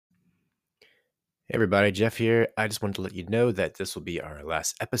Hey everybody, Jeff here. I just wanted to let you know that this will be our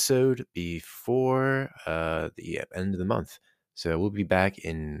last episode before the end of the month. So we'll be back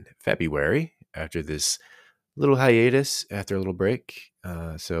in February after this little hiatus, after a little break.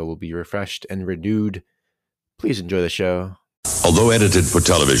 So we'll be refreshed and renewed. Please enjoy the show. Although edited for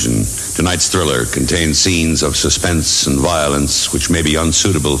television, tonight's thriller contains scenes of suspense and violence which may be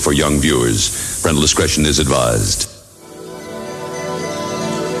unsuitable for young viewers. Parental discretion is advised.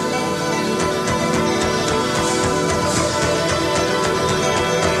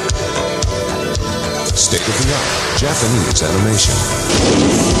 State-of-the-art Japanese animation.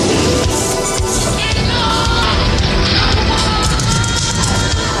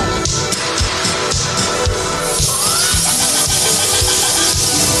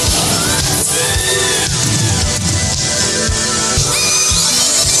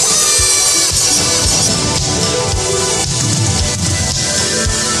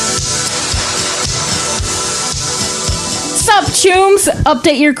 Chooms,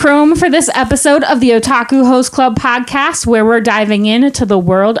 update your Chrome for this episode of the Otaku Host Club podcast, where we're diving into the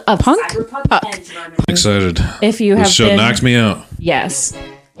world of punk. Excited. If you this have show been, knocks me out. Yes.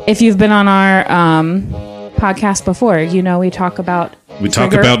 If you've been on our podcast before, you know we talk about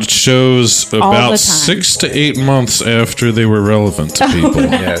shows about 6 to 8 months after they were relevant to people.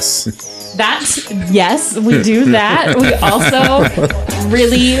 Yes. Yes, we do that. We also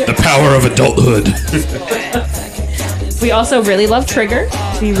really the power of adulthood. We also really love Trigger.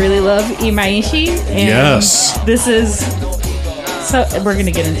 We really love Imaishi. And yes. This is... So, we're going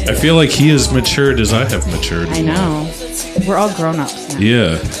to get into it. I feel like he has matured as I have matured. I know. We're all grown-ups now.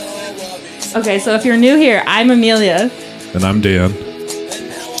 Yeah. Okay, so if you're new here, I'm Amelia. And I'm Dan.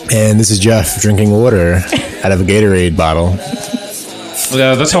 And this is Jeff drinking water out of a Gatorade bottle.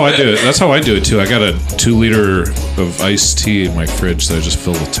 Yeah, that's how I do it. That's how I do it, too. I got a 2-liter of iced tea in my fridge that I just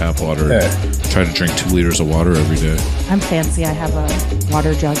fill with tap water. Yeah. Try to drink 2 liters of water every day. I'm fancy. I have a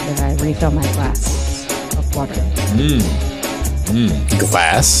water jug that I refill my glass of water.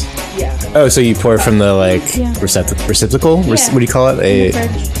 Glass? Yeah. Oh, so you pour from the receptacle? Yeah. What do you call it?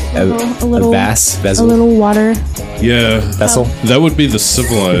 A little vessel? A little water. Yeah. Vessel? That would be the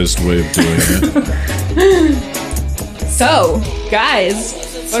civilized way of doing it. So, guys,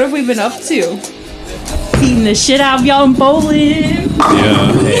 what have we been up to? Beating the shit out of y'all in bowling.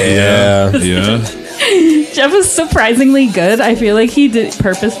 Yeah. Jeff is surprisingly good. I feel like he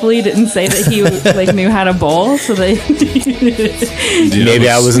purposefully didn't say that he knew how to bowl, so they. Maybe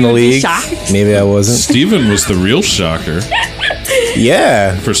I was in the league. Shocked. Maybe I wasn't. Steven was the real shocker.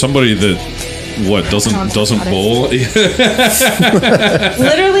 Yeah. For somebody that doesn't bowl.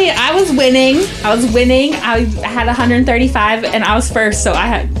 Literally, I was winning. I had 135 and I was first, so I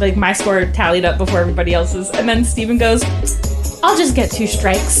had my score tallied up before everybody else's. And then Steven goes, I'll just get 2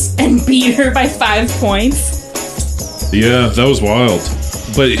 strikes and beat her by 5 points. Yeah, that was wild.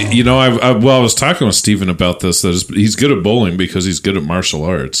 But I was talking with Steven about this. He's good at bowling because he's good at martial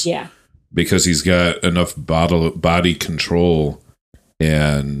arts. Yeah. Because he's got enough body control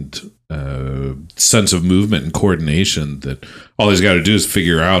and sense of movement and coordination that all he's got to do is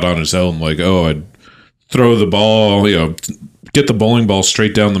figure out on his own, I'd throw the ball, get the bowling ball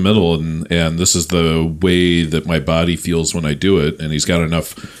straight down the middle, and this is the way that my body feels when I do it. And he's got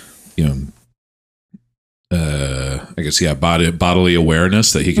enough, bodily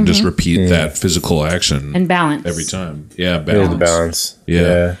awareness that he can just repeat that physical action and balance every time. Yeah, Balance.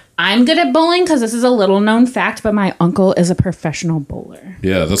 Yeah. I'm good at bowling because this is a little known fact, but my uncle is a professional bowler.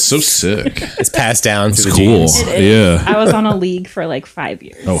 Yeah, that's so sick. It's passed down to the cool. genes. Yeah. I was on a league for 5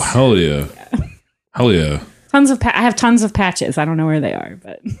 years. Oh, hell yeah. Hell yeah. I have tons of patches. I don't know where they are,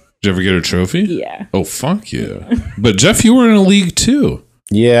 but Did you ever get a trophy? yeah. Oh, fuck yeah. But Jeff, you were in a league too.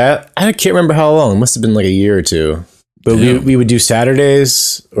 Yeah, I can't remember how long. It must have been a year or two. But we would do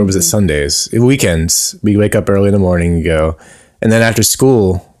Saturdays, or was it Sundays? Weekends. We'd wake up early in the morning and go. And then after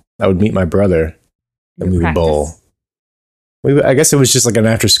school, I would meet my brother and we would bowl. I guess it was just an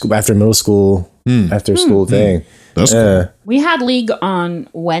after middle school, after school thing. That's cool. We had league on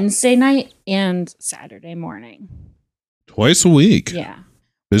Wednesday night and Saturday morning. Twice a week. Yeah.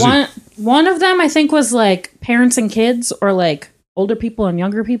 Busy. One of them I think was parents and kids, or older people and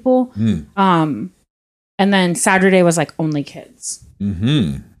younger people. And then Saturday was only kids.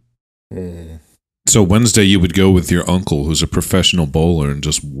 So Wednesday you would go with your uncle, who's a professional bowler, and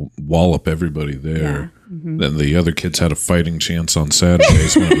just wallop everybody there. Yeah. Then the other kids had a fighting chance on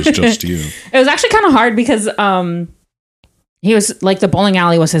Saturdays when it was just you. It was actually kind of hard because he was the bowling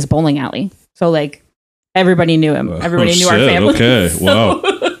alley was his bowling alley. So everybody knew him. Everybody knew our family. Okay.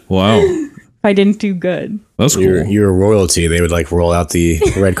 So. Wow. I didn't do good. That's cool. You're royalty. They would like roll out the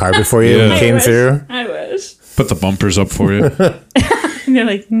red carpet for you when you came through. I wish. Put the bumpers up for you. And they're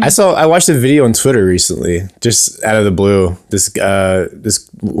like, I watched a video on Twitter recently, just out of the blue. This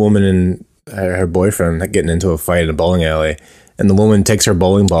woman and her boyfriend getting into a fight in a bowling alley, and the woman takes her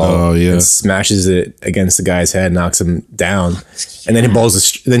bowling ball and smashes it against the guy's head, knocks him down, and then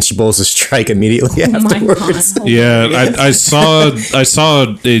she bowls a strike immediately afterwards. God. Yeah,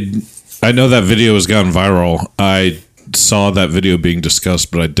 I know that video has gone viral. I saw that video being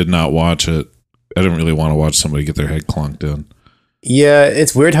discussed, but I did not watch it. I didn't really want to watch somebody get their head clonked in. Yeah,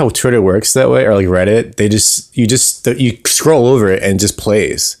 it's weird how Twitter works that way, or like Reddit. You scroll over it and it just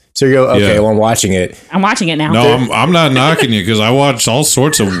plays. So you go, okay, well, I'm watching it. I'm watching it now. No, I'm not knocking you because I watch all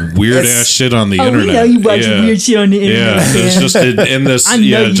sorts of weird ass shit on the internet. We know you watch weird shit on the internet. Yeah, it's just in this. I know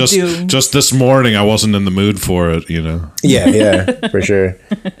you do. Just this morning, I wasn't in the mood for it. You know. Yeah, for sure.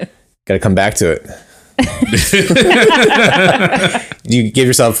 Got to come back to it. You give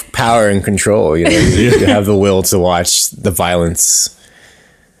yourself power and control. You know, you have the will to watch the violence,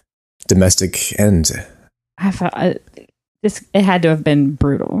 domestic end. I felt it had to have been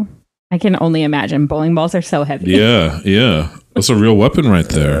brutal. I can only imagine. Bowling balls are so heavy. Yeah, that's a real weapon right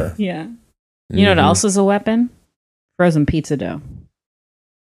there. Yeah. You know what else is a weapon? Frozen pizza dough.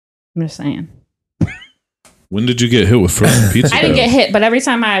 I'm just saying. When did you get hit with frozen pizza? I didn't get hit, but every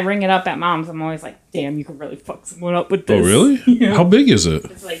time I ring it up at mom's, I'm always like, damn, you could really fuck someone up with this. Oh, really? Yeah. How big is it?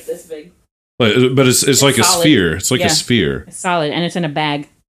 It's like this big. But it's like solid. a sphere. It's like a sphere. It's solid, and it's in a bag.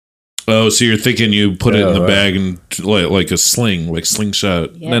 Oh, so you're thinking you put it in the bag and like a sling, like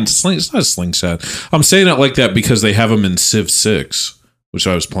slingshot. Yeah. And it's not a slingshot. I'm saying it like that because they have them in Civ 6, which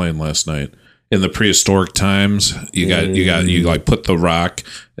I was playing last night. In the prehistoric times, you like put the rock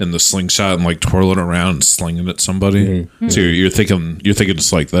in the slingshot and like twirl it around and sling it at somebody. Mm-hmm. So you're thinking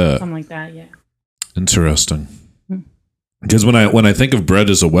it's like that. Something like that, yeah. Interesting. Because when I think of bread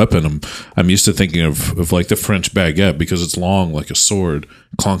as a weapon, I'm used to thinking of like the French baguette because it's long like a sword.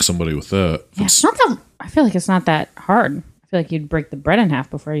 Clonk somebody with that. Yeah, it's not that. I feel like it's not that hard. I feel like you'd break the bread in half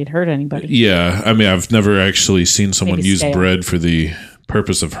before you'd hurt anybody. Yeah, I mean, I've never actually seen someone use bread for the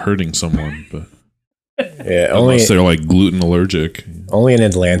purpose of hurting someone, but unless they're like gluten allergic. Only in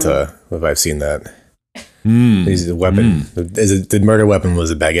Atlanta have I seen that. This is a weapon. The murder weapon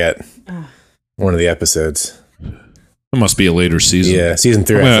was a baguette. One of the episodes. It must be a later season. Yeah, season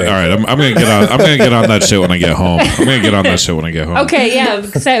 3. All right, I'm gonna get on. I'm gonna get on that shit when I get home. Okay, yeah.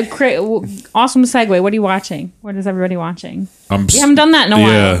 Awesome segue. What are you watching? What is everybody watching? We haven't done that in a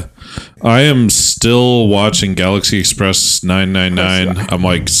while. Yeah, I am still watching Galaxy Express 999. I'm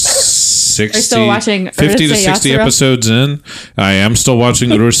like 50 to 60 episodes in. I am still watching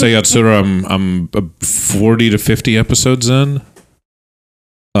Urusei Yatsura. I'm 40 to 50 episodes in.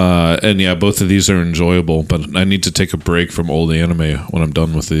 And yeah, both of these are enjoyable, but I need to take a break from old anime when I'm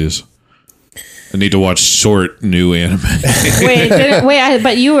done with these. I need to watch short new anime.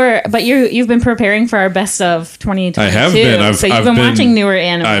 You've been preparing for our best of 2022. I have been. I've been watching newer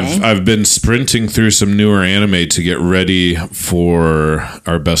anime. I've been sprinting through some newer anime to get ready for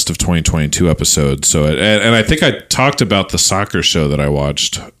our best of 2022 episode. So, and I think I talked about the soccer show that I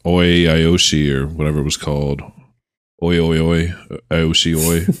watched, Oi Aoshi or whatever it was called. Oi, Aoshi,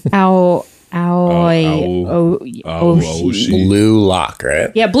 oi. Blue Lock,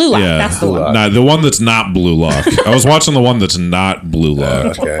 right? Yeah, Blue Lock. Yeah, that's the one. Nah, the one that's not Blue Lock. I was watching the one that's not Blue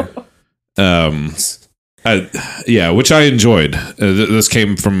Lock. Which I enjoyed. This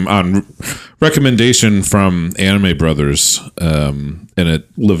came from on recommendation from Anime Brothers, and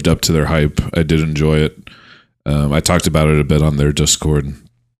it lived up to their hype. I did enjoy it. I talked about it a bit on their Discord.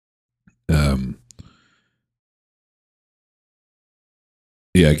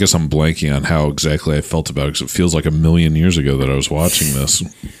 Yeah, I guess I'm blanking on how exactly I felt about it because it feels like a million years ago that I was watching this.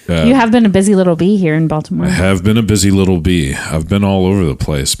 You have been a busy little bee here in Baltimore. I have been a busy little bee. I've been all over the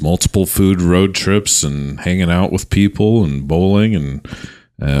place. Multiple food road trips and hanging out with people and bowling and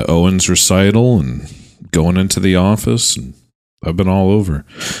Owen's recital and going into the office. And I've been all over.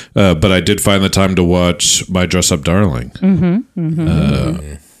 But I did find the time to watch My Dress Up Darling.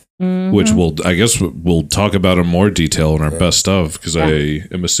 Which we'll talk about in more detail in our best of, because I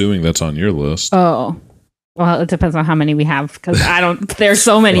am assuming that's on your list. Oh, well, it depends on how many we have, because there's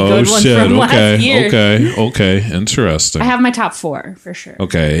so many good ones from last year. Okay, interesting. I have my top 4 for sure.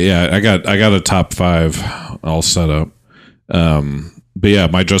 Okay, yeah, I got a top 5 all set up. But yeah,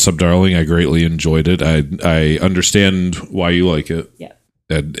 My Dress Up Darling, I greatly enjoyed it. I understand why you like it. Yeah.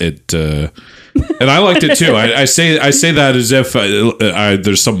 And I liked it too. I say that as if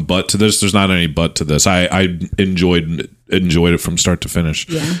there's some but to this. There's not any but to this. I enjoyed enjoyed it from start to finish.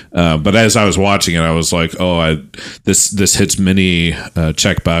 Yeah. But as I was watching it, I was like, this hits many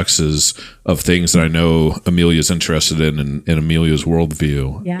check boxes of things that I know Amelia's interested in Amelia's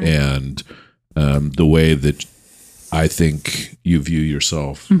worldview, Yeah. and the way that I think you view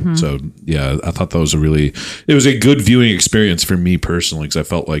yourself. So yeah, I thought that was it was a good viewing experience for me personally, because I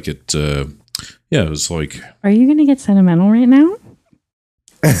felt like it. It was like. Are you going to get sentimental right now?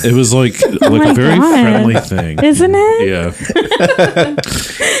 It was like a very friendly thing, isn't it? Yeah.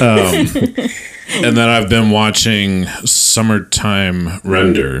 And then I've been watching Summertime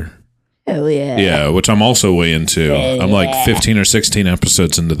Render. Hell yeah. Yeah, which I'm also way into. I'm like 15 or 16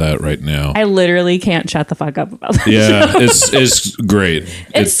 episodes into that right now. I literally can't shut the fuck up about that. Yeah, it's great.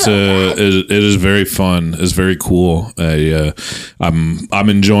 It is very fun. It's very cool. I'm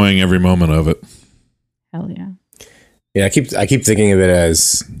enjoying every moment of it. Hell yeah. Yeah, I keep thinking of it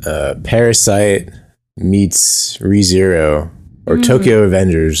as Parasite meets ReZero or Tokyo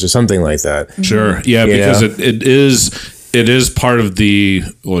Revengers or something like that. Sure. Yeah, because it is part of the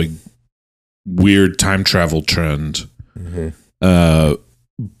like weird time travel trend. But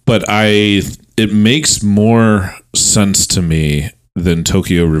it makes more sense to me than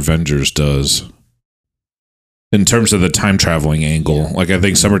Tokyo Revengers does in terms of the time traveling angle. Like I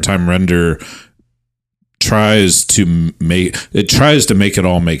think Summertime Render tries to make it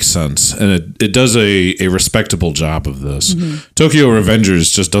all make sense, and it does a respectable job of this. Tokyo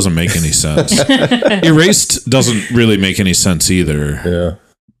Revengers just doesn't make any sense. Erased doesn't really make any sense either.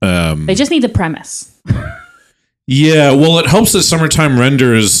 They just need the premise. Yeah, well, it helps that Summertime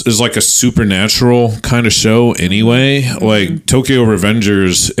Render is like a supernatural kind of show anyway. Like Tokyo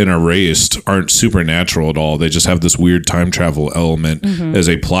Revengers and Erased aren't supernatural at all. They just have this weird time travel element as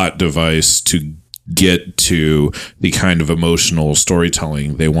a plot device to get to the kind of emotional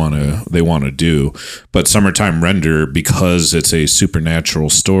storytelling they want to do. But Summertime Render, because it's a supernatural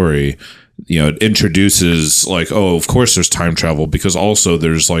story, it introduces like, oh, of course there's time travel, because also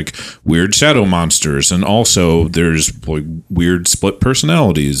there's like weird shadow monsters, and also there's like weird split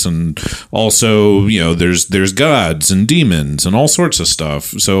personalities, and also there's gods and demons and all sorts of stuff.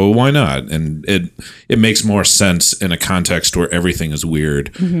 So why not? And it makes more sense in a context where everything is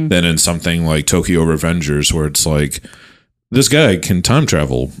weird than in something like Tokyo Revengers, where it's like, this guy can time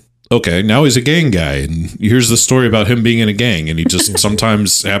travel. Okay, now he's a gang guy, and here's the story about him being in a gang, and he just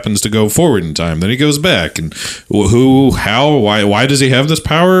sometimes happens to go forward in time, then he goes back, and who, how, why does he have this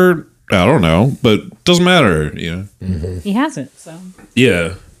power? I don't know, but it doesn't matter, He has it, so.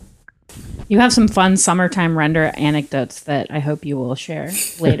 Yeah. You have some fun Summertime Render anecdotes that I hope you will share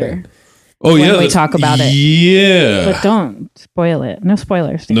later. Oh, when yeah. we talk about it. Yeah. But don't spoil it. No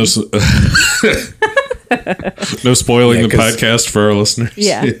spoilers. No spoiling the podcast for our listeners.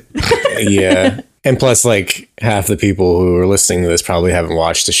 Yeah. Yeah. And plus, like, half the people who are listening to this probably haven't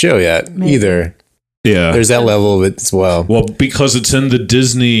watched the show yet either. Yeah. There's that level of it as well. Well, because it's in the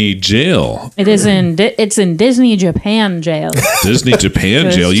Disney jail. It's in Disney Japan jail. Disney Japan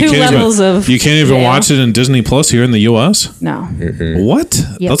There's jail. two levels of you can't even jail. watch it in Disney Plus here in the US? No. What?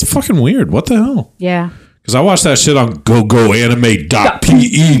 Yep. That's fucking weird. What the hell? Yeah. Because I watched that shit on GoGoAnime.pe,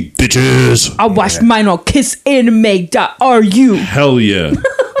 bitches. I watched mine on KissAnime.ru. Hell yeah.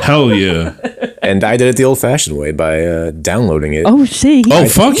 Hell yeah. And I did it the old-fashioned way by downloading it. Oh, shit. Oh,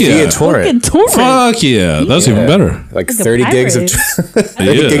 fuck yeah. Via torrent. Fuck yeah. That's even better. Like Like a 30 gigs of pirate.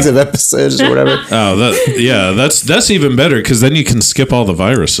 30 gigs of episodes or whatever. Oh, that's even better, because then you can skip all the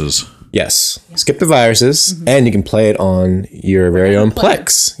viruses. Yes. Skip the viruses, and you can play it on your very own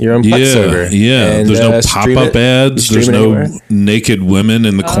Plex, your own Plex server. Yeah. And, There's no stream pop-up it. ads. You There's stream it no anywhere. naked women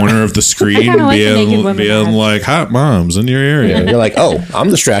in the corner of the screen kinda like the naked women being ads. like hot moms in your area. And you're like, oh, I'm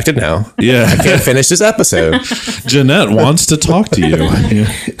distracted now. Yeah. Can't finish this episode. Jeanette wants to talk to you.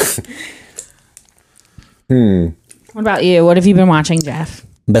 Yeah. What about you? What have you been watching, Jeff?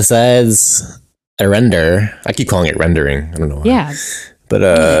 Besides a render, I keep calling it rendering. I don't know why. Yeah.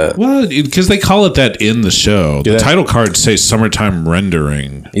 But Well, because they call it that in the show. The they? title cards say Summertime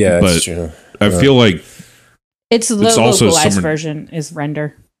Rendering. yeah, but that's true. I feel like, It's the also localized summer- version is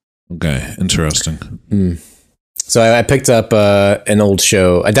Render. okay, interesting. So I picked up an old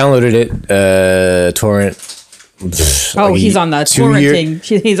show. I downloaded it, torrent. Oh, he's on the 2 year-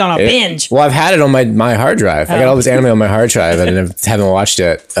 torrenting. He's on a binge. Well, I've had it on my hard drive. I got all this anime on my hard drive and I haven't watched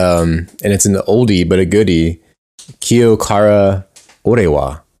it. And it's an oldie but a goodie. Kiyokara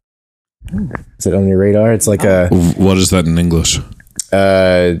Orewa. Is it on your radar? It's like a What is that in English?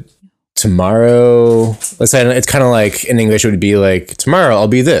 tomorrow. Let's say it's kind of like in English it would be like tomorrow I'll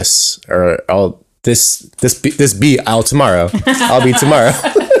be this, or I'll this be I'll tomorrow. I'll be tomorrow.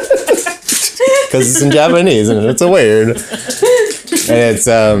 because it's in Japanese and it's a weird. And it's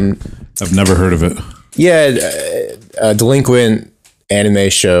I've never heard of it. yeah, a delinquent anime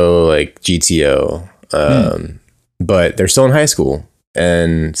show like GTO, but they're still in high school,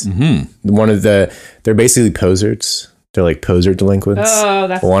 and they're basically posers. They're like poser delinquents. Oh,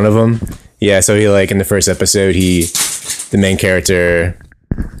 that's One of them. Yeah, so he like in the first episode, the main character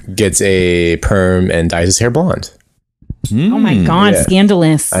gets a perm and dyes his hair blonde. oh my god, yeah.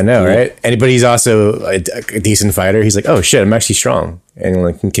 scandalous. I know, right? But he's also a decent fighter. He's like, oh shit, I'm actually strong and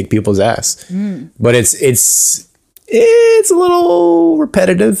like can kick people's ass. But it's a little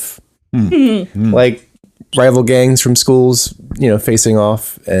repetitive, like rival gangs from schools, facing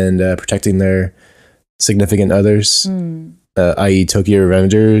off and protecting their significant others, i.e., Tokyo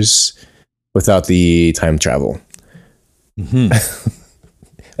Revengers, without the time travel. And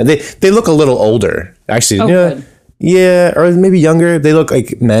they look a little older, actually. Good. Yeah, or maybe younger. They look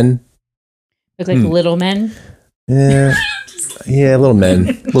like men. Look like little men. Yeah, little men,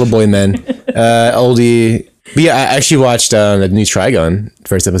 little boy men. Oldie. But yeah, I actually watched the new Trigun,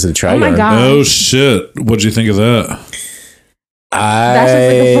 first episode of Trigun. Oh my god. Oh shit! What'd you think of that?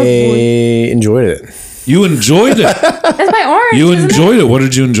 I enjoyed it. You enjoyed it. That's my orange. You isn't enjoyed it. What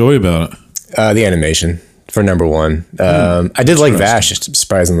did you enjoy about it? The animation for number one. I did like Vash,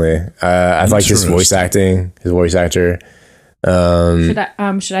 surprisingly. I liked his voice acting, his voice actor.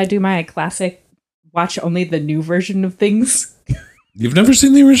 Should I do my classic watch only the new version of things? You've never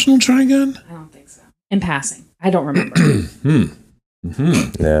seen the original Trigun? I don't think so. In passing. I don't remember.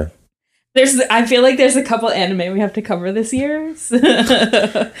 Yeah. I feel like there's a couple anime we have to cover this year.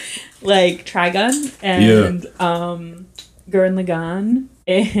 Like Trigun and Gurren Lagann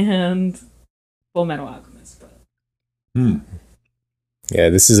and Full Metal Alchemist. Yeah,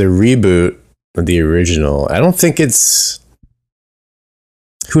 this is a reboot of the original. I don't think it's...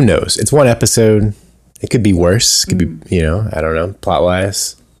 Who knows? It's one episode. It could be worse. It could be, I don't know,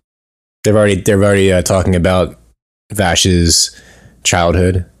 plot-wise. They're already talking about Vash's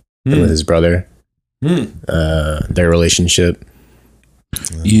childhood with his brother. Their relationship.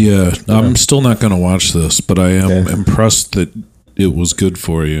 Yeah, I'm still not going to watch this, but I am impressed that it was good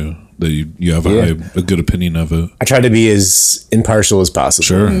for you. That you have a good opinion of it. I try to be as impartial as possible.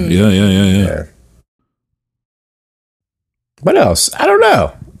 Sure. Yeah. What else? I don't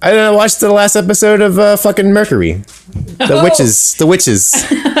know. I watched the last episode of fucking Mercury. The witches of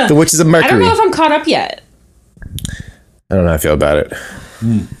I don't Mercury. know if I'm caught up yet. I don't know how I feel about it.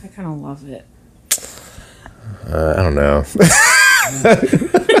 I kind of love it. I don't know.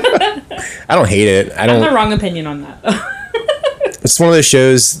 I don't hate it. I I don't. have the wrong opinion on that. It's one of those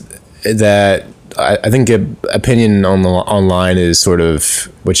shows that I think opinion online is sort of,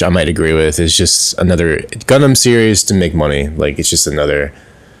 which I might agree with, is just another Gundam series to make money. Like it's just another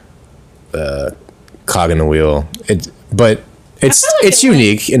cog in the wheel. But it's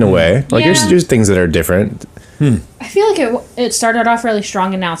unique in a way. Like there's things that are different. I feel like it started off really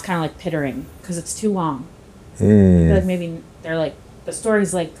strong and now it's kind of like pittering because it's too long. I feel like maybe they're like the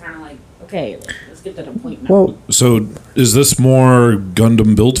story's like kind of like okay, let's get to the point now. Well, So, is this more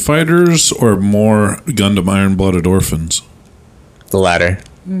Gundam Build Fighters or more Gundam Iron Blooded Orphans? the latter.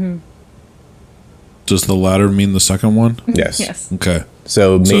 Does the latter mean the second one? Yes. Yes. Okay.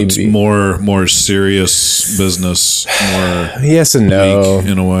 So So it's maybe more serious business, more yes and no. weak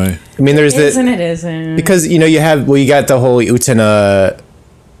in a way. I mean, there's It isn't, it isn't. because you got the whole Utena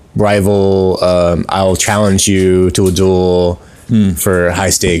rival. I'll challenge you to a duel for high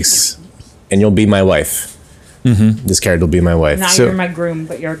stakes, and you'll be my wife. This character will be my wife. now So you're my groom,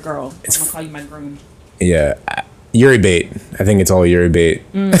 but you're a girl. I'm gonna call you my groom. yeah, Yuri bait. I think it's all Yuri bait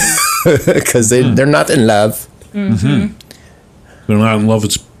because they're not in love. They're not in love,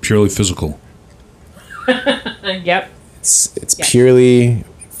 it's purely physical. Yep. It's purely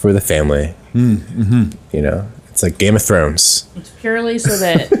for the family. It's like Game of Thrones. It's purely so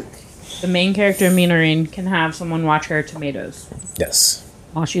that the main character Minarine can have someone watch her tomatoes Yes.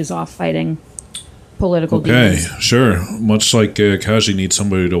 while she's off fighting political Okay, demons. sure. Much like Kaji needs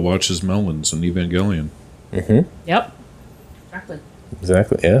somebody to watch his melons in Evangelion. Yep. Exactly.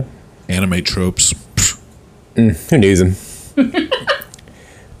 Exactly. Yeah. Anime tropes. Who needs him?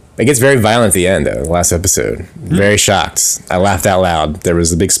 It gets very violent at the end, though. The last episode, very shocked. I laughed out loud. There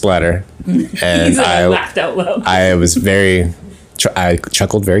was a big splatter, and I laughed out loud. I was very. I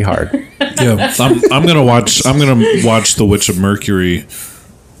chuckled very hard. Yeah, I'm gonna watch The Witch of Mercury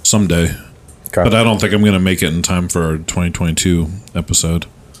someday, but I don't think I'm gonna make it in time for our 2022 episode.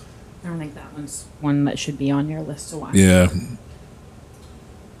 I don't think that one's one that should be on your list to watch. Yeah,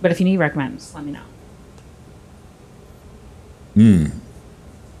 But if you need recommendations, let me know.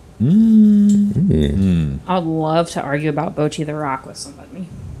 I would love to argue about Bocchi the Rock with somebody.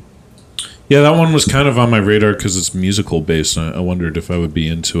 Yeah, that one was kind of on my radar because it's musical based. I wondered if I would be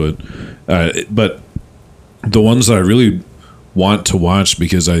into it. But the ones that I really want to watch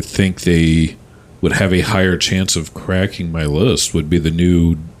because I think they would have a higher chance of cracking my list would be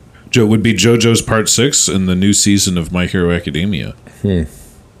JoJo's Part 6 and the new season of My Hero Academia. Neither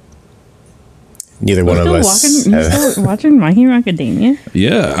one of us. You still watching My Hero Academia?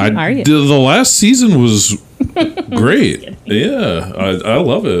 Yeah, Are you? the last season was great. Yeah, I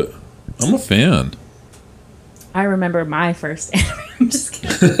love it. I'm a fan. I remember my first anime. I'm just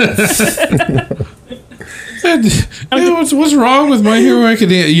kidding. What's wrong with My Hero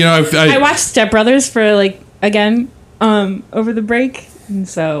Academia? You know, I watched Step Brothers for over the break, and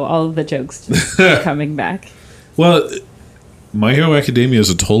so all of the jokes just keep coming back. Well, My Hero Academia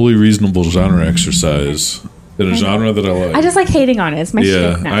is a totally reasonable genre exercise in a genre that I like. I just like hating on it. It's my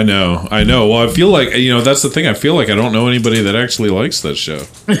shtick now. I know. Well, I feel like that's the thing. I feel like I don't know anybody that actually likes that show.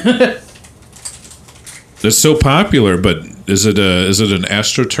 It's so popular, but is it an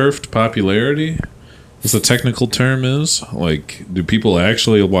astroturfed popularity? As the technical term is? Like, do people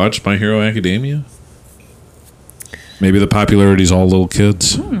actually watch My Hero Academia? Maybe the popularity is all little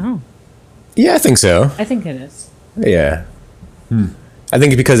kids. I don't know. Yeah, I think so. I think it is. Yeah. I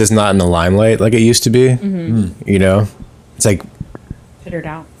think because it's not in the limelight like it used to be. You know? It's like, Fittered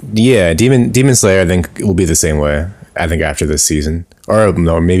out. yeah, Demon Slayer I think will be the same way. I think after this season. Or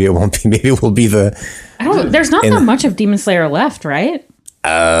no, maybe it won't be. Maybe it will be the... There's not that much of Demon Slayer left, right?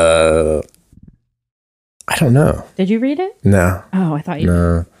 I don't know. Did you read it? No. Oh, I thought you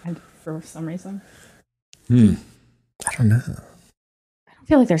No. did. For some reason. I don't know. I don't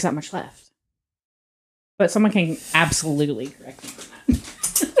feel like there's that much left. But someone can absolutely correct me on that.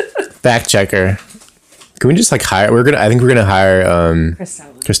 Fact checker. Can we just hire? I think we're gonna hire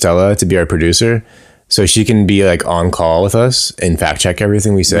Christella to be our producer, so she can be on call with us and fact check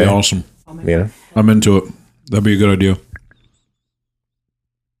everything we say. Be awesome. Yeah. I'm into it. That'd be a good idea.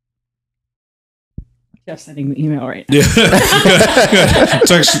 Just sending the email right now. Yeah.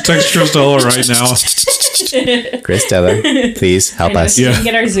 text Christella right now. Christella, please help us. We can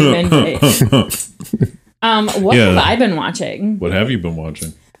get our Zoom invite. What have I been watching? What have you been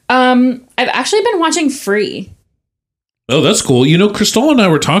watching? I've actually been watching Free. Oh, that's cool. You know, Christella and I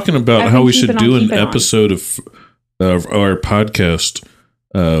were talking about how we should do an episode of our podcast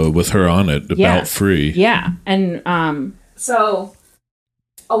with her on it about Free. Yeah, and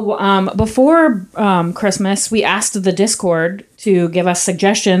before Christmas, we asked the Discord to give us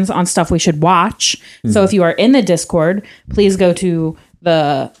suggestions on stuff we should watch. So if you are in the Discord, please go to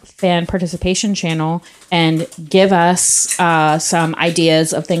the fan participation channel and give us some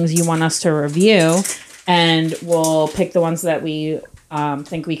ideas of things you want us to review, and we'll pick the ones that we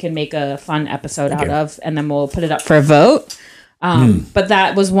think we can make a fun episode out of, and then we'll put it up for a vote. But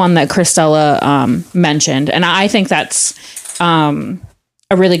that was one that Christella mentioned, and I think that's a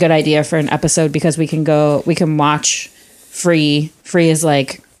really good idea for an episode because we can watch Free. Free is I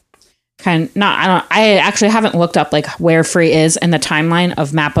actually haven't looked up where Free is in the timeline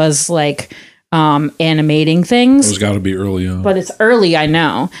of Mappa's animating things. It's got to be early on. But it's early, I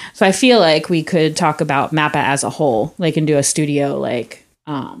know. So I feel like we could talk about Mappa as a whole, and do a studio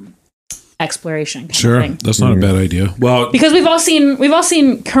exploration kind of thing. That's not a bad idea. Well, because we've all seen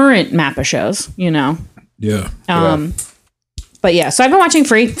current Mappa shows, Yeah. But yeah, so I've been watching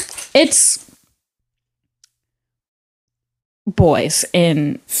Free. It's boys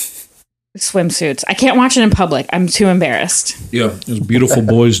in swimsuits. I can't watch it in public. I'm too embarrassed. Yeah, there's beautiful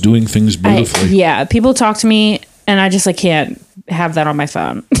boys doing things beautifully. People talk to me, and I just can't have that on my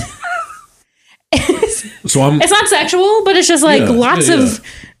phone. It's not sexual, but it's just lots of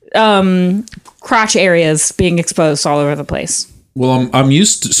crotch areas being exposed all over the place. Well, I'm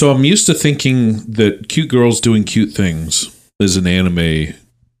used to thinking that cute girls doing cute things is an anime,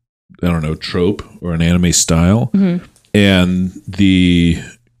 trope or an anime style, and the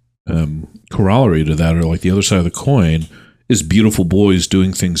corollary to that, or the other side of the coin, is beautiful boys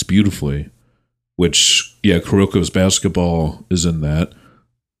doing things beautifully. Which, Kuroko's Basketball is in that.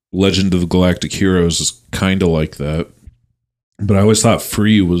 Legend of the Galactic Heroes is kind of like that. But I always thought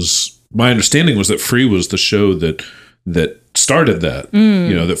my understanding was that Free was the show that started that.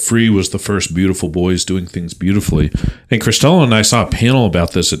 That Free was the first beautiful boys doing things beautifully. And Christella and I saw a panel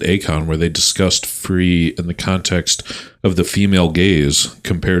about this at A-Kon where they discussed Free in the context of the female gaze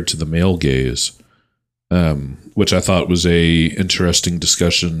compared to the male gaze, which I thought was a interesting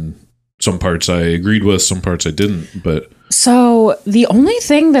discussion. Some parts I agreed with, some parts I didn't. But so the only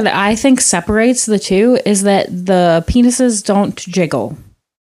thing that I think separates the two is that the penises don't jiggle.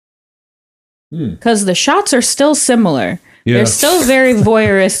 because the shots are still similar. Yeah. They're still very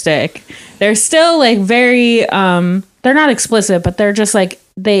voyeuristic. They're still like very they're not explicit, but they're just like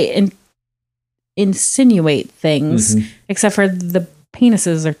they insinuate things, except for the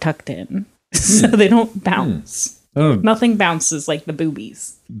penises are tucked in, so they don't bounce. Nothing bounces like the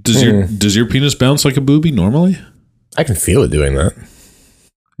boobies. Does your penis bounce like a boobie normally? I can feel it doing that.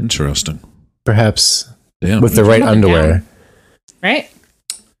 Interesting. Perhaps Damn. with the right underwear. Down. Right?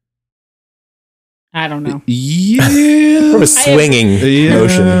 I don't know. Yeah. From a swinging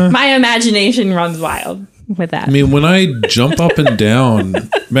motion. My imagination runs wild with that. I mean, when I jump up and down,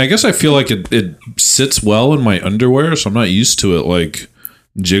 I guess I feel like it sits well in my underwear, so I'm not used to it like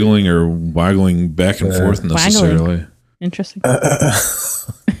jiggling or waggling back and forth necessarily. Interesting.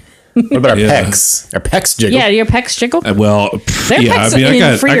 What about our pecs? Our pecs jiggle. Yeah, your pecs jiggle. Well, Their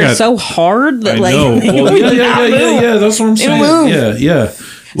pecs I got so hard that like know. Well, yeah. That's what I'm saying. Yeah.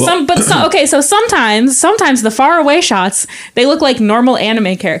 Well, so sometimes the far away shots, they look like normal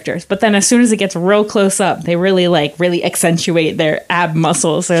anime characters, but then as soon as it gets real close up, they really accentuate their ab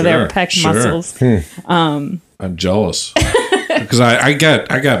muscles or their pec muscles. I'm jealous because I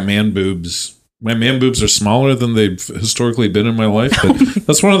got man boobs. My man boobs are smaller than they've historically been in my life, but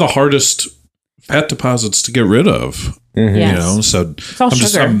that's one of the hardest fat deposits to get rid of. Yes. You know, so it's all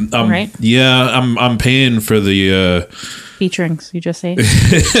sugar, right? Yeah, I'm paying for the peach rings you just ate.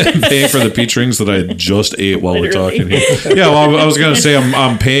 Paying for the peach rings that I just ate while we're talking here. Yeah, well, I was gonna say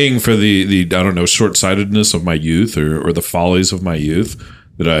I'm paying for the I don't know, short-sightedness of my youth or the follies of my youth,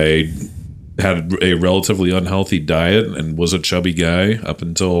 that I had a relatively unhealthy diet and was a chubby guy up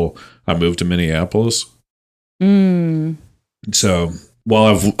until I moved to Minneapolis. So while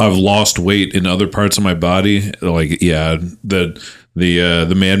I've lost weight in other parts of my body, like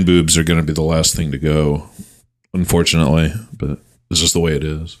the man boobs are going to be the last thing to go, unfortunately. But it's just the way it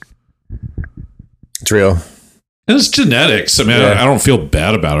is. It's real. And it's genetics. I mean, I don't feel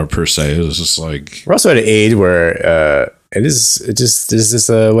bad about it per se. It's just like we're also at an age where this is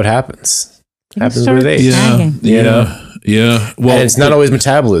what happens. Happens with age. Yeah. Well, and it's not always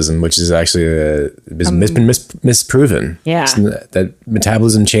metabolism, which is actually been misproven. Yeah, that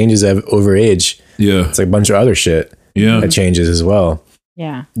metabolism changes over age. Yeah, it's like a bunch of other shit. Yeah, that changes as well.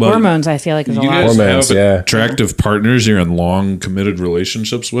 Yeah, well, hormones. I feel like is a lot. You guys have attractive partners you're in long committed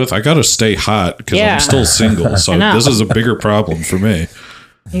relationships with. I gotta stay hot because I'm still single, so this is a bigger problem for me.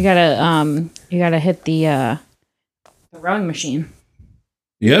 You gotta hit the rowing machine.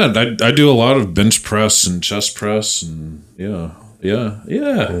 Yeah, I do a lot of bench press and chest press, and yeah.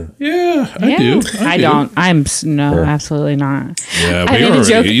 I do. I don't. Absolutely not. Yeah, I made a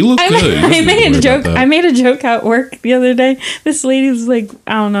joke. You look good. I made a joke. I made a joke at work the other day. This lady's like,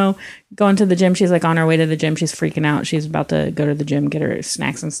 I don't know, going to the gym. She's like on her way to the gym. She's freaking out. She's about to go to the gym, get her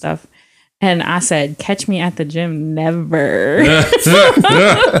snacks and stuff. And I said, "Catch me at the gym, never."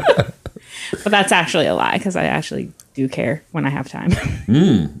 But that's actually a lie because I actually do care when I have time.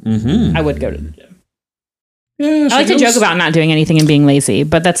 I would go to the gym. Yeah, I like to joke about not doing anything and being lazy,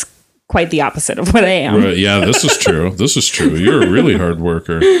 but that's quite the opposite of what I am. Right, yeah, this is true. You're a really hard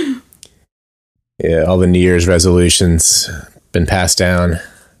worker. Yeah, all the New Year's resolutions been passed down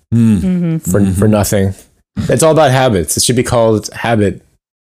for nothing. It's all about habits. It should be called habit.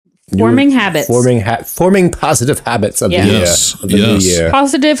 Forming habits. Forming positive habits of the new year.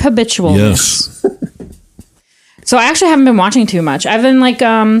 Positive habitual. Yes. So I actually haven't been watching too much. I've been like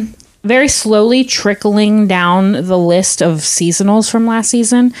very slowly trickling down the list of seasonals from last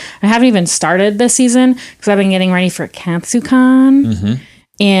season. I haven't even started this season because I've been getting ready for Katsucon.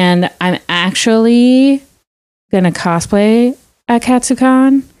 And I'm actually going to cosplay at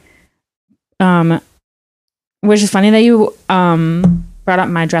Katsucon. Which is funny that you brought up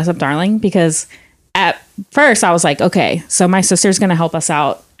my Dress Up Darling, because at first I was like, okay, so my sister's going to help us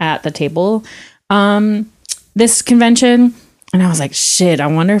out at the table this convention. And I was like, shit, I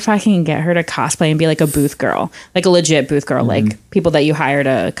wonder if I can get her to cosplay and be like a booth girl, like a legit booth girl, like people that you hire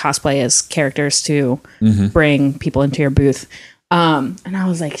to cosplay as characters to bring people into your booth. And I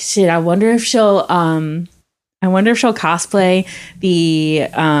was like, shit, I wonder if she'll cosplay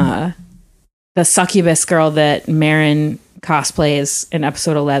the succubus girl that Marin cosplays in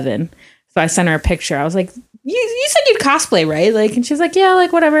episode 11. So I sent her a picture. I was like, you said you'd cosplay, right? Like, and she's like, yeah,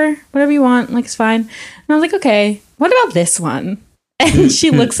 like whatever you want, like it's fine. And I was like, okay, what about this one? And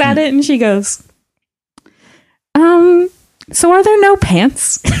she looks at it and she goes, so are there no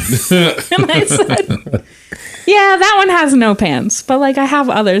pants? And I said, yeah, that one has no pants, but like I have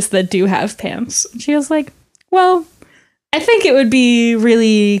others that do have pants. And she was like, well, I think it would be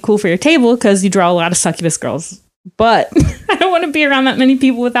really cool for your table because you draw a lot of succubus girls but I don't want to be around that many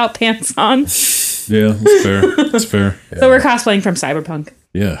people without pants on. Yeah, that's fair. That's fair. So we're cosplaying from Cyberpunk.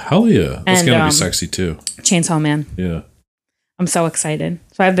 Yeah, hell yeah. That's And, gonna be sexy too. Chainsaw Man. Yeah. I'm so excited.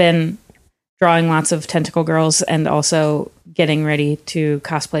 So I've been drawing lots of Tentacle Girls and also getting ready to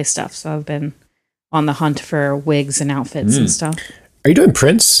cosplay stuff. So I've been on the hunt for wigs and outfits and stuff. Are you doing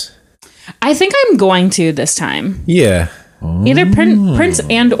Prince? I think I'm going to this time. Yeah. Either Prince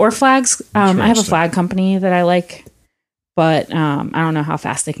and or flags. I have a Interesting. flag company that I like, but I don't know how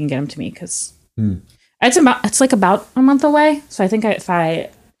fast they can get them to me because it's like about a month away. So I think if I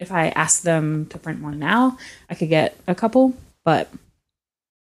ask them to print one now, I could get a couple, but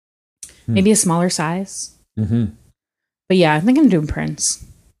maybe a smaller size. Mm-hmm. But yeah, I think I'm doing Prince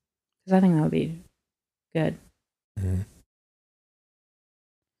because I think that would be good.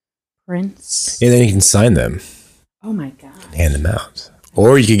 Prince. And then you can sign them, Oh my god. hand them out.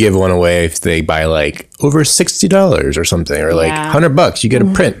 Or you could give one away if they buy like over $60 or something, or like Yeah. $100. You get a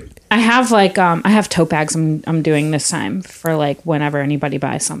print. I have I have tote bags I'm doing this time for like whenever anybody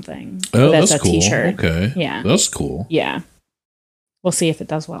buys something. Oh, that's a cool. t-shirt. Okay. Yeah. That's cool. Yeah. We'll see if it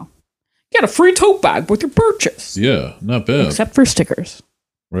does well. Get a free tote bag with your purchase. Yeah, not bad. Except for stickers.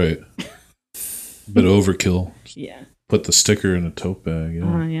 Right. Bit overkill. Yeah. Put the sticker in a tote bag.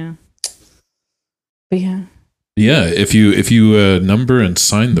 Yeah. Yeah. But yeah. Yeah, if you number and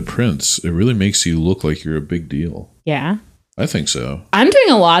sign the prints, it really makes you look like you're a big deal. Yeah. I think so. I'm doing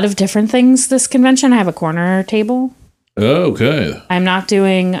a lot of different things this convention. I have a corner table. Oh, okay. I'm not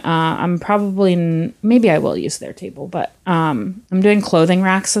doing I'm probably maybe I will use their table, but I'm doing clothing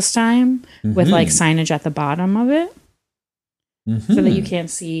racks this time with like signage at the bottom of it so that you can't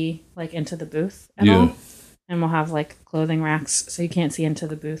see like into the booth at all. And we'll have like clothing racks so you can't see into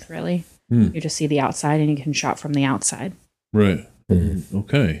the booth really. You just see the outside and you can shop from the outside. Right.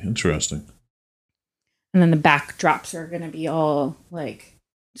 Okay. Interesting. And then the backdrops are going to be all like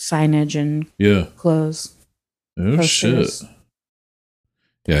signage and Yeah. clothes. Oh, Posters. shit.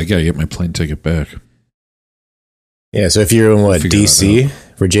 Yeah, I got to get my plane ticket back. Yeah, so if you're in Figure that DC,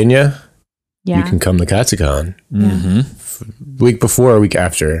 Virginia, Yeah. you can come to Katsucon. Mm-hmm. Week before or week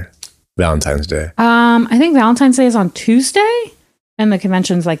after Valentine's Day. I think Valentine's Day is on Tuesday and the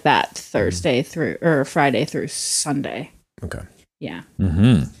convention's like that Thursday through or Friday through Sunday. Okay. Yeah.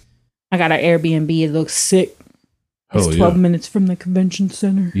 Mm-hmm. I got our Airbnb. It looks sick. It's Oh, 12 yeah. minutes from the convention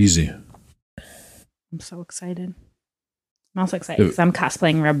center. Easy. I'm so excited. I'm also excited because I'm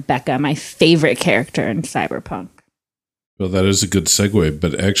cosplaying Rebecca, my favorite character in Cyberpunk. Well, that is a good segue,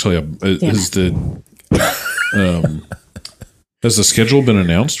 but actually, has the schedule been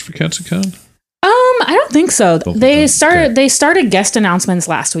announced for Katsucon? I don't think so. Don't They think so. started Okay. they started guest announcements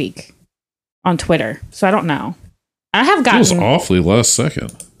last week on Twitter, so I don't know. I have It was gotten awfully last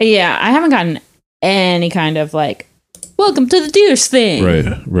second. yeah, I haven't gotten any kind of like welcome to the Deers thing.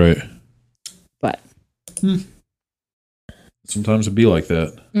 Right. But Sometimes it'd be like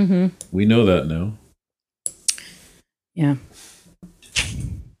that. We know that now. yeah.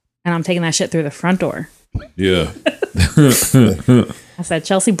 And I'm taking that shit through the front door. Yeah. I said,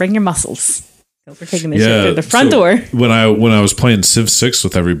 Chelsea, bring your muscles. So we're taking this shit Yeah, through the front so door. When I was playing Civ 6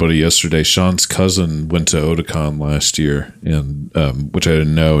 with everybody yesterday, Sean's cousin went to Otakon last year, and which I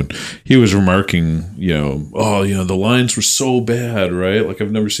didn't know. And he was remarking, the lines were so bad, right? Like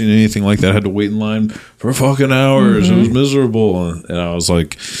I've never seen anything like that. I had to wait in line for fucking hours. It was miserable, and I was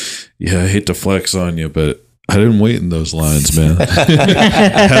like, "Yeah, I hate to flex on you, but I didn't wait in those lines, man. I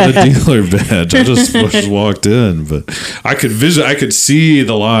had a dealer badge. I just walked in, but I could see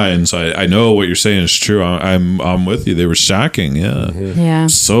the lines. I know what you're saying is true. I'm with you. They were shocking. Yeah. Yeah.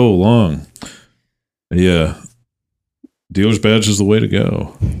 So long. Yeah. Dealer's badge is the way to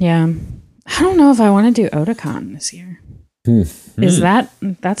go. Yeah. I don't know if I want to do Otakon this year. Is that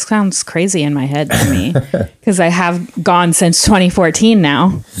sounds crazy in my head to me because I have gone since 2014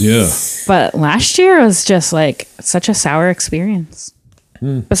 now. Yeah. But last year was just like such a sour experience.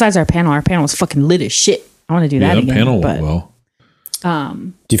 Besides our panel was fucking lit as shit. I want to do that That again. panel but, went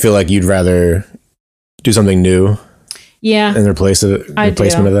well. Do you feel like you'd rather do something new yeah, in replacement I of do.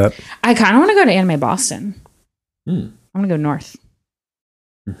 that? I kind of want to go to Anime Boston. I want to go north.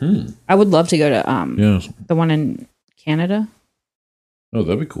 I would love to go to Yeah. the one in Canada. Oh,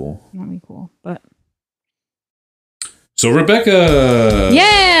 that'd be cool. That'd be cool. But So Rebecca.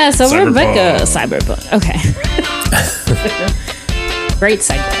 yeah, so Cyberpunk. Rebecca Cyberpunk. Okay. Great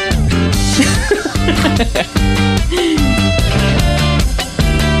segue.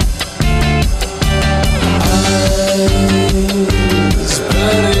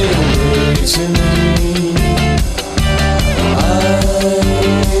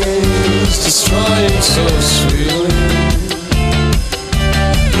 Destroying so sweet.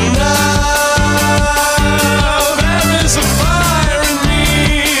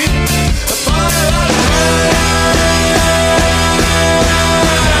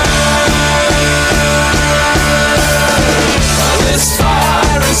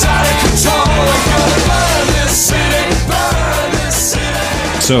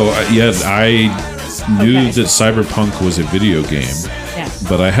 So I knew that Cyberpunk was a video game,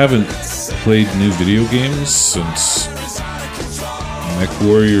 but I haven't played new video games since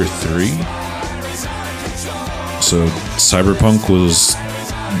MechWarrior 3. So Cyberpunk was,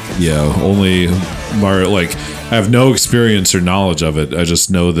 only Mario. Like, I have no experience or knowledge of it. I just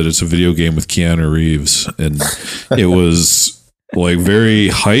know that it's a video game with Keanu Reeves, and it was like very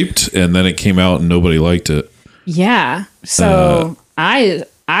hyped, and then it came out and nobody liked it. Yeah. So I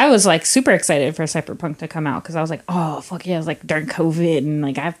was like super excited for Cyberpunk to come out because I was like, oh fuck yeah, it was like during COVID and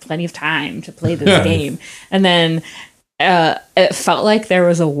like I have plenty of time to play this game. And then it felt like there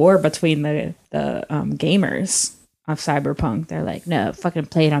was a war between the gamers of Cyberpunk. They're like, no, fucking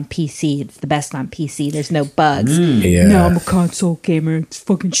play it on PC. It's the best on PC. There's no bugs. No, I'm a console gamer. It's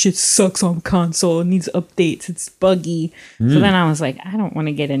fucking shit sucks on console. It needs updates. It's buggy. So then I was like, I don't want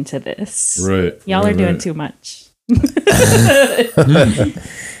to get into this. Right. Y'all are doing too much.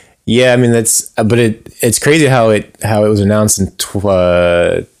 Yeah, I mean but it's crazy how it was announced in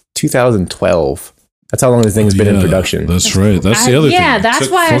 2012. That's how long the thing's been in production. That's right. That's the other thing. Yeah, that's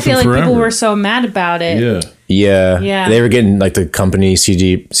why I feel like people were so mad about it. Yeah. They were getting like the company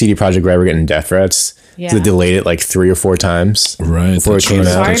CD Projekt Red were getting death threats. So they delayed it like 3 or 4 times. Right. Before it came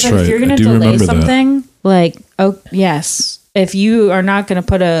out. Sorry, but if you're going to delay something, like, oh yes, if you are not going to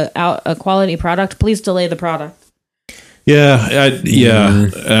put out a quality product, please delay the product.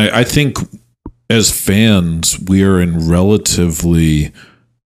 I think as fans, we are in relatively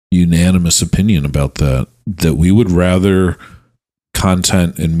unanimous opinion about that we would rather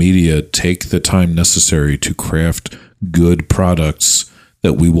content and media take the time necessary to craft good products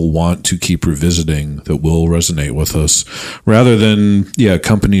that we will want to keep revisiting, that will resonate with us, rather than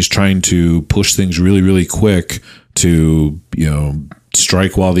companies trying to push things really, really quick to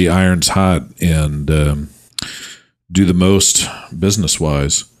strike while the iron's hot and do the most business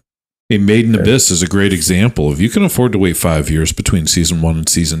wise. Made in Abyss is a great example. If you can afford to wait 5 years between season 1 and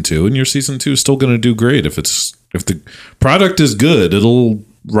season 2, and your season 2 is still going to do great. If the product is good, it'll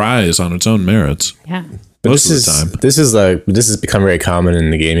rise on its own merits. Yeah. Most of the time. This has become very common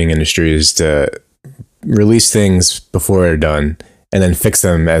in the gaming industry, is to release things before they're done and then fix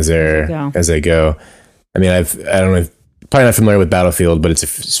them as they go. I mean, I don't know, probably not familiar with Battlefield, but it's a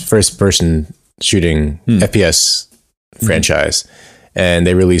first person shooting FPS franchise. And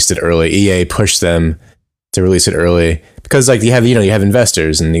they released it early. EA pushed them to release it early because, like, you have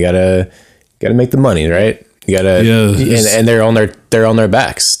investors, and you gotta make the money, right? You gotta, and they're on their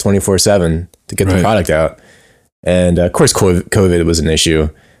backs 24/7 to get the product out. And of course, COVID was an issue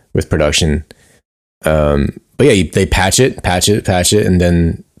with production. But yeah, they patch it, and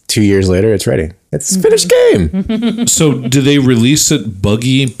then 2 years later, it's ready. It's a finished game. So do they release it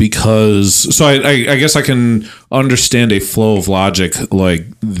buggy because... So I guess I can understand a flow of logic. Like,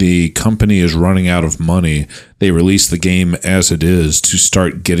 the company is running out of money. They release the game as it is to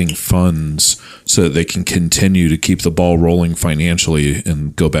start getting funds so that they can continue to keep the ball rolling financially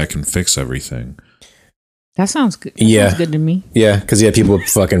and go back and fix everything. That sounds good. Sounds good to me. Yeah, because people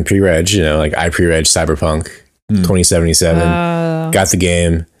fucking pre-reg, like I pre-reg Cyberpunk 2077, got the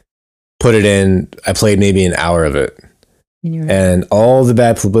game, put it in. I played maybe an hour of it, and all the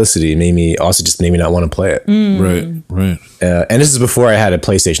bad publicity made me not want to play it. Right. And this is before I had a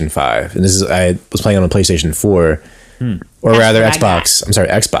PlayStation 5, and I was playing on a PlayStation 4, or rather Xbox. I'm sorry,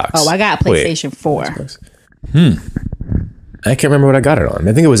 Xbox. Oh, I got a PlayStation 4. I can't remember what I got it on.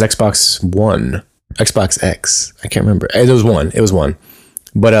 I think it was Xbox One, Xbox X. I can't remember. It was one.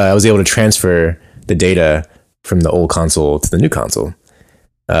 But I was able to transfer the data from the old console to the new console.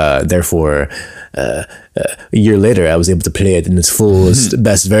 Therefore, a year later, I was able to play it in its fullest,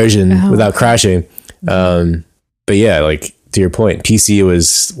 best version without crashing. But yeah, like, to your point, PC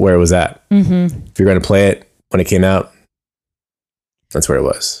was where it was at. If you're going to play it when it came out, that's where it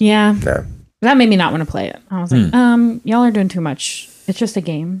was. Yeah. That made me not want to play it. I was like, y'all are doing too much. It's just a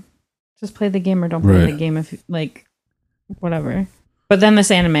game. Just play the game or don't play the game, if like, whatever. But then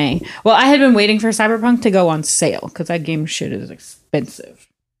this anime. Well, I had been waiting for Cyberpunk to go on sale because that game shit is expensive.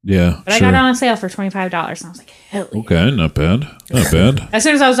 Yeah. But I got it on sale for $25, and I was like, hell yeah. Okay, not bad. As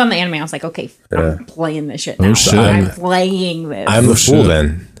soon as I was on the anime, I was like, okay, I'm playing this shit now. Oh, shit. I'm playing this. I'm the fool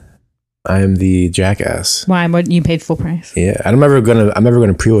then. I am the jackass. Why? What, you paid full price? Yeah. I'm never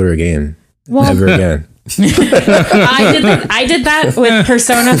gonna pre-order a game. Ever again. I did that with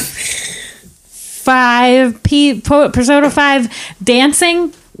Persona 5 Persona 5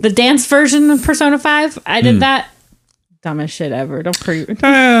 dancing, the dance version of Persona 5. I did that dumbest shit ever to prove.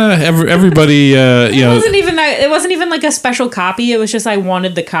 Everybody, It wasn't even that. It wasn't even like a special copy. It was just I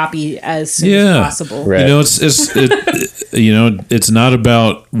wanted the copy as soon as possible. Right. It's not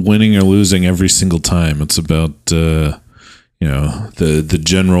about winning or losing every single time. It's about the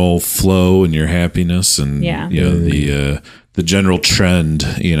general flow and your happiness and the general trend.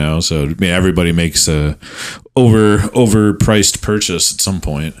 So everybody makes a overpriced purchase at some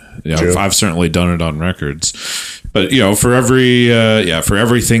point. I've certainly done it on records, but for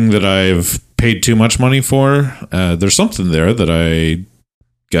everything that I've paid too much money for, there's something there that I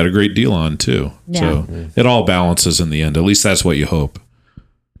got a great deal on too. Yeah. So it all balances in the end. At least that's what you hope.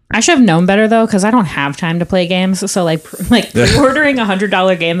 I should have known better though, because I don't have time to play games. So like ordering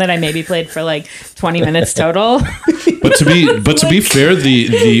 $100 game that I maybe played for like 20 minutes total. But to be fair,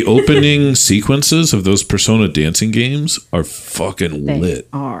 the opening sequences of those Persona dancing games are fucking lit.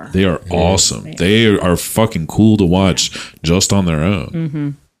 They are awesome. They are fucking cool to watch just on their own. Mm-hmm.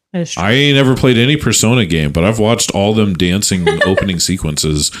 I ain't ever played any Persona game, but I've watched all them dancing opening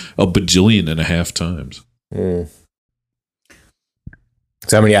sequences a bajillion and a half times.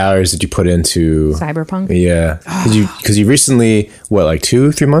 So how many hours did you put into Cyberpunk? Yeah, because you recently, what, like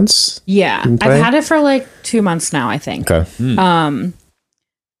 2-3 months? Yeah, I've had it for like 2 months now, I think. Okay.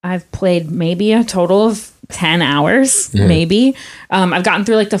 I've played maybe a total of 10 hours, maybe. I've gotten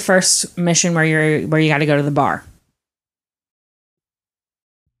through like the first mission where you got to go to the bar.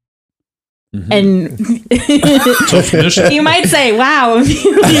 And you might say, wow, you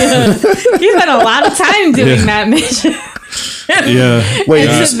spent a lot of time doing that mission. Wait,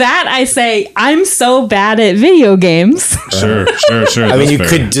 that I say I'm so bad at video games. Sure. I mean,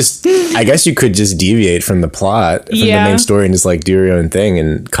 I guess you could just deviate from the plot, from the main story, and just like do your own thing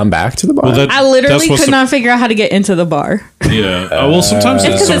and come back to the bar. Well, I literally could not figure out how to get into the bar. Yeah. Well, sometimes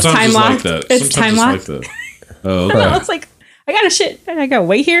it's time like locked. that. It's time locked. Like that. Oh, okay. I was like, I gotta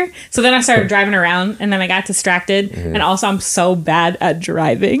wait here. So then I started driving around, and then I got distracted. And also, I'm so bad at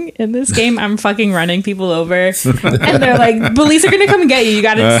driving in this game. I'm fucking running people over, and they're like, "Police are gonna come and get you. You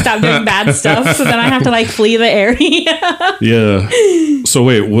gotta stop doing bad stuff." So then I have to like flee the area. Yeah. So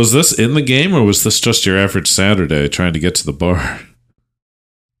wait, was this in the game, or was this just your average Saturday trying to get to the bar?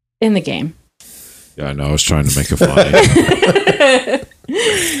 In the game. Yeah, I know. I was trying to make it funny.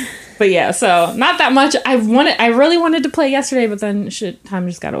 But yeah, so not that much. I really wanted to play yesterday, but then time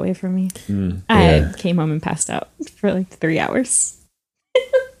just got away from me. I came home and passed out for like 3 hours.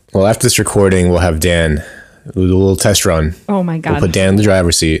 Well, after this recording, we'll have Dan do a little test run. Oh my god! We'll put Dan in the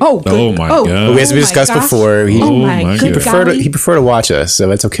driver's seat. Oh my god! But as we discussed before, he preferred to watch us, so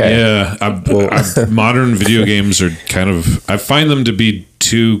it's okay. Yeah, modern video games are kind of. I find them to be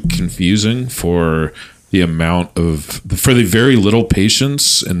too confusing for the very little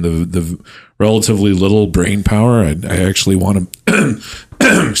patience and the relatively little brain power. I actually want to,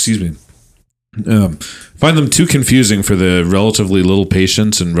 excuse me, find them too confusing for the relatively little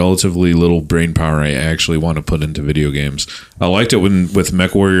patience and relatively little brain power I actually want to put into video games. I liked it with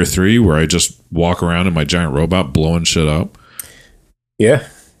MechWarrior 3, where I just walk around in my giant robot blowing shit up. Yeah.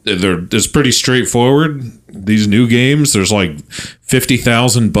 It's pretty straightforward. These new games, there's like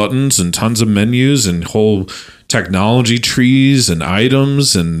 50,000 buttons and tons of menus and whole technology trees and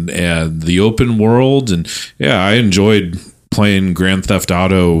items and the open world. And yeah, I enjoyed playing Grand Theft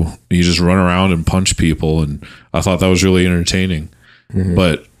Auto. You just run around and punch people, and I thought that was really entertaining.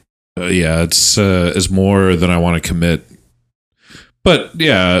 But it's more than I want to commit. But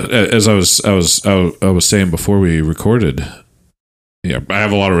yeah, as I was saying before we recorded. Yeah, I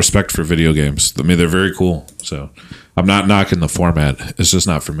have a lot of respect for video games. I mean, they're very cool. So I'm not knocking the format. It's just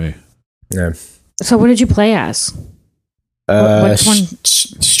not for me. Yeah. So what did you play as? Which one?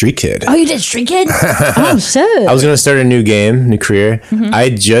 Street Kid. Oh, you did Street Kid? Oh, shit. I was going to start a new career.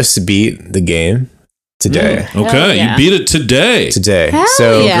 I just beat the game today. Okay, you beat it today. Hell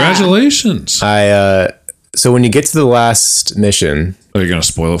so congratulations. So when you get to the last mission... Are you going to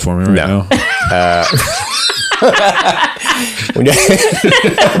spoil it for me right now?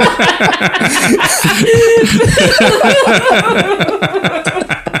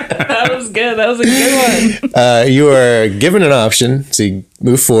 That was good. That was a good one. You are given an option to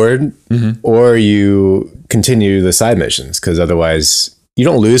move forward or you continue the side missions, because otherwise you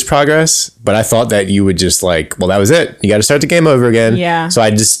don't lose progress. But I thought that you would just like, well, that was it. You got to start the game over again. Yeah. So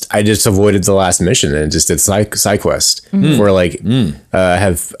I just avoided the last mission and just did side quest for like I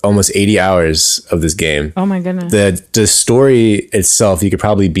have almost 80 hours of this game. Oh my goodness. The story itself, you could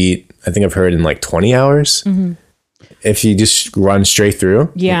probably beat, I think I've heard, in like 20 hours. If you just run straight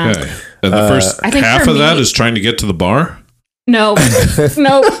through. Yeah. Okay. And the first half of that is trying to get to the bar? No,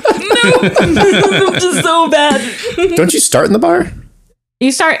 no, I'm just so bad. Don't you start in the bar?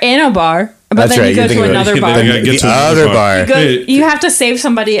 You start in a bar, but That's then right, you you're go to thinking about- another bar. They gotta get The to another other bar. bar. You have to save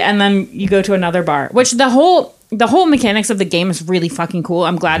somebody, and then you go to another bar. Which the whole mechanics of the game is really fucking cool.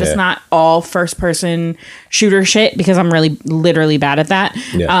 I'm glad Yeah. it's not all first person shooter shit because I'm really literally bad at that.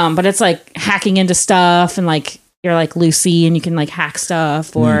 Yeah. But it's like hacking into stuff, and like you're like Lucy, and you can like hack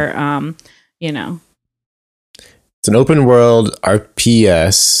stuff, or you know, It's an open world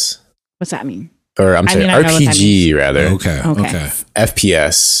RPS, what's that mean? or I'm I sorry, mean, I know what that RPG rather. Okay. Okay. Okay.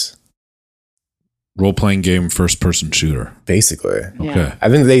 FPS, Role playing game, first person shooter. basically. Yeah. Okay. I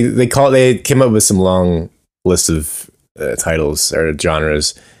think they came up with some long list of titles or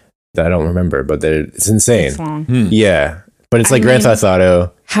genres that I don't remember, but it's insane. It's long. Yeah, but it's I like Grand mean- Theft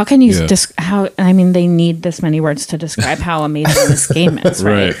Auto. How can you Yeah. I mean, they need this many words to describe how amazing this game is,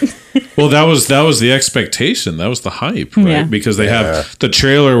 right? Well, that was the expectation. That was the hype, right? Yeah. Because they have the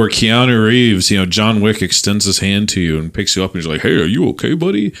trailer where Keanu Reeves, John Wick extends his hand to you and picks you up and he's like, "Hey, are you okay,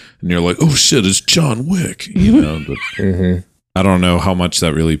 buddy?" And you're like, "Oh shit, it's John Wick." But I don't know how much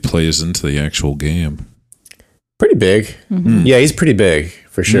that really plays into the actual game. Pretty big. Yeah, he's pretty big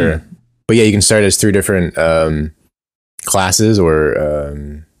for sure. But yeah, you can start as 3 different classes, or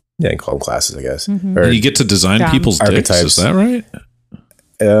you can call them classes, I guess. Or And you get to design Yeah. people's dicks. Archetypes. Is that right?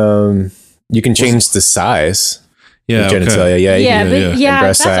 you can change the size, Yeah. genitalia. Yeah, you Yeah, can- but yeah, and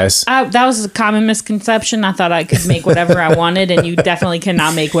breast that's size. that was a common misconception. I thought I could make whatever I wanted, and you definitely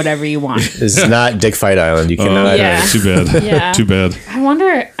cannot make whatever you want. This is not Dick Fight Island. You Oh, cannot. Yeah. Too bad. Yeah. Too bad. I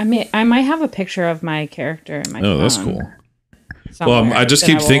wonder. I might have a picture of my character in my. Oh, that's phone cool. Well, somewhere I just that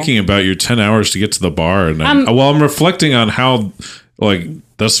keep will- thinking about your 10 hours to get to the bar, and I'm reflecting on how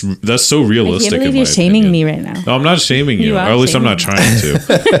that's so I realistic. can't believe in you're my shaming opinion. me right now. No, I'm not shaming you. You Or are at least I'm not shaming trying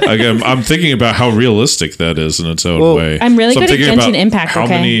to. Like, I'm thinking about how realistic that is in its own way. I'm really good at thinking Genshin about Impact, How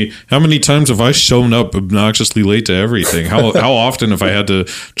okay? many times have I shown up obnoxiously late to everything? How often have I had to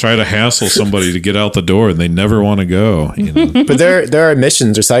try to hassle somebody to get out the door and they never want to go? But there are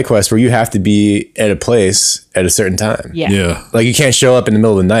missions or side quests where you have to be at a place at a certain time. Yeah. Yeah. Like you can't show up in the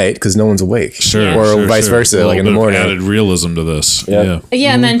middle of the night because no one's awake. Sure. Or sure, vice sure. versa, A like in the little bit of morning. added realism to this. Yeah.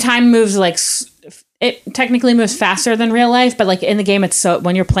 Yeah. Yeah, and then time moves like it technically moves faster than real life, but like in the game, it's so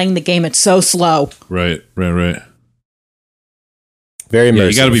when you're playing the game, it's so slow. Right. Very immersive. Yeah,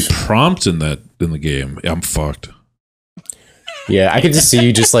 you got to be prompt in the game. I'm fucked. Yeah, I could just see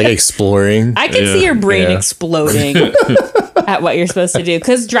you just like exploring. I can Yeah, see your brain yeah. exploding at what you're supposed to do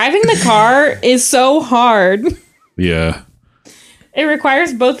because driving the car is so hard. Yeah. It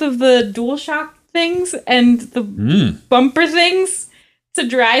requires both of the DualShock things and the bumper things to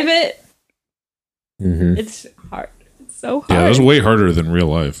drive it. Mhm. It's hard. It's so hard. Yeah, that's way harder than real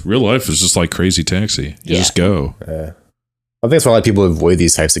life. Real life is just like Crazy Taxi. You Yeah. just go. I think that's why a lot of people avoid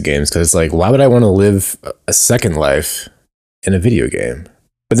these types of games because it's like, why would I want to live a second life in a video game?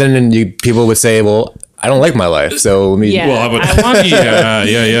 But then people would say, well, I don't like my life, so let me. Yeah. Well, I want-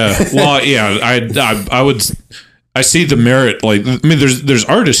 yeah. Well, yeah, I would. I see the merit. Like, I mean, there's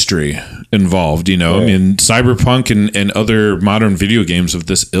artistry involved. I mean, Cyberpunk and other modern video games of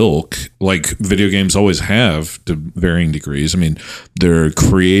this ilk, like video games always have to varying degrees. I mean, they're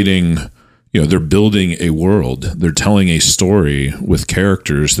creating. They're building a world. They're telling a story with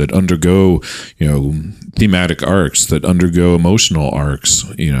characters that undergo, thematic arcs, that undergo emotional arcs.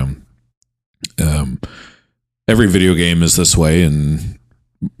 Every video game is this way in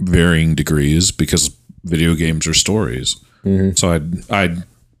varying degrees because video games are stories. So I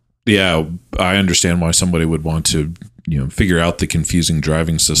understand why somebody would want to, figure out the confusing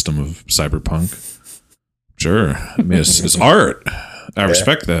driving system of Cyberpunk. Sure. I mean, it's art. I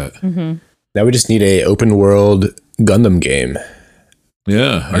respect that. Now we just need a open world Gundam game,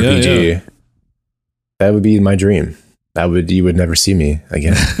 Yeah. RPG. Yeah. That would be my dream. You would never see me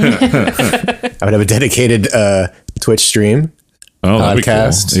again. I would have a dedicated Twitch stream, Oh, that'd be cool.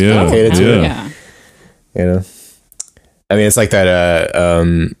 podcast. Yeah. dedicated to it. yeah. I mean, it's like that.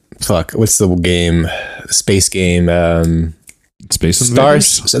 What's the game? Space game. Space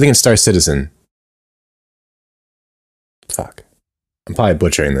Stars. I think it's Star Citizen. Fuck. I'm probably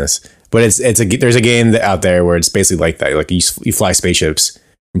butchering this, but there's a game out there where it's basically like that. Like you fly spaceships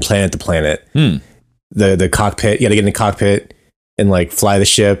from planet to planet. The cockpit. You got to get in the cockpit and like fly the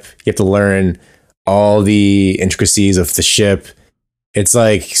ship. You have to learn all the intricacies of the ship. It's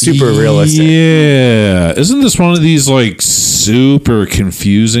like super realistic. Yeah. Isn't this one of these like super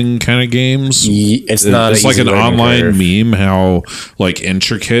confusing kind of games? It's not. It's an like easy an learning online curve. meme how like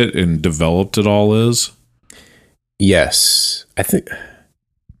intricate and developed it all is. Yes, I think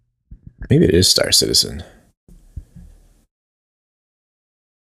maybe it is Star Citizen.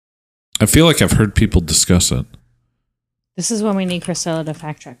 I feel like I've heard people discuss it. This is when we need Chrisella to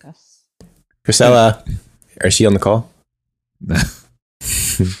fact check us. Chrisella, is she on the call?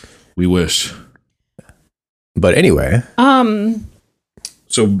 We wish. But anyway,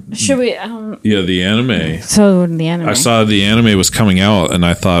 So should we? yeah, the anime. So the anime. I saw the anime was coming out, and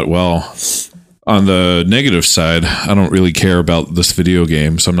I thought, well, on the negative side, I don't really care about this video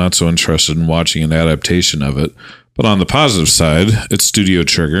game, so I'm not so interested in watching an adaptation of it. But on the positive side, it's Studio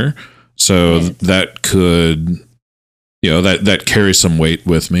Trigger, so that could, that carries some weight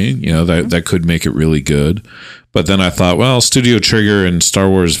with me. That could make it really good. But then I thought, well, Studio Trigger and Star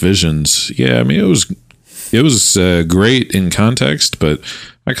Wars Visions, yeah, I mean, it was great in context, but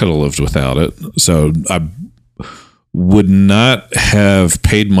I could have lived without it. So I would not have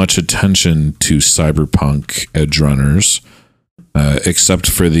paid much attention to Cyberpunk Edgerunners, except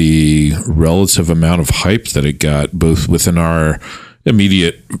for the relative amount of hype that it got, both within our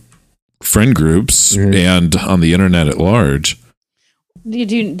immediate friend groups and on the internet at large.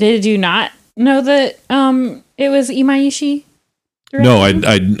 Did you not know that it was Imaishi? No, I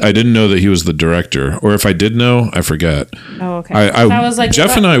didn't know that he was the director, or if I did know, I forgot. Oh, okay. That was like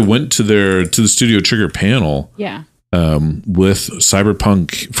Jeff and I went to the Studio Trigger panel. Yeah. With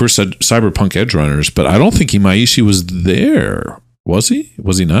Cyberpunk Edgerunners, but I don't think Imaishi was there. Was he?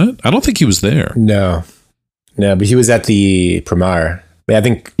 Was he not? I don't think he was there. No, but he was at the premiere. I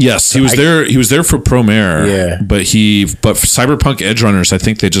think yes, he was there. He was there for premiere. Yeah, but for Cyberpunk Edgerunners, I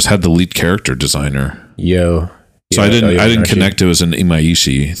think they just had the lead character designer. So I didn't connect it as an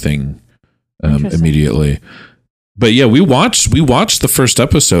Imaishi thing immediately. But yeah, we watched the first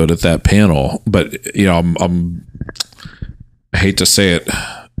episode at that panel. But I hate to say it,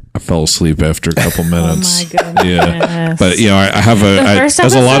 I fell asleep after a couple minutes. Oh my goodness! Yeah, but I have the first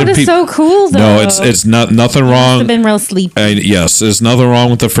episode a lot of is so cool. Though. No, it's not nothing wrong. I've been real sleepy. Yes, there's nothing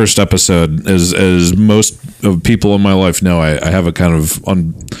wrong with the first episode. As most of people in my life know, I have a kind of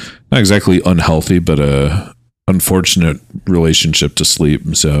not exactly unhealthy, but a unfortunate relationship to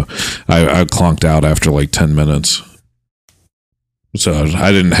sleep. So I clonked out after like 10 minutes. So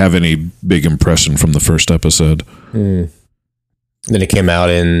I didn't have any big impression from the first episode. Then it came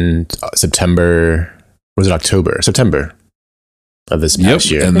out in September. Was it October? September of this past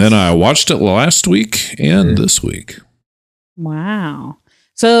year. And then I watched it last week and this week. Wow.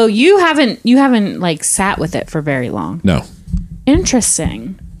 So you haven't like sat with it for very long. No.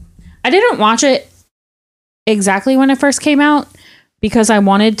 Interesting. I didn't watch it exactly when it first came out because I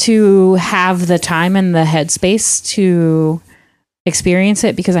wanted to have the time and the headspace to experience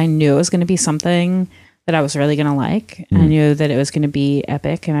it because I knew it was going to be something that I was really going to like. I knew that it was going to be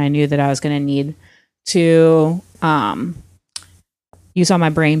epic, and I knew that I was going to need to use all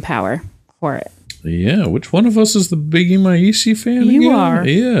my brain power for it. Yeah, which one of us is the big Imaishi fan? You again? are.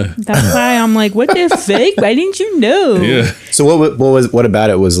 Yeah, that's why I'm like, what the fake? Why didn't you know? Yeah. So what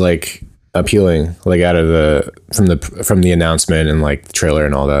about it was like appealing, like out of from the announcement and like the trailer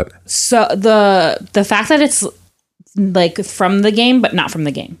and all that? So the fact that it's like from the game, but not from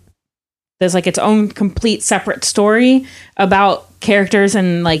the game. There's like its own complete separate story about characters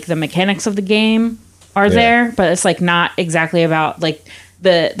and like the mechanics of the game are there, but it's like not exactly about like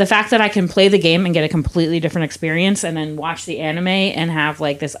the fact that I can play the game and get a completely different experience and then watch the anime and have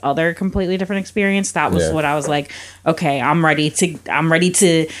like this other completely different experience. That was what I was like, okay, I'm ready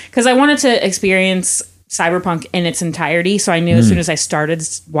to, because I wanted to experience Cyberpunk in its entirety. So I knew as soon as I started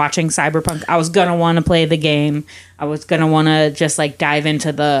watching Cyberpunk, I was going to want to play the game. I was going to want to just like dive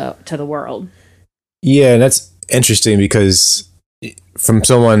into the world. Yeah. And that's interesting because from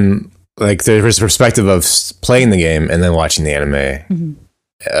someone like there's a perspective of playing the game and then watching the anime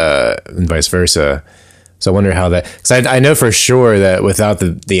and vice versa. So I wonder how that, because I know for sure that without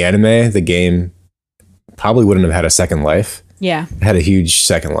the anime, the game probably wouldn't have had a second life. Yeah. It had a huge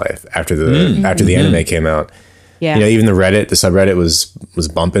second life after the anime came out. Yeah. Even the subreddit was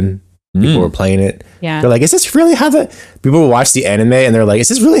bumping. People were playing it. Yeah. They're like, is this really how people will watch the anime and they're like, is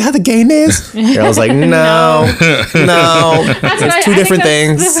this really how the game is? And I was like, no. It's two different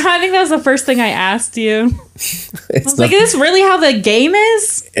things. I think that was the first thing I asked you. I was like, is this really how the game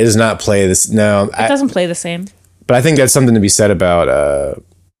is? It does not play this. No. It doesn't play the same. But I think that's something to be said about,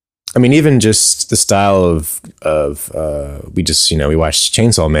 even just the style of we watched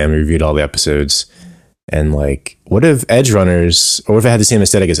Chainsaw Man, we reviewed all the episodes, and like, what if Edgerunners, or if it had the same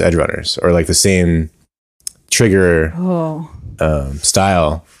aesthetic as Edgerunners, or like the same trigger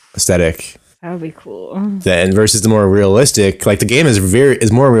style aesthetic? That would be cool. Then versus the more realistic, like the game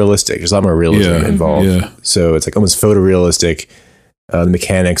is more realistic. There's a lot more realism involved. Yeah. So it's like almost photorealistic. The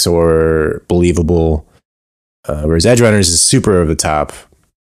mechanics are believable, whereas Edgerunners is super over the top.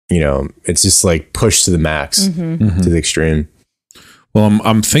 it's just like pushed to the max, to the extreme. Well,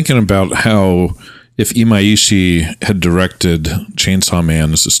 I'm thinking about how if Imaishi had directed Chainsaw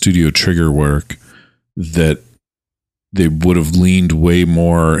Man as a Studio Trigger work, that they would have leaned way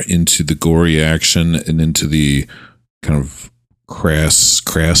more into the gory action and into the kind of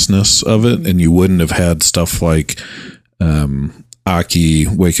crassness of it, and you wouldn't have had stuff like Aki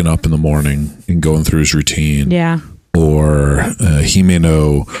waking up in the morning and going through his routine, or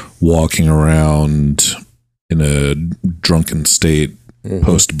Himeno walking around in a drunken state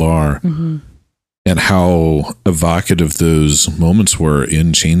post bar, and how evocative those moments were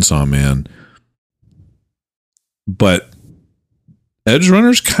in Chainsaw Man. But Edge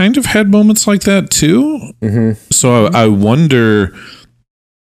Runners kind of had moments like that too. So I wonder,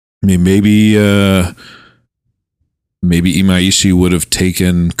 maybe Imaishi would have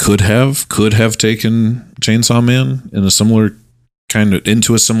could have taken Chainsaw Man in a similar kind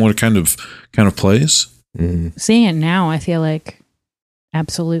of place. Seeing it now, I feel like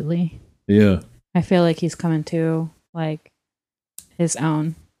absolutely. Yeah. I feel like he's coming to like his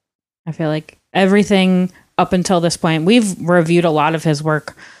own. I feel like everything up until this point, we've reviewed a lot of his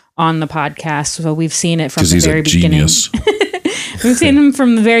work on the podcast, so we've seen it from the very beginning. We've seen him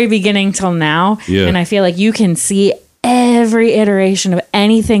from the very beginning till now, and I feel like you can see every iteration of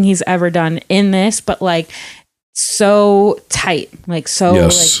anything he's ever done in this, but like so tight, like so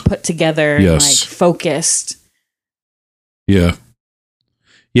like put together, and like focused. Yeah.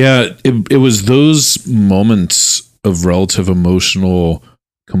 It was those moments of relative emotional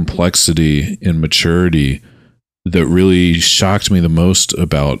complexity and maturity that really shocked me the most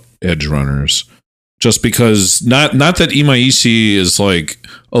about Edge Runners. Just because not that Imaishi is like,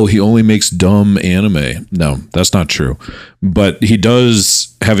 oh, he only makes dumb anime. No, that's not true. But he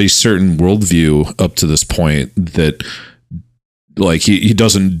does have a certain worldview up to this point that like he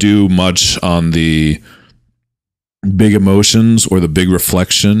doesn't do much on the big emotions or the big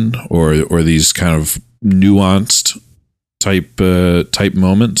reflection or these kind of nuanced type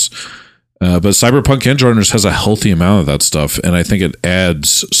moments. But Cyberpunk Edge Runners has a healthy amount of that stuff, and I think it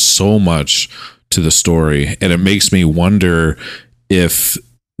adds so much to the story, and it makes me wonder if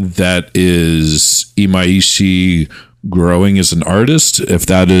that is Imaishi growing as an artist, if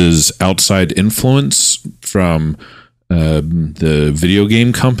that is outside influence from the video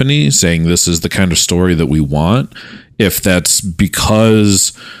game company saying this is the kind of story that we want, if that's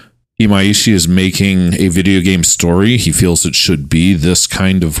because Imaishi is making a video game story, he feels it should be this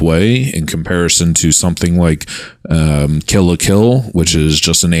kind of way in comparison to something like Kill la Kill, which is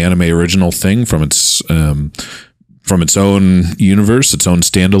just an anime original thing from its own universe, its own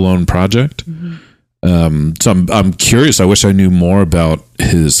standalone project. So I'm curious. I wish I knew more about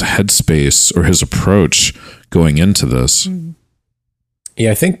his headspace or his approach going into this.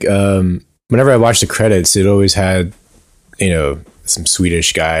 Yeah, I think whenever I watched the credits, it always had, some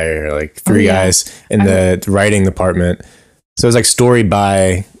Swedish guy or like three guys in the writing department. So it was like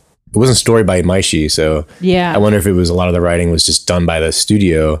it wasn't story by Imaishi. So I wonder if it was a lot of the writing was just done by the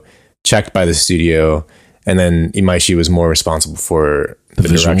studio, checked by the studio, and then Imaishi was more responsible for the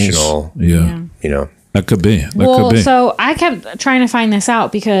directional. That could be. So I kept trying to find this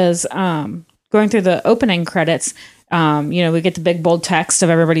out because going through the opening credits, we get the big bold text of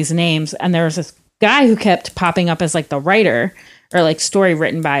everybody's names, and there was this guy who kept popping up as like the writer or like story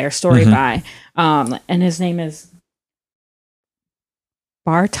written by or story by, and his name is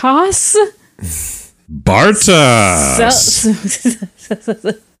Bartosz.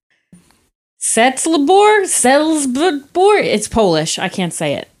 Setlibor. It's Polish. I can't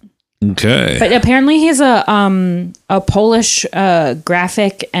say it. Okay. But apparently he's a Polish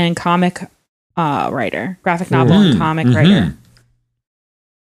graphic and comic writer, graphic novel and comic writer.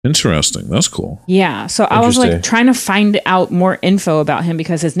 Interesting. That's cool. Yeah. So I was like trying to find out more info about him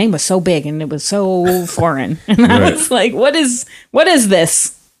because his name was so big and it was so foreign. And I was like, what is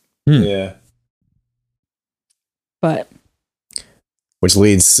this? Yeah. But which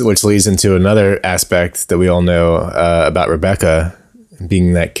leads into another aspect that we all know about Rebecca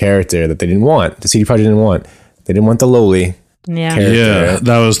being that character that they didn't want. The CD Projekt didn't want. They didn't want the lowly character. Yeah,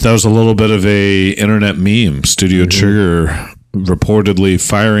 that was a little bit of a internet meme. Studio Trigger reportedly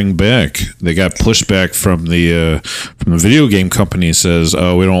firing back. They got pushback from the video game company. Says,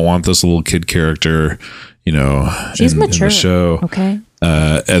 "Oh, we don't want this little kid character." She's mature. In the show. Okay.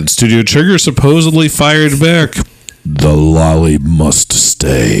 And Studio Trigger supposedly fired back. The lolly must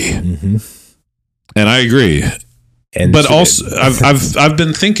stay. And I agree. But also, I've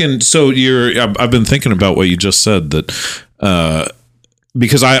been thinking. So I've been thinking about what you just said. That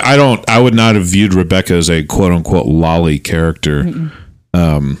because I would not have viewed Rebecca as a quote unquote lolly character.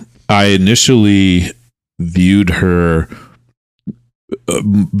 I initially viewed her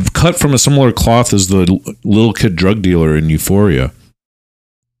cut from a similar cloth as the little kid drug dealer in Euphoria,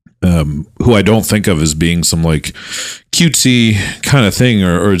 who I don't think of as being some like cutesy kind of thing,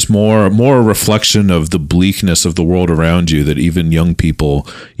 or it's more a reflection of the bleakness of the world around you, that even young people,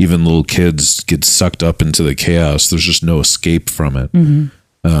 even little kids, get sucked up into the chaos. There's just no escape from it.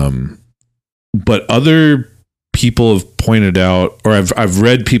 But other people have pointed out, or I've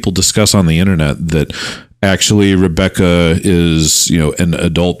read people discuss on the internet, that actually Rebecca is, an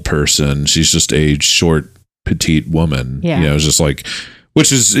adult person. She's just a short, petite woman. Yeah. It's just like,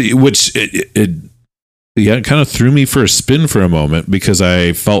 it kind of threw me for a spin for a moment, because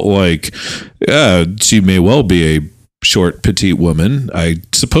I felt like she may well be a short, petite woman. I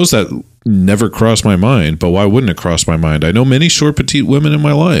suppose that never crossed my mind, but why wouldn't it cross my mind? I know many short, petite women in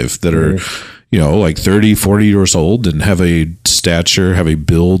my life that are, like 30, 40 years old and have a stature, have a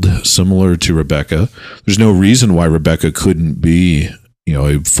build similar to Rebecca. There's no reason why Rebecca couldn't be,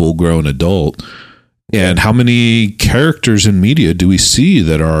 a full-grown adult. And how many characters in media do we see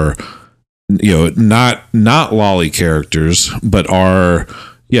that are, not lolly characters, but are,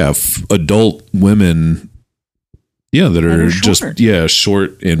 adult women, that are just,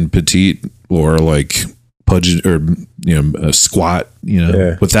 short and petite, or like pudgy, or a squat,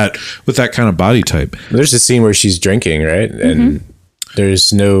 with that kind of body type. There's a scene where she's drinking, right? And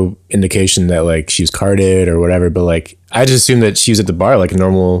there's no indication that like she's carded or whatever, but like I just assumed that she was at the bar like a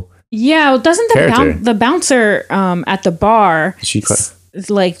normal. Yeah, well, doesn't the bouncer at the bar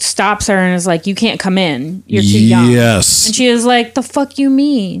like stops her and is like, "You can't come in. You're too young." Yes, and she is like, "The fuck you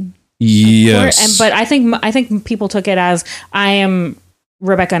mean?" Yes, but I think people took it as, I am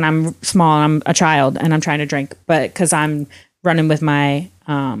Rebecca and I'm small and I'm a child and I'm trying to drink, but because I'm running with my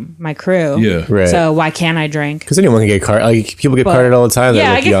my crew, right. So why can't I drink? Because anyone can get carded. Like people get carded all the time.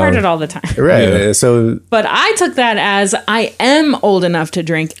 Yeah, I get carded all the time. Right. Yeah. So, but I took that as, I am old enough to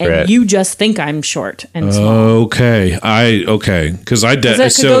drink, and you just think I'm short and small. Okay, because I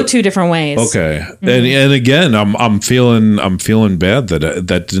that could go two different ways. Okay, and again, I'm feeling bad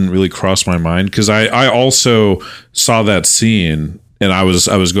that didn't really cross my mind, because I also saw that scene. And I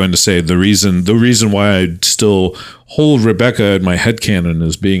was going to say the reason why I still hold Rebecca in my headcanon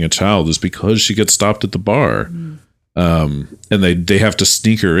as being a child is because she gets stopped at the bar. And they have to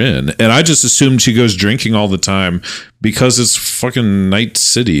sneak her in. And I just assumed she goes drinking all the time because it's fucking Nightlight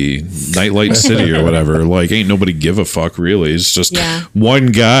City or whatever. Like, ain't nobody give a fuck, really. It's just one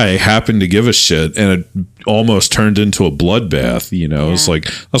guy happened to give a shit, and it almost turned into a bloodbath, It's like,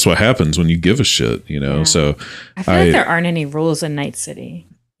 that's what happens when you give a shit, So I feel like there aren't any rules in Night City,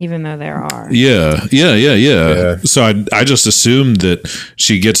 even though there are. Yeah. So I just assumed that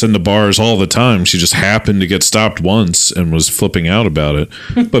she gets into bars all the time. She just happened to get stopped once and was flipping out about it.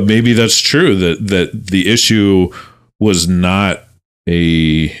 But maybe that's true, that the issue was not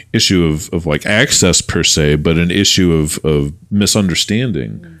a issue of like access per se, but an issue of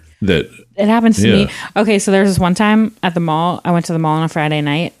misunderstanding. That it happens to me. Okay, so there's this one time at the mall. I went to the mall on a Friday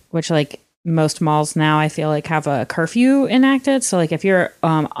night, which like most malls now I feel like have a curfew enacted. So like if you're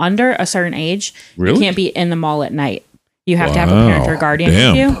under a certain age, you can't be in the mall at night. You have to have a parent or guardian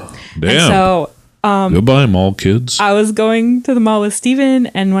with you. And so goodbye, mall kids. I was going to the mall with Steven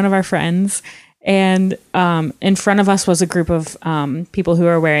and one of our friends, and in front of us was a group of people who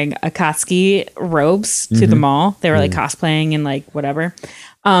were wearing Akatsuki robes to the mall. They were like cosplaying and like whatever.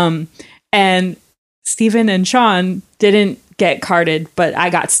 And Steven and Sean didn't get carded, but I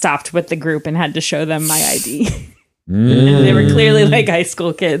got stopped with the group and had to show them my ID. And they were clearly like high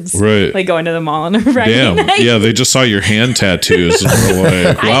school kids, right? Like going to the mall on a Friday night. Yeah, they just saw your hand tattoos and were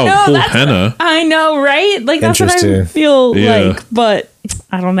like, "Wow, cool henna." I know, right? Like that's what I feel like, but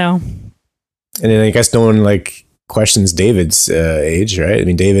I don't know. And then I guess no one like questions David's age, right? I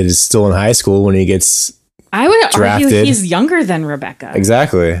mean, David is still in high school when he gets. I would argue he's younger than Rebecca.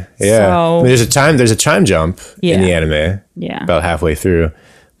 Exactly. Yeah. So, I mean, there's a time jump in the anime. Yeah. About halfway through,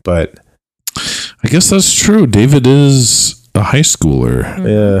 but I guess that's true. David is a high schooler.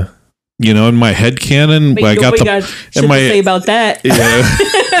 Yeah. In my headcanon, I got shit to say about that.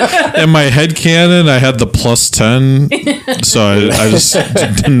 Yeah. In my headcanon, I had the +10, so I just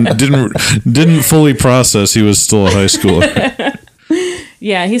didn't fully process he was still a high schooler.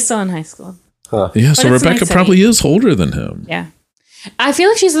 Yeah, he's still in high school. Huh. Yeah, so Rebecca probably is older than him. Yeah. I feel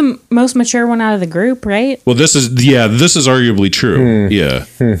like she's the most mature one out of the group, right? Well, this is arguably true. Yeah.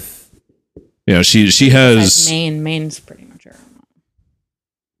 Yeah, she has Main's pretty mature.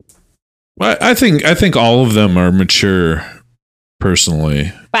 I think all of them are mature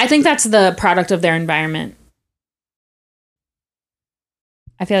personally. But I think that's the product of their environment.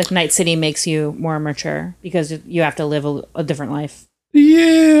 I feel like Night City makes you more mature because you have to live a different life.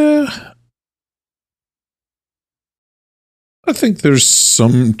 Yeah. I think there's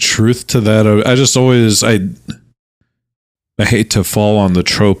some truth to that. I just always, I hate to fall on the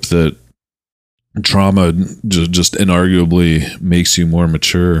trope that drama just inarguably makes you more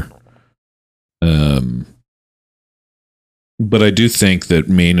mature. But I do think that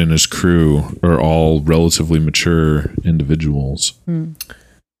Maine and his crew are all relatively mature individuals.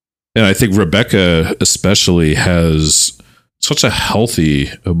 And I think Rebecca especially has such a healthy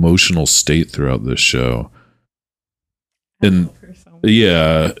emotional state throughout this show. And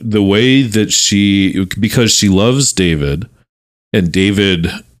yeah, the way that because she loves David, and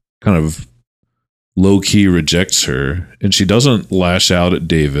David kind of low-key rejects her, and she doesn't lash out at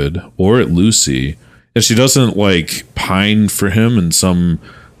David or at Lucy, and she doesn't like pine for him in some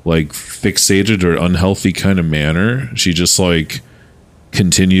like fixated or unhealthy kind of manner. She just like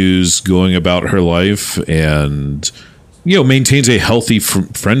continues going about her life and, you know, maintains a healthy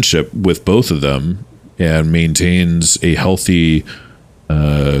friendship with both of them, and maintains a healthy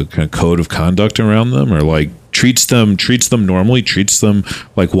kind of code of conduct around them, or like treats them normally, treats them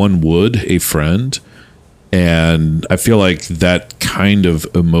like one would a friend. And I feel like that kind of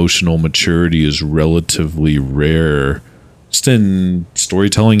emotional maturity is relatively rare just in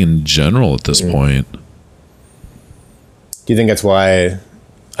storytelling in general at this point. Do you think that's why?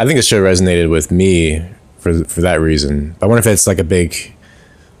 I think the show resonated with me for that reason. I wonder if it's like a big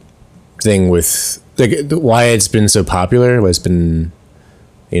thing with like why it's been so popular, why it's been,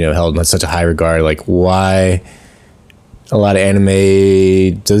 you know, held in such a high regard. Like why a lot of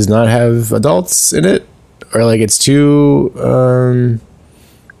anime does not have adults in it, or like it's too. I don't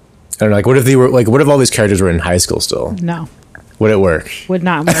know. Like what if they were like? What if all these characters were in high school still? No. Would it work? Would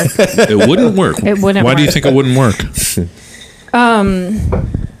not work. It wouldn't work. It wouldn't Why work. do you think it wouldn't work?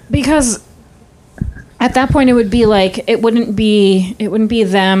 Because at that point it would be like it wouldn't be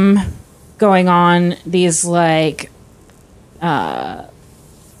them going on these like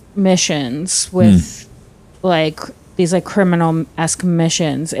missions with like these like criminal-esque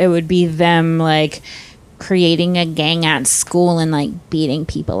missions. It would be them like creating a gang at school and like beating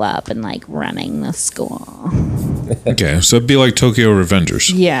people up and like running the school. Okay, so it'd be like Tokyo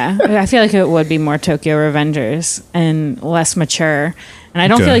Revengers. Yeah, I feel like it would be more Tokyo Revengers and less mature. And I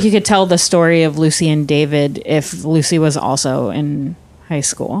don't Okay. feel like you could tell the story of Lucy and David if Lucy was also in high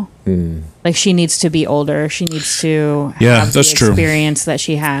school. Like she needs to be older. She needs to have that's the true. experience that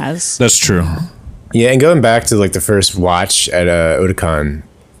she has. That's true. Yeah, and going back to like the first watch at Otakon,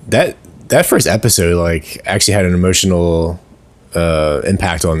 that first episode like actually had an emotional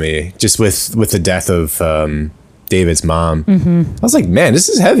impact on me, just with the death of David's mom. I was like, man, this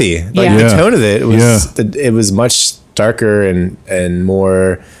is heavy. Like Yeah. the tone of it was it was much darker and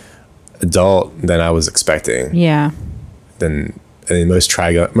more adult than I was expecting. Yeah. Than most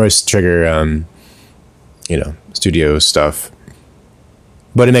trigger you know, studio stuff.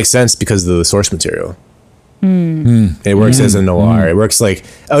 But it makes sense because of the source material. It works as a noir. It works like,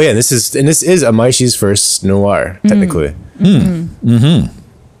 oh yeah, this is Amaishi's first noir, technically. He's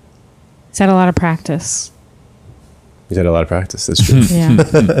had a lot of practice. He's had a lot of practice. That's true.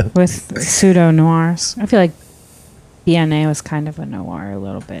 Yeah. With pseudo noirs. I feel like DNA was kind of a noir a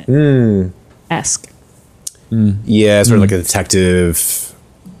little bit. Esque. Yeah, sort of like a detective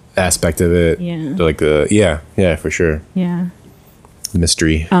aspect of it. Yeah. Like the yeah, for sure. Yeah.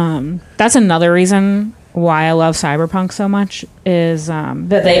 Mystery. That's another reason why I love Cyberpunk so much is that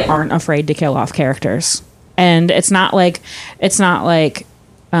they aren't afraid to kill off characters. And it's not like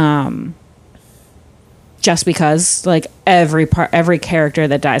just because like every character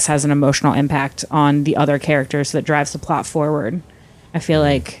that dies has an emotional impact on the other characters that drives the plot forward. I feel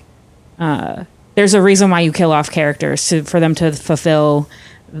like there's a reason why you kill off characters for them to fulfill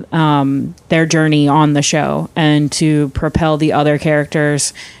their journey on the show and to propel the other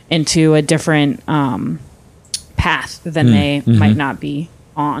characters into a different path than they might not be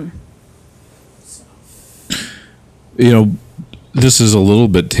on. You know, this is a little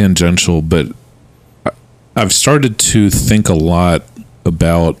bit tangential, but I've started to think a lot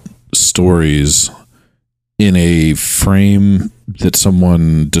about stories in a frame that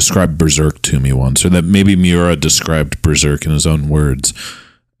someone described Berserk to me once, or that maybe Miura described Berserk in his own words.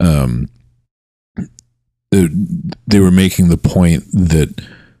 They were making the point that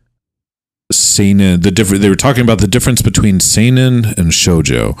seinen, they were talking about the difference between seinen and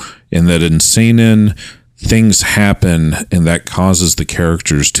shoujo, and that in seinen things happen and that causes the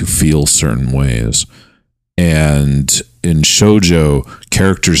characters to feel certain ways, and in shoujo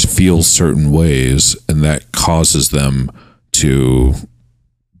characters feel certain ways and that causes them to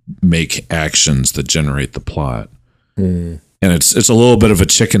make actions that generate the plot. And it's a little bit of a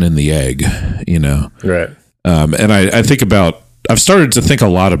chicken and the egg, you know. Right. And I've started to think a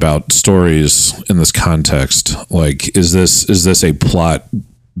lot about stories in this context. Like, is this a plot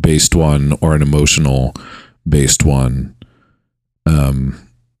based one or an emotional based one?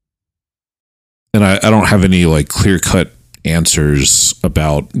 And I don't have any like clear cut answers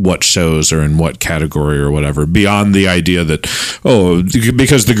about what shows are in what category or whatever, beyond the idea that,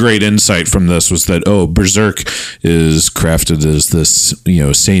 because the great insight from this was that, Berserk is crafted as this, you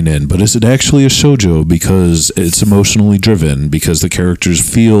know, seinen, but is it actually a shoujo because it's emotionally driven, because the characters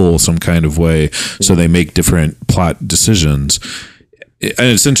feel some kind of way, so they make different plot decisions. And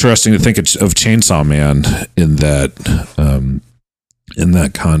it's interesting to think of Chainsaw Man in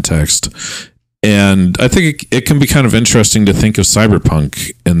that context. And I think it can be kind of interesting to think of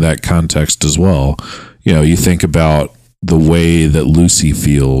Cyberpunk in that context as well. You know, you think about the way that Lucy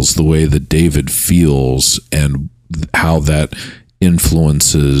feels, the way that David feels, and how that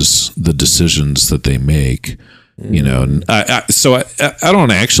influences the decisions that they make. You know, and I don't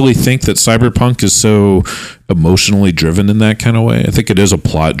actually think that Cyberpunk is so emotionally driven in that kind of way. I think it is a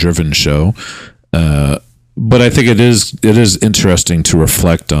plot-driven show, but I think it is interesting to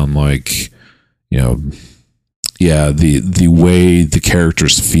reflect on, like, you know, the way the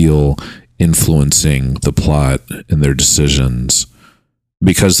characters feel influencing the plot and their decisions.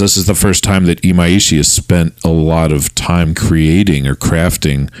 Because this is the first time that Imaishi has spent a lot of time creating or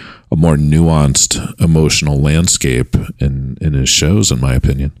crafting a more nuanced emotional landscape in his shows, in my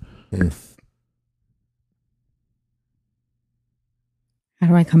opinion. How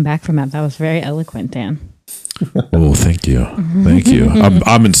do I come back from that? That was very eloquent, Dan. Oh, thank you. Thank you.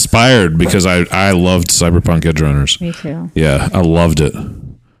 I'm inspired because I loved Cyberpunk Edgerunners. Me too. Yeah, I loved it.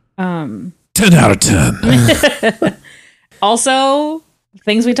 10 out of 10. Also,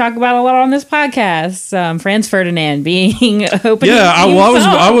 things we talk about a lot on this podcast, Franz Ferdinand being opening. Yeah,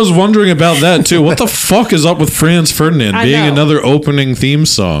 I was wondering about that too. What the fuck is up with Franz Ferdinand being another opening theme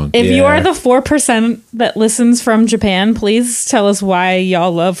song? If you are the 4% that listens from Japan, please tell us why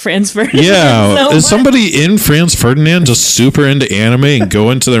y'all love Franz Ferdinand. Yeah, so is much. somebody in Franz Ferdinand just super into anime and go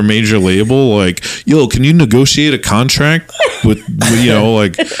into their major label like, yo, can you negotiate a contract with you know,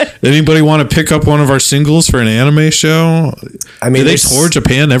 like, anybody want to pick up one of our singles for an anime show? I mean, do they tour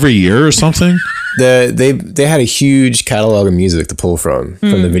Japan every year or something? They had a huge catalog of music to pull from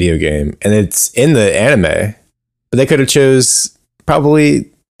the video game, and it's in the anime, but they could have chose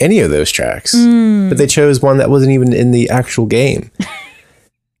probably any of those tracks, but they chose one that wasn't even in the actual game.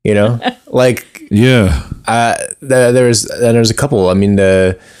 You know, like, yeah, there's a couple. I mean,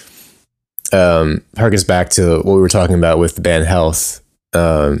 harkens back to what we were talking about with the band Health.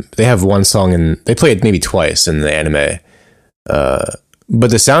 They have one song and they play it maybe twice in the anime. But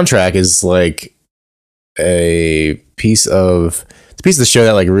the soundtrack is like a piece of the show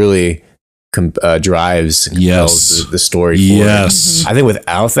that like really drives the story forward. Yes. I think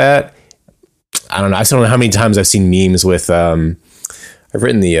without that, I don't know. I still don't know how many times I've seen memes with I've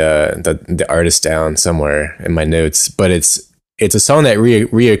written the artist down somewhere in my notes, but it's a song that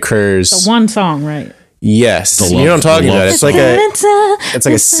reoccurs. The one song, right? Yes, you know what I'm talking about. It's like a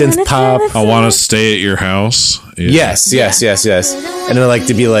synth pop. I want to stay at your house. Yeah. Yes. And then like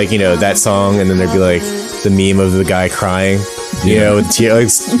to be like, you know, that song, and then there'd be like the meme of the guy crying, you know, with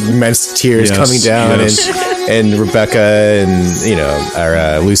immense tears coming down, and Rebecca and, you know,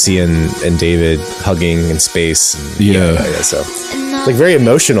 our Lucy and David hugging in space. And, so like very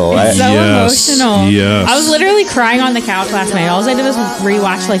emotional. Emotional. Yes. I was literally crying on the couch last night. All I did was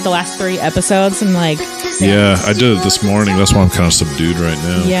rewatch like the last 3 episodes and like. Yeah, I did it this morning. That's why I'm kind of subdued right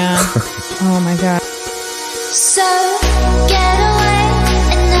now. Yeah. Oh my god. So get away,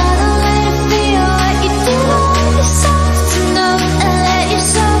 another way to feel what you do on yourself to know and let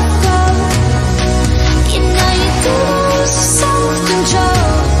yourself go. You know you do lose self-control.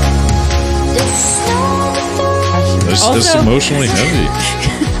 It's emotionally heavy.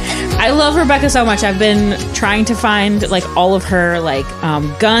 I love Rebecca so much. I've been trying to find like all of her like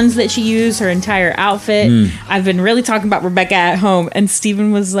guns that she used, her entire outfit. I've been really talking about Rebecca at home, and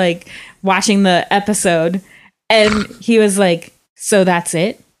Steven was like watching the episode, and he was like, "So that's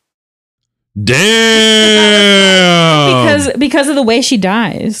it?" Damn. because of the way she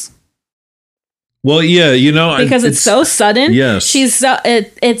dies. Well, yeah, you know, because it's so sudden. Yes, she's so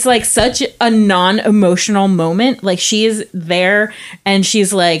it's like such a non-emotional moment. Like she is there, and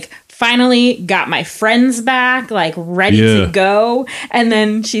she's like finally got my friends back, like ready Yeah. to go. And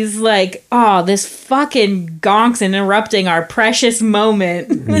then she's like, oh, this fucking gonk's interrupting our precious moment.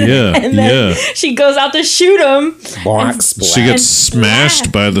 Yeah, And then yeah. she goes out to shoot him. Bonk, splat. She gets And smashed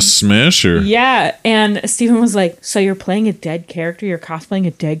splat. by the smasher. Yeah, and Stephen was like, "So you're playing a dead character? You're cosplaying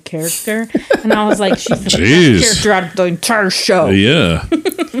a dead character?" And I was like, "She's the Jeez. best character out of the entire show." Yeah.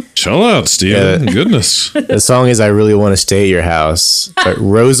 Chill out, Steven. Yeah. Goodness. The song is "I Really Want to Stay at Your House" by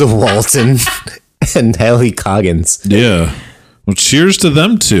Rosa Walton and Haley Coggins. Yeah. Well, cheers to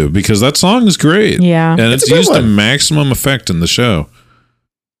them too, because that song is great. Yeah. And it's a good used to one. maximum effect in the show.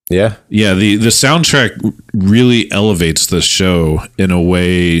 Yeah, Yeah, the soundtrack really elevates the show in a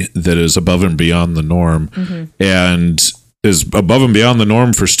way that is above and beyond the norm, and is above and beyond the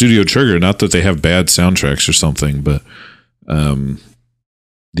norm for Studio Trigger. Not that they have bad soundtracks or something, but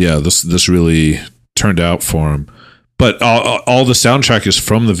yeah, this really turned out for them. But all the soundtrack is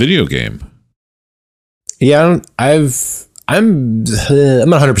from the video game. yeah. I'm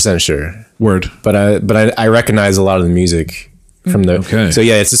not 100% sure, Word. but I recognize a lot of the music from the. Okay. So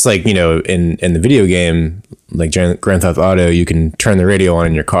yeah, it's just like, you know, in the video game, like Grand Theft Auto, you can turn the radio on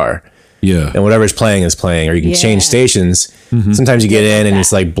in your car. Yeah. And whatever's playing is playing, or you can change Yeah. stations. Sometimes you get in and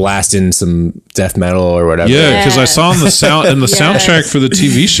it's like blasting some death metal or whatever. Yeah, because I Yes. saw in the sound in the Yes. soundtrack for the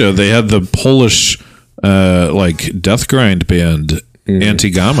TV show, they had the Polish like death grind band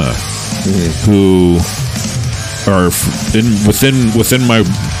Antigama, who are within my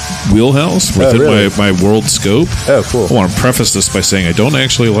wheelhouse, within really? my world scope. Oh, cool. I want to preface this by saying I don't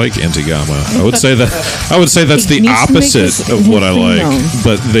actually like Antigama. I would say that's the It needs to make opposite this- of what I it needs to be like. known.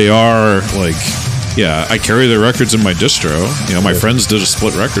 But they are like, yeah, I carry their records in my distro. You know, my friends did a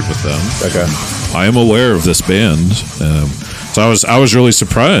split record with them. Okay. I am aware of this band. So I was really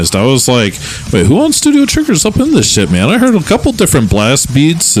surprised. I was like, wait, who on Studio Trigger's up in this shit, man? I heard a couple different blast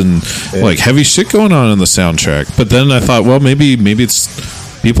beats and like heavy shit going on in the soundtrack. But then I thought, well, maybe it's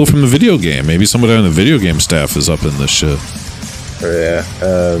people from the video game. Maybe somebody on the video game staff is up in this shit. Yeah.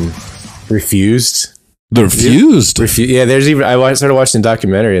 Refused. They're fused. Yeah, there's even I started watching the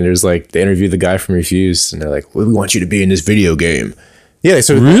documentary and there's like they interviewed the guy from Refused and they're like, well, we want you to be in this video game. Yeah,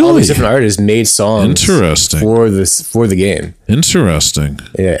 so all Really? these different artists made songs Interesting. for the game. Interesting.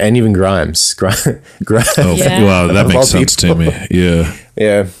 Yeah, and even Grimes. Grimes. Oh, Yeah. wow, that Of all makes sense to people. me. Yeah.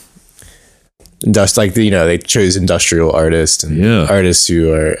 Yeah. They chose industrial artists and Yeah. artists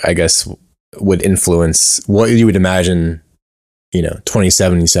who are, I guess, would influence what you would imagine,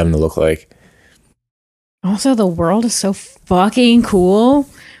 2077 to look like. Also, the world is so fucking cool.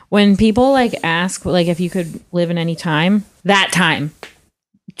 When people like ask, like, if you could live in any time, that time,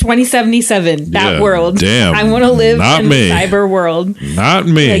 2077, that Yeah, world. damn. I want to live Not in me. the cyber world. Not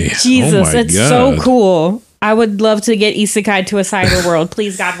me. Like, Jesus, Oh my it's so God. cool. I would love to get isekai to a cyber world.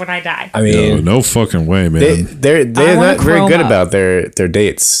 Please, God, when I die. I No, mean, no fucking way, man. they're I wanna not very chrome good up. about their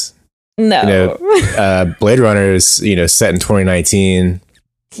dates. No. Blade Runner is set in 2019.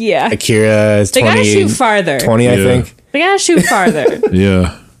 Yeah. Akira is They gotta 20, shoot farther. 20, I Yeah. think. They gotta shoot farther.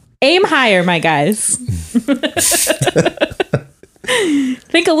 Yeah. Aim higher, my guys.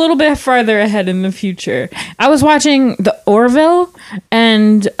 Think a little bit farther ahead in the future. I was watching the Orville,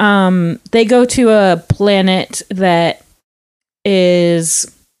 and they go to a planet that is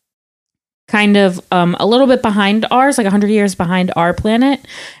kind of a little bit behind ours, like 100 years behind our planet,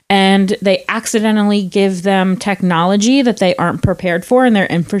 and they accidentally give them technology that they aren't prepared for, and their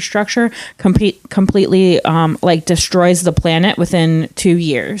infrastructure completely like destroys the planet within 2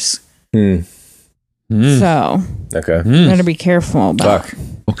 years. So Okay. you gotta be careful about. Fuck.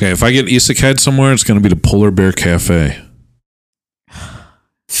 Okay, if I get isekai somewhere, it's going to be the Polar Bear Cafe.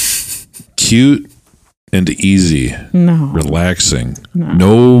 Cute and easy, No, relaxing,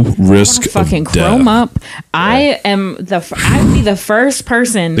 no risk of fucking death. chrome up. I'd be the first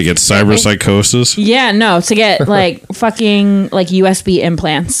person They get cyberpsychosis. Yeah, no, to get like fucking like USB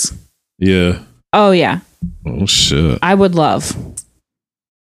implants. Yeah. Oh yeah, Oh shit. I would love.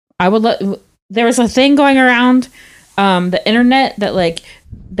 There was a thing going around the internet that like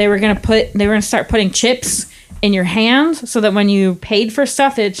they were gonna start putting chips in your hand so that when you paid for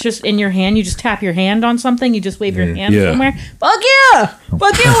stuff, it's just in your hand. You just tap your hand on something. You just wave your hand Yeah. somewhere. Fuck yeah!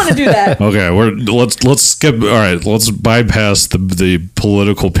 Fuck yeah! I want to do that. Okay, let's skip. All right, let's bypass the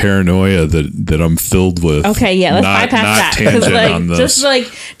political paranoia that I'm filled with. Okay, yeah, let's Not bypass that. 'Cause, tangent on this.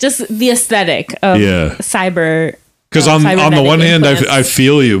 just the aesthetic of Yeah. cyber. Because on the cybernetic one hand, implants. I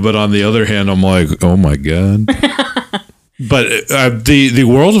feel you, but on the other hand, I'm like, oh my god. But the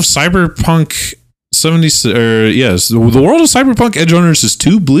world of Cyberpunk 70, or yes, the world of Cyberpunk Edge Runners is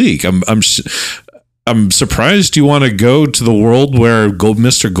too bleak. I'm surprised you want to go to the world where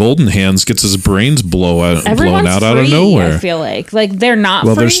Mr. Golden Hands gets his brains blown out of free, nowhere. I feel like they're not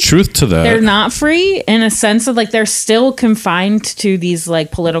Well, free. there's truth to that. They're not free in a sense of like they're still confined to these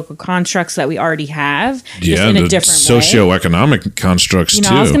like political constructs that we already have, just in a the different way. socioeconomic constructs You know,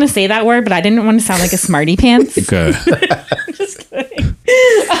 too. I was going to say that word, but I didn't want to sound like a smarty pants. Okay. Just kidding.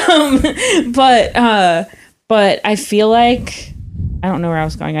 But I feel like I don't know where I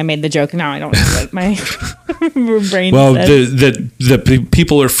was going. I made the joke. Now I don't know what my brain. Well, said. the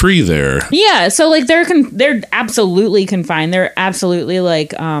people are free there. Yeah, so like they're absolutely confined. They're absolutely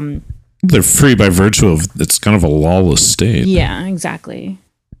like They're free by virtue of it's kind of a lawless state. yeah, exactly.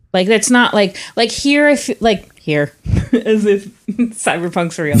 Like it's not like here like here as if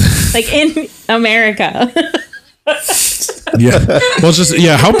cyberpunk's real. Like in America. Yeah. Well, it's just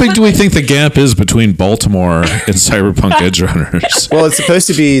how big do we think the gap is between Baltimore and Cyberpunk Edgerunners? Well, it's supposed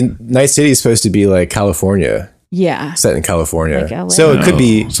to be Night City is supposed to be like California, Yeah. set in California. Like LA. So it could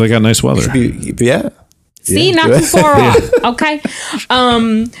be, So they got nice weather. yeah. See, Yeah. not too far off. Okay.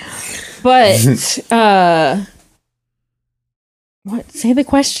 But what? Say the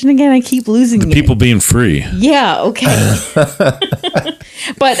question again. I keep losing it. People being free. Yeah, okay.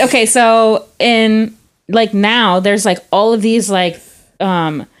 But okay, so in like now there's like all of these like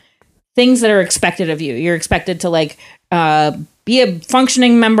things that are expected of you. You're expected to like be a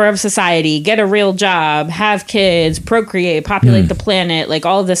functioning member of society, get a real job, have kids, procreate, populate the planet, like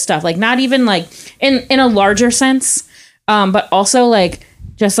all of this stuff. Like not even like in a larger sense, but also like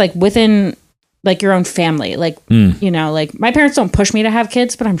just like within like your own family. Like, you know, like my parents don't push me to have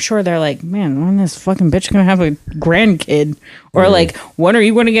kids, but I'm sure they're like, man, when is this fucking bitch gonna have a grandkid? Or like, when are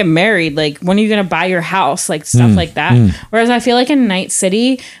you gonna get married? Like, when are you gonna buy your house? Like stuff like that. Whereas I feel like in Night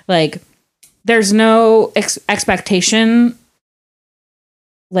City, like there's no expectation,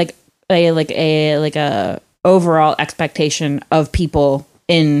 like a overall expectation of people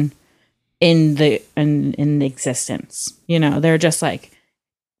in existence. You know, they're just like,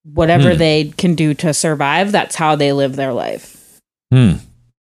 whatever they can do to survive, that's how they live their life. And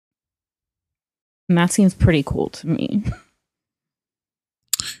that seems pretty cool to me.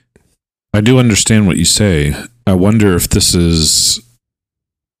 I do understand what you say. I wonder if this is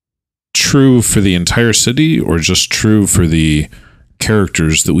true for the entire city or just true for the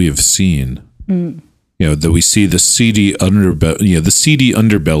characters that we have seen. You know, that we see the seedy underbelly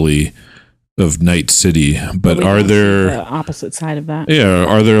of Night City, but We are don't see there the opposite side of that?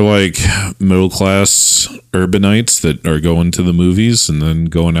 are there like middle class urbanites that are going to the movies and then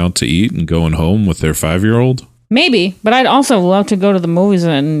going out to eat and going home with their 5-year-old? Maybe, but I'd also love to go to the movies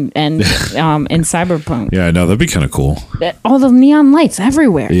and in Cyberpunk. Yeah, I know, that'd be kind of cool. All the neon lights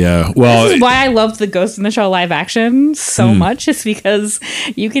everywhere. Yeah, well, This is why I love the Ghost in the Shell live action so much, is because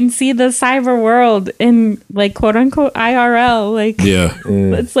you can see the cyber world in like quote unquote IRL. Like yeah,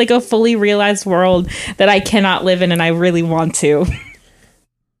 it's like a fully realized world that I cannot live in, and I really want to.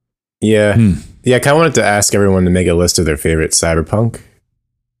 Yeah. Yeah, I kind of wanted to ask everyone to make a list of their favorite cyberpunk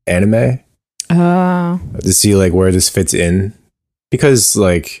anime to see like where this fits in, because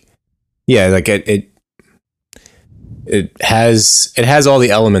like like it has all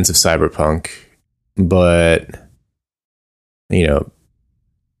the elements of cyberpunk, but you know,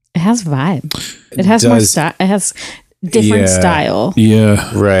 It has vibe. It has more style. It has different style. yeah,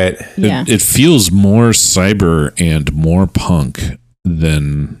 right. Yeah. It feels more cyber and more punk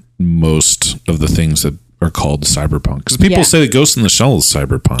than most of the things that are called cyberpunk. Because people Yeah. say that Ghost in the Shell is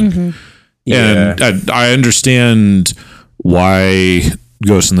cyberpunk. Yeah. And I understand why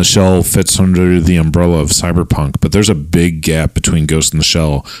Ghost in the Shell fits under the umbrella of cyberpunk, but there's a big gap between Ghost in the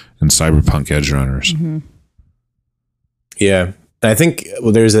Shell and cyberpunk Edgerunners. Yeah. I think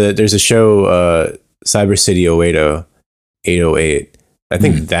there's a show Cyber City 808. I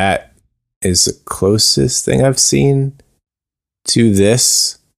think that is the closest thing I've seen to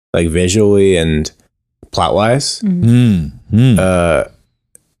this, like visually and plot wise. I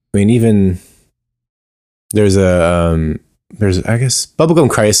mean, even there's I guess Bubblegum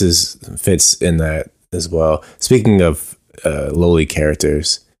Crisis fits in that as well. Speaking of lowly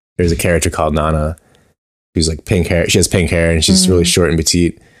characters, there's a character called Nana who's like pink hair. She has pink hair and she's really short and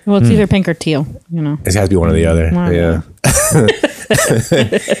petite. Well, it's either pink or teal, you know. It has to be one or the other. Wow. Yeah.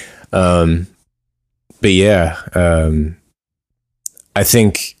 But yeah, I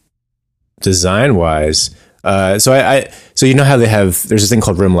think design wise, so you know how they have, there's this thing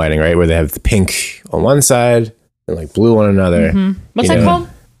called rim lighting, right? Where they have the pink on one side and like blue on another. What's You that know, called?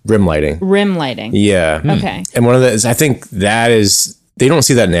 Rim lighting. Rim lighting. Yeah. Okay. And one of the, I think that is, they don't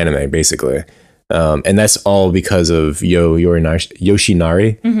see that in anime basically. And that's all because of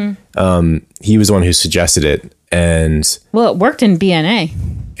Yoshinari. He was the one who suggested it. And Well, it worked in BNA.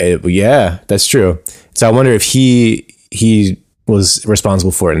 yeah, that's true. So I wonder if he was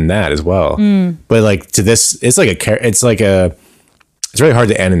responsible for it in that as well. But like to this, it's really hard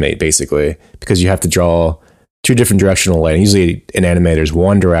to animate basically because you have to draw two different directional lighting. Usually in anime, there's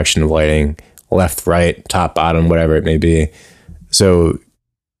one direction of lighting, left, right, top, bottom, whatever it may be. So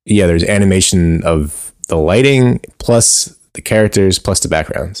yeah, there's animation of the lighting plus the characters plus the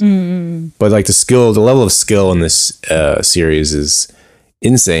backgrounds. But like the level of skill in this series is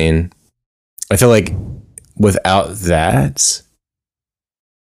insane. I feel like without that,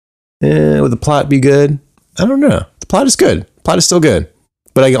 would the plot be good? I don't know. The plot is good. The plot is still good.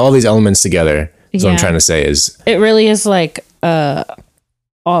 But like all these elements together is what I'm trying to say is It really is like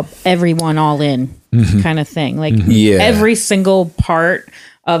everyone all in kind of thing. Like every single part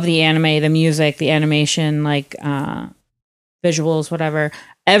of the anime, the music, the animation, like visuals, whatever,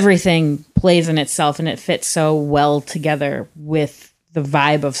 everything plays in itself and it fits so well together with the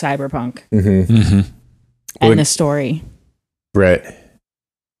vibe of cyberpunk and the story. right.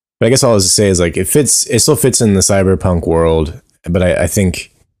 But I guess all I was to say is like it still fits in the cyberpunk world. But I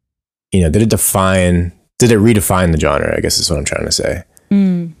think, did it redefine the genre? I guess is what I'm trying to say.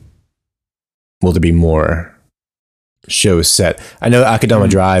 Will there be more shows set? I know Akudama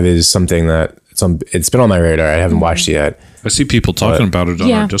Drive is something that it's been on my radar. I haven't watched it yet. I see people talking about it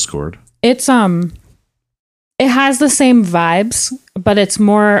on our Discord. It's it has the same vibes, but it's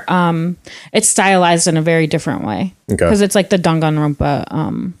more it's stylized in a very different way because it's like the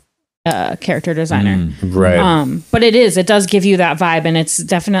Danganronpa character designer, Right. but it does give you that vibe, and it's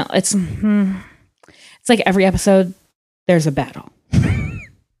definitely it's like every episode there's a battle,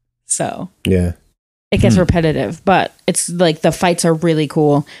 so Yeah. it gets repetitive, but it's like the fights are really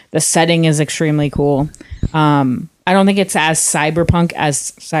cool. The setting is extremely cool. I don't think it's as cyberpunk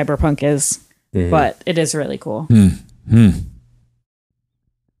as cyberpunk is, but it is really cool.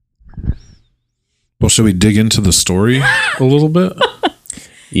 Well, should we dig into the story a little bit?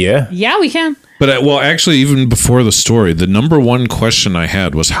 Yeah. Yeah, we can. But actually, even before the story, the number one question I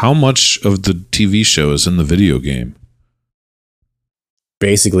had was how much of the TV show is in the video game?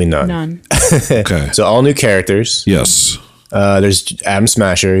 Basically none. None. Okay. So all new characters. Yes. There's Adam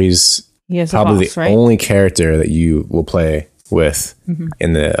Smasher. He's He is probably a boss, the right? only character that you will play with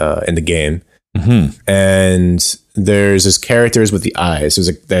in the game. And there's this characters with the eyes.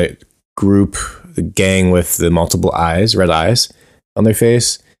 There's that group, the gang with the multiple eyes, red eyes on their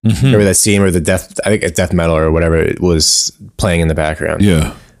face. Remember that scene where I think it's death metal or whatever it was playing in the background.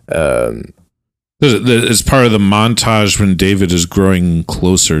 Yeah. It's part of the montage when David is growing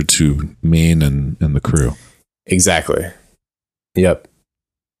closer to Maine and the crew. Exactly. Yep.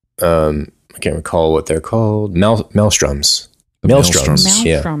 I can't recall what they're called. Maelstroms. The Maelstroms.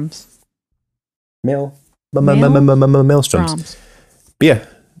 Yeah. Maelstroms. Maelstroms. But yeah,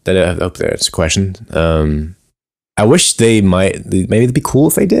 that up there. It's a question. I wish maybe it'd be cool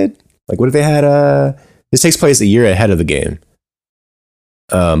if they did. Like, what if they had this takes place a year ahead of the game.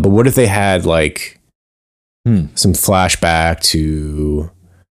 But what if they had like some flashback to,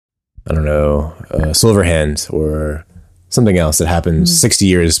 I don't know, Silverhand or something else that happened 60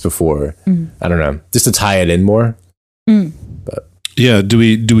 years before. I don't know, just to tie it in more. But yeah, do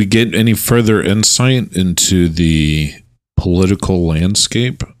we get any further insight into the political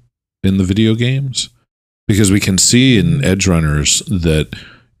landscape in the video games? Because we can see in Edge Runners that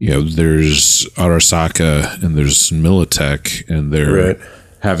there's Arasaka and there's Militech and they're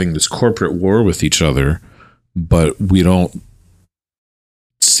having this corporate war with each other, but we don't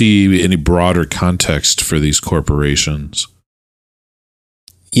see any broader context for these corporations.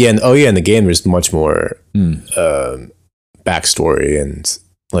 Yeah, in the game there's much more backstory and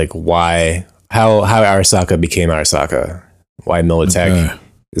like how Arasaka became Arasaka, why Militech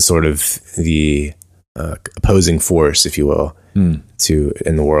is sort of the opposing force, if you will, in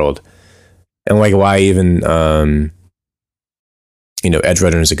the world, and like why even edge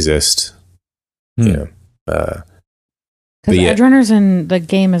runners exist. Because edge runners in the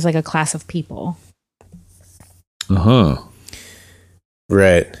game is like a class of people.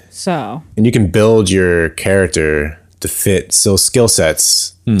 Right. So, and you can build your character to fit skill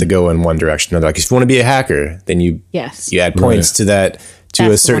sets to go in one direction or another. Like if you want to be a hacker, then you add points to that to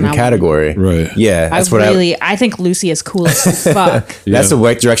That's a certain the one I category. Right. Yeah. That's I think Lucy is cool as fuck. That's the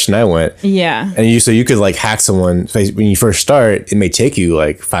right direction I went. Yeah. And you could like hack someone when you first start. It may take you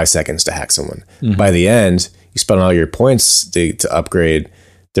like 5 seconds to hack someone. By the end, you spend all your points to upgrade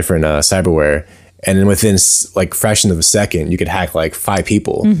different cyberware, And then within like fraction of a second, you could hack like 5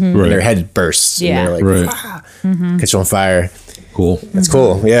 people, and Right. their head bursts. Yeah. And they're like, Right. "Ah," catch on fire. Cool. That's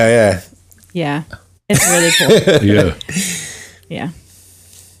cool. Yeah. Yeah. It's really cool. Yeah. Yeah.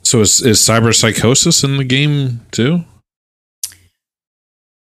 So is cyber psychosis in the game too?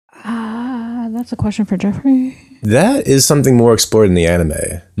 That's a question for Jeffrey. That is something more explored in the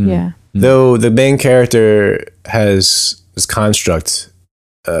anime. Yeah. Though the main character has this construct,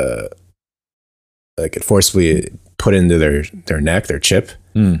 like it forcibly put into their neck, their chip,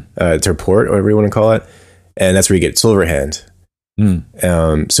 their port, whatever you want to call it, and that's where you get Silverhand.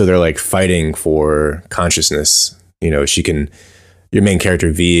 So they're like fighting for consciousness. You know, your main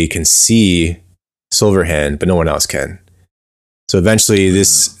character V can see Silverhand, but no one else can. So eventually,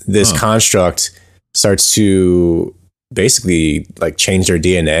 this construct starts to basically like change their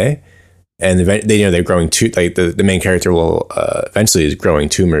DNA, and they're growing like the main character will eventually is growing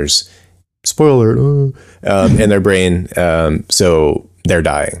tumors. Spoiler alert! In their brain, so they're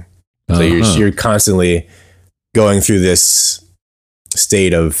dying. So you're constantly going through this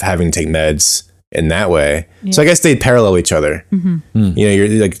state of having to take meds in that way. Yeah. So I guess they parallel each other. You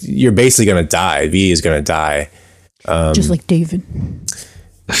know, you're basically gonna die. V is gonna die. Just like David.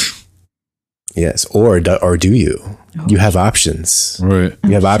 Yes, or do you? You have options. Right.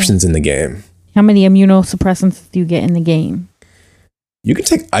 You have options in the game. How many immunosuppressants do you get in the game? You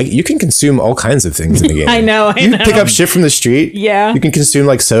can consume all kinds of things in the game. I know. You can pick up shit from the street. Yeah. You can consume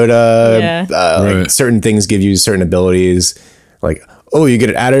like soda. Yeah. Like certain things give you certain abilities. Like, oh, you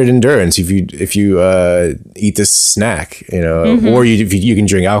get added endurance if you eat this snack, you know, or you can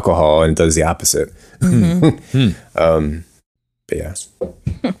drink alcohol and it does the opposite. But yeah,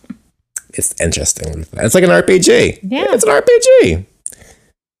 it's interesting. It's like an RPG. Yeah. It's an RPG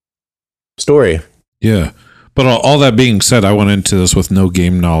story. Yeah. But all that being said, I went into this with no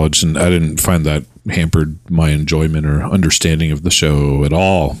game knowledge, and I didn't find that hampered my enjoyment or understanding of the show at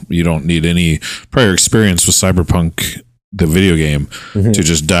all. You don't need any prior experience with Cyberpunk, the video game, to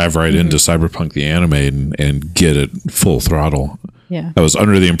just dive right into Cyberpunk, the anime, and get it full throttle. Yeah. I was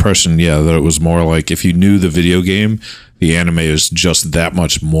under the impression, that it was more like if you knew the video game, the anime is just that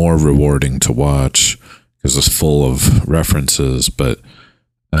much more rewarding to watch because it's full of references, but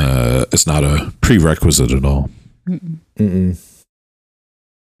it's not a prerequisite at all. I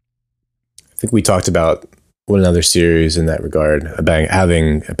think we talked about one other series in that regard about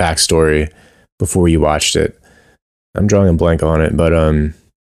having a backstory before you watched it. I'm drawing a blank on it, but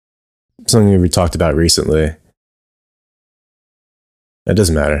something we talked about recently. It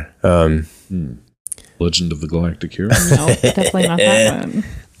doesn't matter. Legend of the Galactic Hero. No, definitely not that one.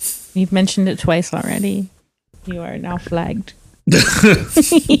 You've mentioned it twice already. You are now flagged.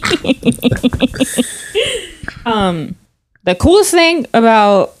 The coolest thing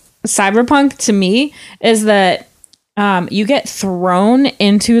about Cyberpunk to me is that you get thrown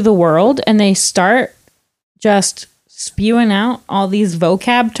into the world and they start just spewing out all these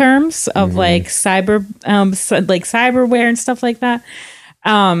vocab terms of like cyberware and stuff like that,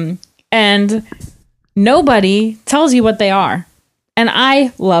 and nobody tells you what they are, and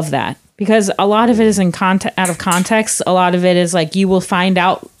I love that because a lot of it is out of context. A lot of it is like you will find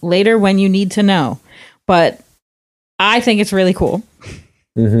out later when you need to know, but I think it's really cool.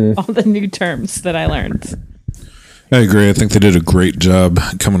 All the new terms that I learned. I agree. I think they did a great job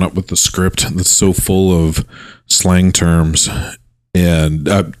coming up with the script that's so full of slang terms. And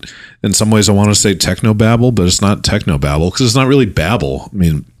in some ways, I want to say technobabble, but it's not technobabble because it's not really babble. I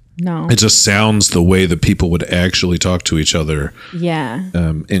mean, No. it just sounds the way that people would actually talk to each other Yeah.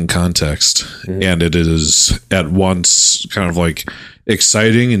 in context. And it is at once kind of like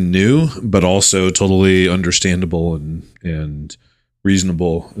exciting and new, but also totally understandable and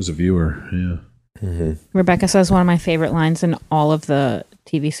reasonable as a viewer. Yeah. Rebecca says one of my favorite lines in all of the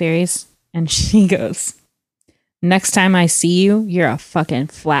TV series, and she goes, "Next time I see you, you're a fucking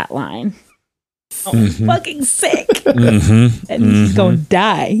flatline." Oh, I'm fucking sick. And he's gonna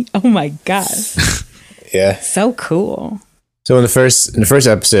die. Oh my god. Yeah. So cool. So in the first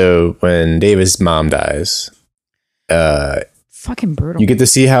episode, when David's mom dies, Fucking brutal. you get to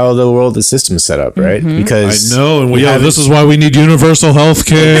see how the system is set up, right? Because I know. And haven't- this is why we need universal health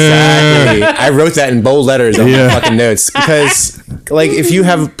care. Exactly. I wrote that in bold letters on my fucking notes because, like, if you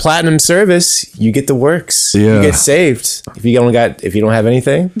have platinum service, you get the works. Yeah. You get saved. If you don't have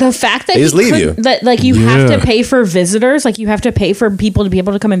anything, the fact that They just leave you. that like you have to pay for visitors, like you have to pay for people to be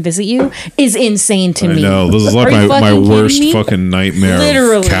able to come and visit you, is insane to I me. know. This is like Are you my fucking worst kidding me? fucking nightmare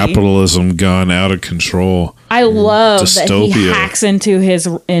Literally. of capitalism gone out of control. I love that he Dystopia. hacks into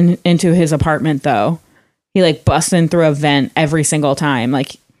his apartment though. He like busts in through a vent every single time.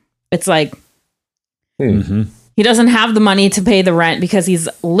 Like it's like He doesn't have the money to pay the rent because he's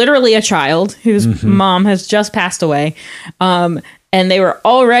literally a child whose mom has just passed away. And they were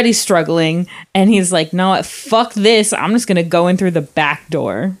already struggling. And he's like, no, fuck this. I'm just going to go in through the back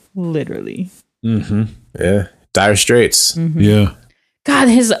door. Literally. Yeah. Dire Straits. Yeah. God,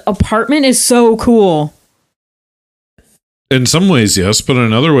 his apartment is so cool. In some ways, yes, but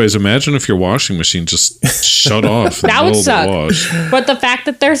in other ways, imagine if your washing machine just shut off. That would suck. Wash. But the fact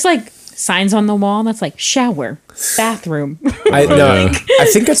that there's like signs on the wall that's like shower, bathroom. I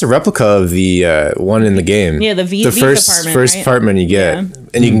think that's a replica of the one in the game. Yeah, the first apartment, first right? apartment you get,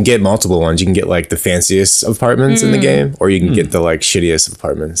 and you can get multiple ones. You can get like the fanciest apartments in the game, or you can get the like shittiest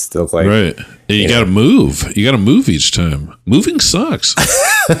apartments. They look like Right. You got to move. You got to move each time. Moving sucks.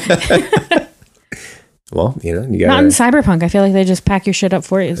 well, you know, you Not in got Cyberpunk. I feel like they just pack your shit up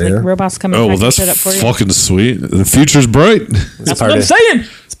for you. It's like robots come and Oh, well, pack your that's shit up for you. fucking sweet. The future's bright. That's what I'm saying.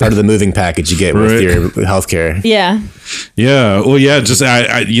 It's part of the moving package you get with your healthcare. Yeah. Yeah. Well, yeah. Just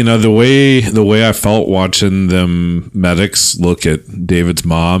I you know, the way I felt watching them medics look at David's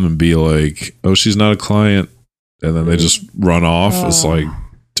mom and be like, "Oh, she's not a client," and then they just run off. It's like,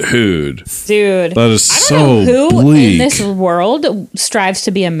 dude, Dude. that is I so don't know who bleak. in this world strives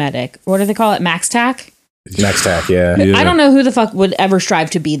to be a medic. What do they call it? Max tac? Max Tac, yeah. Yeah. I don't know who the fuck would ever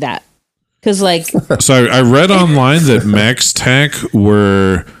strive to be that. Because, like, So I read online that Max Tac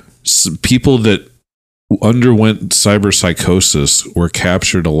were people that underwent cyberpsychosis were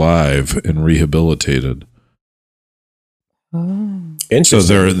captured alive and rehabilitated. So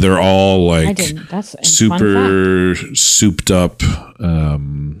Interesting. they're all I like didn't. That's a fun super souped up,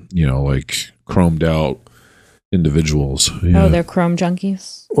 you know, like chromed out individuals. fact. Yeah. Oh, they're chrome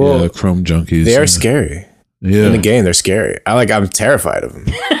junkies. Well, yeah, chrome junkies. they are yeah. scary. Yeah. In the game, they're scary. I'm terrified of them.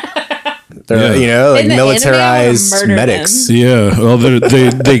 They're, Yeah. you know, like In the anime, I militarized wanna murder medics. Yeah, well,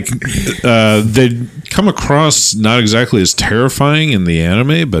 they come across not exactly as terrifying in the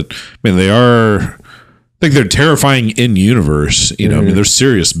anime, but I mean they are. I think they're terrifying in universe. You know, I mean they're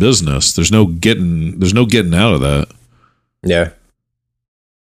serious business. There's no getting out of that. Yeah.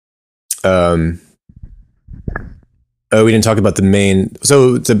 Oh, we didn't talk about the main.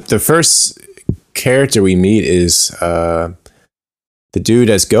 So the first character we meet is the dude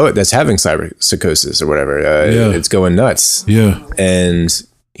that's having cyber psychosis or whatever. It's going nuts, Yeah, and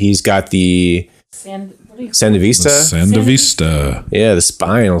he's got the What do you Sandavista. Sandavista. Yeah, the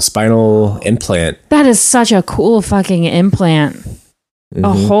spinal implant. That is such a cool fucking implant.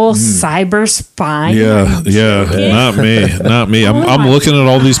 A whole cyber spine. Yeah, not me. I'm looking at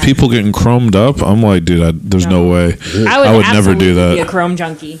all these people getting chromed up. I'm like, dude, there's no way. I would never do absolutely that. Be a chrome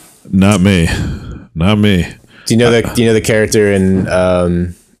junkie. Not me. Do you know the character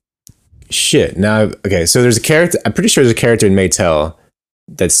in shit? Now, okay, so there's a character. I'm pretty sure there's a character in Maytel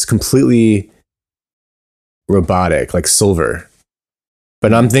that's completely robotic, like Silver.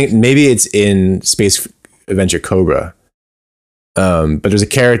 But I'm thinking maybe it's in Space Adventure Cobra. But there's a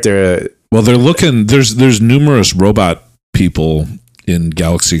character. Well, they're looking. There's numerous robot people in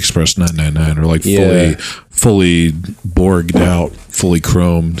Galaxy Express 999, or like fully Borged out, fully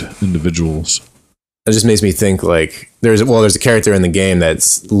chromed individuals. It just makes me think like there's a character in the game that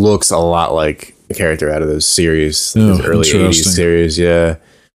looks a lot like a character out of those series, those early 80s interesting. series,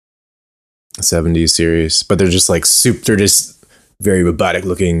 70s series. But they're just like they're just very robotic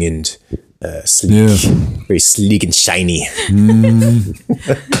looking and sleek, very sleek and shiny. I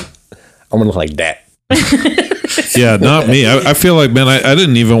want to look like that. Yeah, not me. I feel like, man, I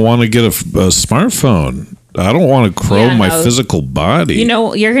didn't even want to get a smartphone. I don't want to chrome my physical body. You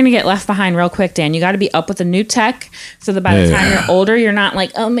know, you're going to get left behind real quick, Dan. You got to be up with the new tech so that by the time you're older, you're not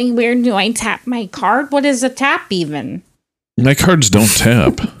like, oh, man, where do I tap my card? What is a tap even? My cards don't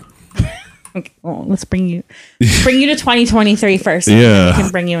tap. Okay, well, let's bring you to 2023 first. Yeah. And then we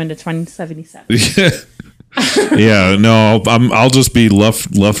can bring you into 2077. Yeah, no, I'll just be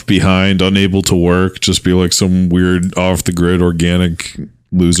left behind, unable to work, just be like some weird off the grid organic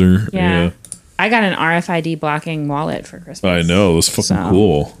loser. Yeah. I got an RFID blocking wallet for Christmas. I know, that's fucking So,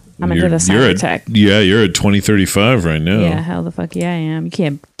 cool. I'm into the cyber tech. You're at 2035 right now. Yeah, hell the fuck yeah, I am. You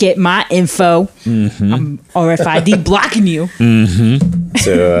can't get my info. Mm-hmm. I'm RFID blocking you.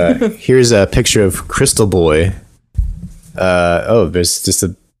 So here's a picture of Crystal Boy. There's just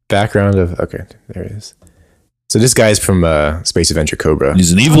a background of. Okay, there it is. So this guy's from Space Adventure Cobra.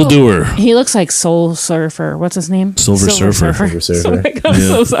 He's an evildoer. He looks like Soul Surfer. What's his name? Silver Surfer. Silver Surfer. Oh my God, I'm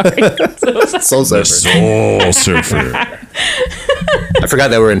so sorry. I'm so sorry. Soul Surfer. Soul Surfer. I forgot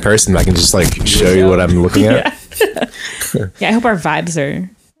that we're in person. I can just like show you what I'm looking at. Yeah, I hope our vibes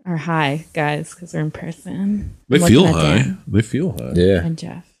are high, guys, because we're in person. They I'm feel looking at high. Dan They feel high. Yeah. and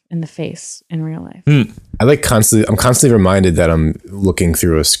Jeff in the face in real life. I'm constantly reminded that I'm looking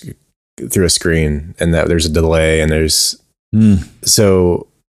through a screen and that there's a delay and there's so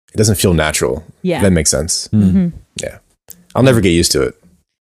it doesn't feel natural. Yeah. That makes sense. Mm-hmm. Yeah. I'll never get used to it.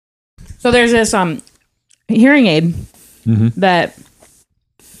 So there's this hearing aid that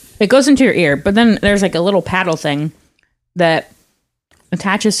it goes into your ear, but then there's like a little paddle thing that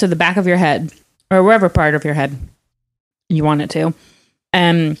attaches to the back of your head or wherever part of your head you want it to.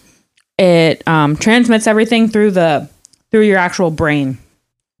 And it transmits everything through your actual brain,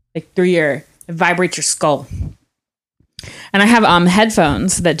 like it vibrates your skull. And I have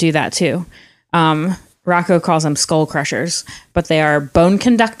headphones that do that too. Rocco calls them skull crushers, but they are bone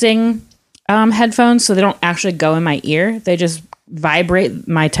conducting headphones, so they don't actually go in my ear. They just vibrate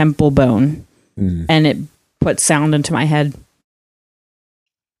my temple bone, and it puts sound into my head.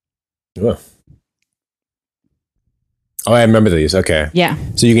 Oh, I remember these. Okay. Yeah.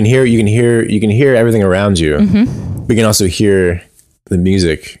 So you can hear everything around you. Mm-hmm. We can also hear the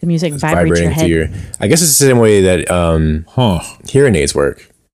music. The music vibrates your head. through I guess it's the same way that hearing aids work.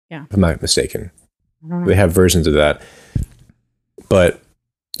 Yeah. If I'm not mistaken. I don't know. They have versions of that. But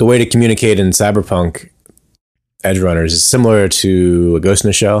the way to communicate in Cyberpunk Edge Runners is similar to a Ghost in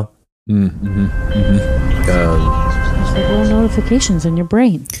the Shell. There's like little notifications in your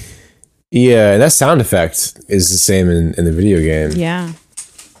brain. Yeah, and that sound effect is the same in the video game. Yeah.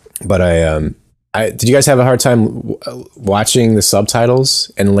 But I did you guys have a hard time watching the subtitles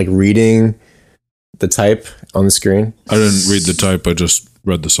and like reading the type on the screen? I didn't read the type. I just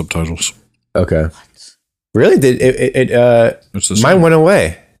read the subtitles. Okay. Really? Did it It's the mine same. went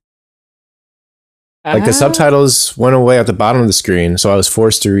away. Like the subtitles went away at the bottom of the screen, so I was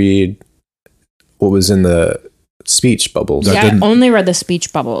forced to read what was in the speech bubbles. That Yeah, didn't- I only read the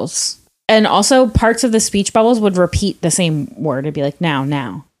speech bubbles. And also parts of the speech bubbles would repeat the same word. It'd be like now,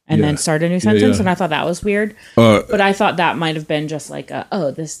 and then start a new sentence. yeah. And I thought that was weird. But I thought that might have been just like,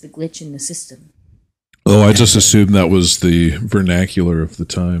 this is the glitch in the system. Oh, I just assumed that was the vernacular of the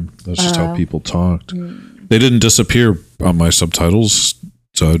time. That's just how people talked. They didn't disappear on my subtitles,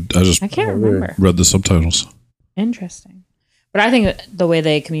 so I just I can't remember. read the subtitles. Interesting. But I think that the way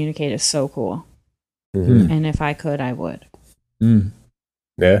they communicate is so cool. Mhm. And if I could, I would.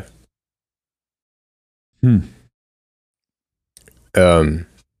 Yeah.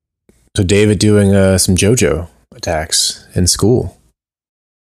 So David doing some JoJo attacks in school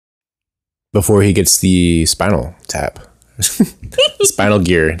before he gets the spinal tap, spine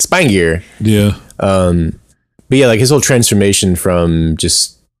gear. Yeah. But yeah, like his whole transformation from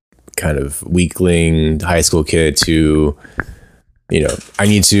just kind of weakling high school kid to, I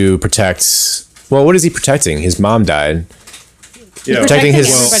need to protect. Well, what is he protecting? His mom died. Yeah. Protecting Protecting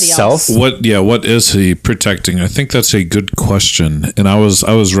everybody himself. else. What is he protecting? I think that's a good question. And I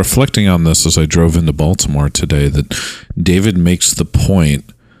was reflecting on this as I drove into Baltimore today, that David makes the point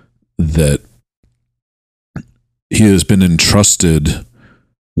that he has been entrusted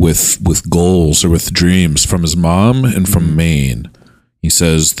with goals or with dreams from his mom and from Maine. He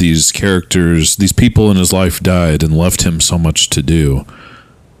says these people in his life died and left him so much to do.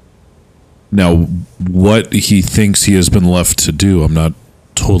 Now, what he thinks he has been left to do, I'm not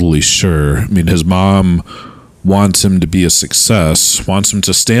totally sure. I mean, his mom wants him to be a success, wants him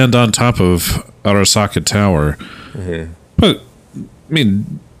to stand on top of Arasaka Tower. But, I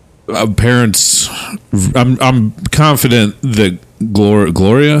mean, parents, I'm confident that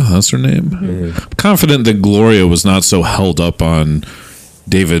Gloria, that's her name? I'm confident that Gloria was not so held up on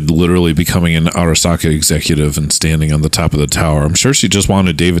David literally becoming an Arasaka executive and standing on the top of the tower. I'm sure she just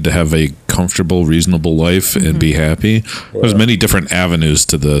wanted David to have a comfortable, reasonable life and be happy. There's many different avenues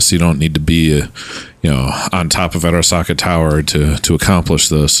to this. You don't need to be, on top of Arasaka Tower to accomplish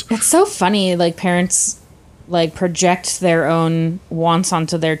this. It's so funny, like parents like project their own wants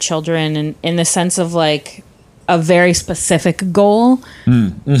onto their children, and in the sense of like a very specific goal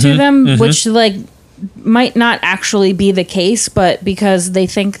to them, which like might not actually be the case, but because they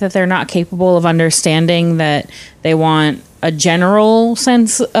think that they're not capable of understanding that they want a general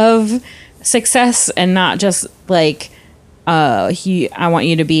sense of success and not just like I want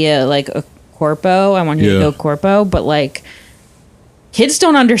you to be a corpo, I want you to go corpo, but like kids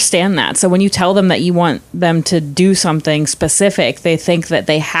don't understand that. So when you tell them that you want them to do something specific, they think that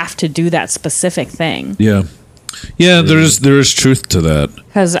they have to do that specific thing. Yeah, there is truth to that.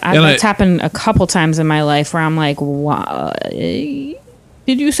 Because that's happened a couple times in my life where I'm like, why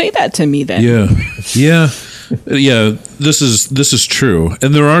did you say that to me then? Yeah. This is true,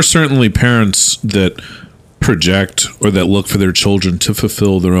 and there are certainly parents that project or that look for their children to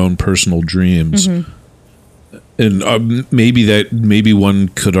fulfill their own personal dreams. And maybe one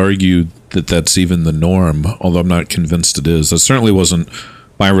could argue that that's even the norm, although I'm not convinced it is. That certainly wasn't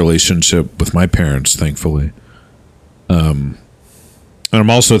my relationship with my parents, thankfully. And I'm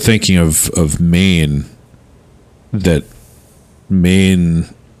also thinking of Maine, that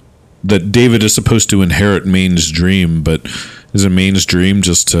David is supposed to inherit Maine's dream, but is it Maine's dream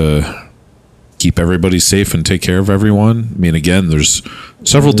just to keep everybody safe and take care of everyone? I mean, again, there's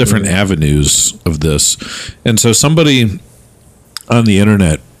several different avenues of this. And so somebody on the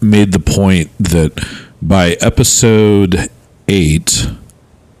internet made the point that by episode 8,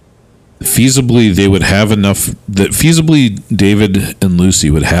 feasibly David and Lucy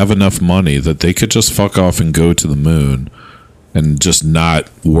would have enough money that they could just fuck off and go to the moon and just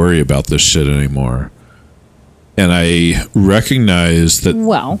not worry about this shit anymore. And I recognize that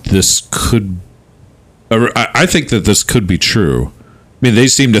this could... I think that this could be true. I mean, they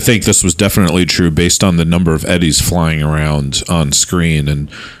seem to think this was definitely true based on the number of Eddies flying around on screen and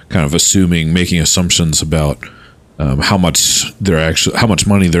kind of making assumptions about how much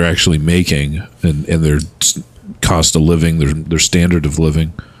money they're actually making and their cost of living, their standard of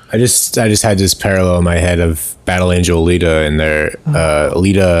living. I just had this parallel in my head of Battle Angel Alita and their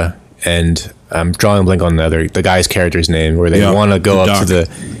Alita, and I'm drawing a blank on the guy's character's name, where they want to go up to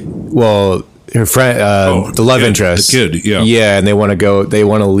her friend, the love interest, the kid, and they want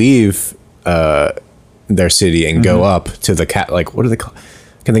to leave their city and go up to the cat. Like, what do they call?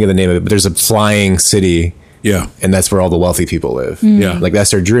 I can't think of the name of it, but there's a flying city. Yeah, and that's where all the wealthy people live. Yeah, like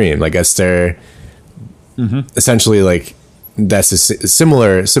that's their dream. Like that's their essentially like that's a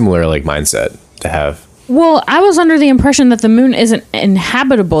similar like mindset to have. Well, I was under the impression that the moon isn't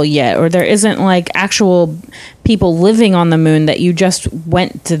inhabitable yet, or there isn't like actual people living on the moon, that you just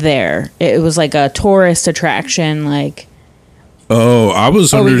went to there. It was like a tourist attraction, like. Oh, I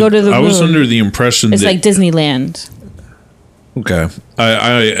was under the impression it's like Disneyland. Okay,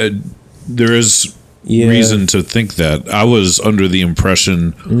 I there is reason to think that. I was under the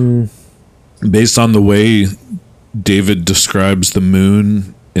impression, based on the way David describes the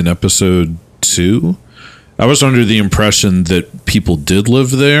moon in episode 2, I was under the impression that people did live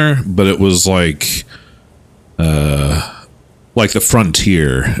there, but it was like the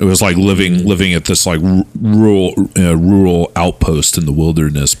frontier. It was like living at this like rural outpost in the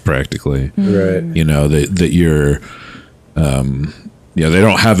wilderness, practically. Right. You know, that you're, they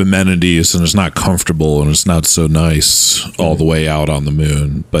don't have amenities, and it's not comfortable, and it's not so nice all the way out on the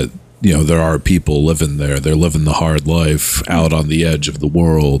moon. But you know, there are people living there. They're living the hard life out on the edge of the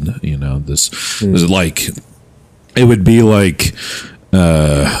world. You know, this is like, it would be like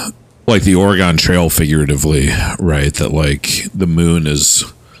the Oregon Trail, figuratively, right? That like the moon is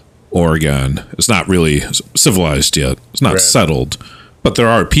Oregon. It's not really civilized yet. It's not settled, but there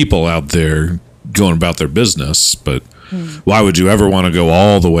are people out there going about their business. But why would you ever want to go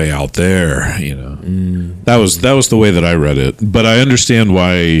all the way out there? You know, that was the way that I read it. But I understand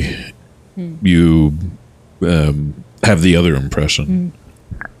why you have the other impression.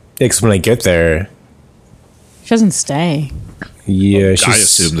 Because when I get there, she doesn't stay. Yeah, I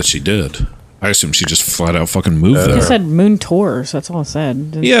assumed that she did. I assumed she just flat out fucking moved there. It said moon tours. That's all it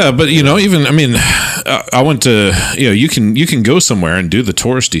said. Yeah, but you know, I went to, you can go somewhere and do the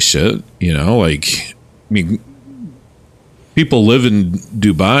touristy shit. You know, like, I mean, people live in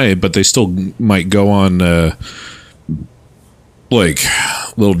Dubai, but they still might go on like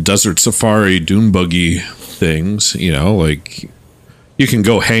little desert safari dune buggy things. You know, like, you can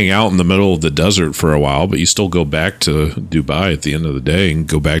go hang out in the middle of the desert for a while, but you still go back to Dubai at the end of the day and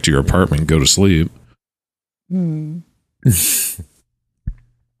go back to your apartment and go to sleep. Is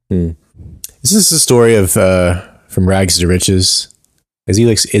this a story of from rags to riches? Is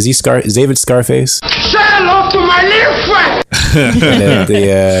David Scarface? Say hello to my little friend.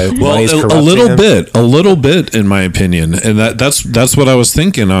 A little bit, in my opinion, and that's what I was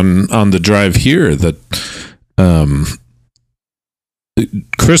thinking on the drive here. That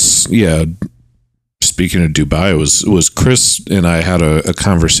Chris, speaking of Dubai, was Chris and I had a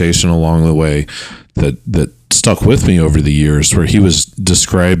conversation along the way that stuck with me over the years, where he was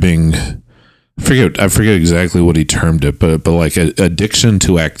describing, I forget exactly what he termed it, but like addiction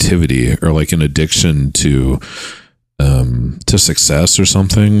to activity, or like an addiction to success or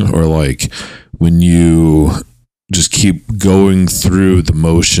something, or like when you just keep going through the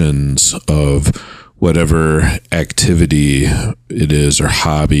motions of whatever activity it is, or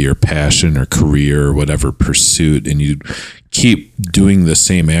hobby or passion or career or whatever pursuit, and you keep doing the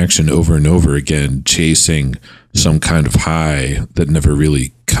same action over and over again, chasing some kind of high that never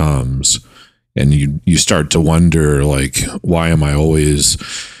really comes. And you start to wonder, like, why am I always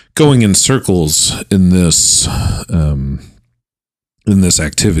going in circles in this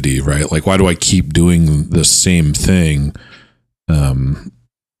activity, right? Like, why do I keep doing the same thing?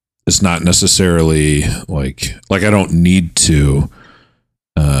 It's not necessarily like I don't need to,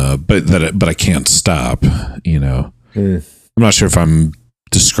 but I can't stop, you know. I'm not sure if I'm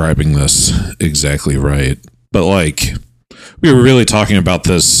describing this exactly right, but like we were really talking about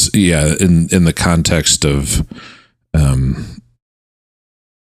this, in the context of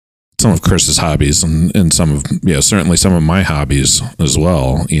some of Chris's hobbies and some of, certainly some of my hobbies as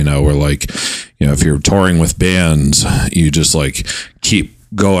well. You know, where like, if you're touring with bands, you just like keep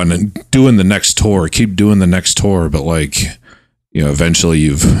going and doing the next tour, but like, eventually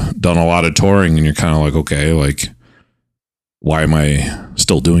you've done a lot of touring and you're kind of like, okay, like, why am I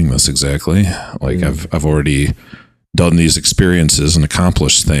still doing this exactly? Like I've already done these experiences and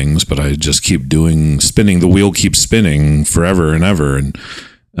accomplished things, but I just keep spinning, the wheel keeps spinning forever and ever. And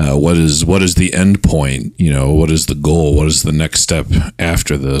what is the end point? What is the goal? What is the next step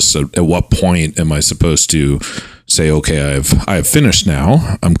after this? At what point am I supposed to say, okay, I've finished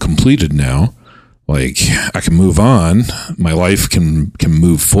now. I'm completed now. Like, I can move on. My life can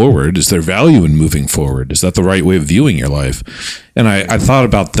move forward. Is there value in moving forward? Is that the right way of viewing your life? And I thought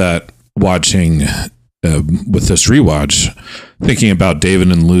about that watching with this rewatch, thinking about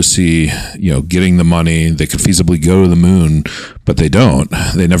David and Lucy, getting the money. They could feasibly go to the moon, but they don't.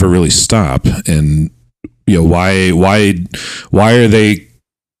 They never really stop. And why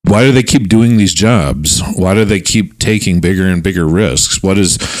do they keep doing these jobs? Why do they keep taking bigger and bigger risks?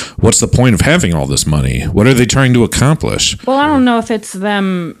 What's the point of having all this money? What are they trying to accomplish? Well, I don't know if it's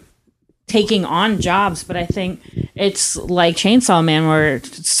them taking on jobs, but I think it's like Chainsaw Man, where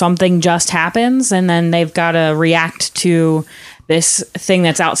something just happens and then they've got to react to this thing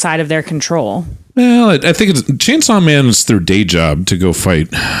that's outside of their control. Well, I think Chainsaw Man is their day job to go fight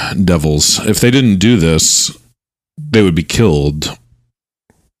devils. If they didn't do this, they would be killed.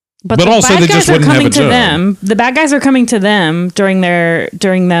 But also, they just wouldn't have a job. The bad guys are coming to them during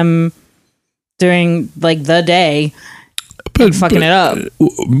the day, and fucking it up.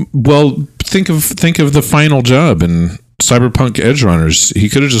 Well, think of the final job in Cyberpunk Edge Runners. He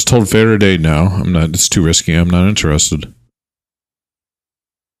could have just told Faraday, "No, I'm not. It's too risky. I'm not interested."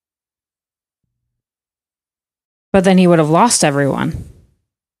 But then he would have lost everyone.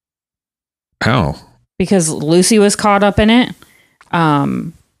 How? Because Lucy was caught up in it.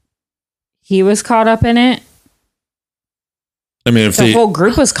 He was caught up in it. I mean, if the whole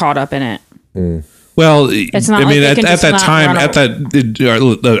group was caught up in it. Well, it's not. I mean, at that time,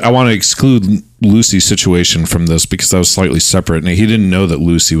 I want to exclude Lucy's situation from this because that was slightly separate, and he didn't know that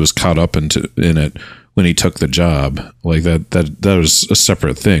Lucy was caught up in it when he took the job. Like that was a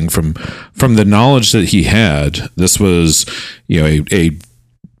separate thing from the knowledge that he had. This was, a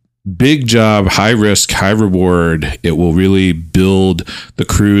big job, high risk, high reward. It will really build the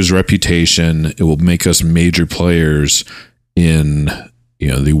crew's reputation. It will make us major players in,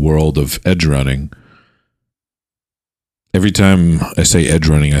 the world of edge running. Every time I say edge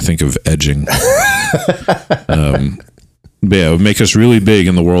running, I think of edging. But yeah, it would make us really big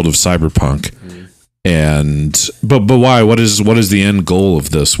in the world of cyberpunk. And but why? What is the end goal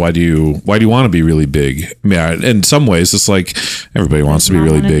of this? Why do you want to be really big? I mean, in some ways, it's like everybody wants to be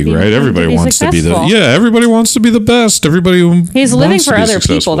really big, right? Everybody wants to be everybody wants to be the best. He's living for other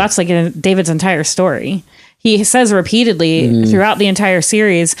people. That's like in David's entire story. He says repeatedly throughout the entire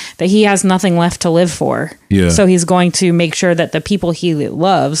series that he has nothing left to live for. Yeah. So he's going to make sure that the people he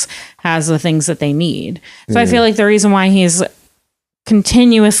loves has the things that they need. So I feel like the reason why he's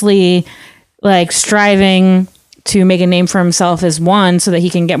continuously like striving to make a name for himself is one, so that he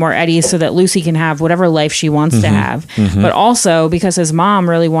can get more eddies so that Lucy can have whatever life she wants to have. But also because his mom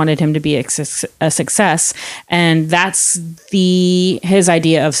really wanted him to be a success. And that's his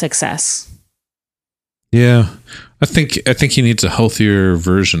idea of success. Yeah. I think he needs a healthier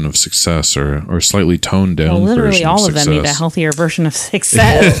version of success or slightly toned down literally version of success. All of them need a healthier version of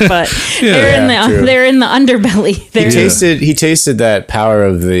success, but they're in the underbelly. He tasted that power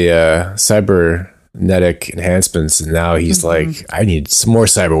of the cybernetic enhancements, and now he's like, I need some more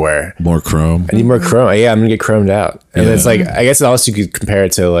cyberware. More chrome. I need more chrome. Yeah, I'm going to get chromed out. And it's like, I guess also you could compare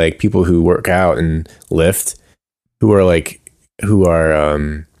it to like people who work out and lift, who are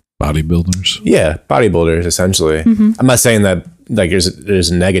bodybuilders. Yeah, bodybuilders essentially. I'm not saying that like there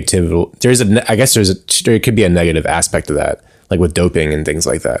could be a negative aspect to that, like with doping and things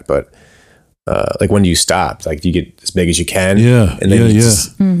like that. But like when you stop, like you get as big as you can. Yeah, and then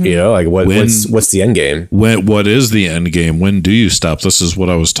like what's the end game? What is the end game? When do you stop? This is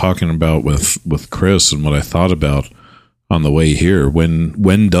what I was talking about with Chris and what I thought about on the way here.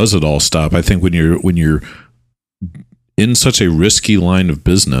 When does it all stop? I think when you're in such a risky line of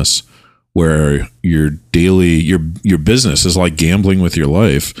business where your business is like gambling with your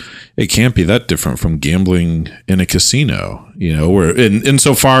life, it can't be that different from gambling in a casino, where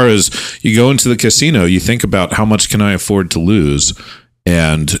insofar as you go into the casino, you think about how much can I afford to lose,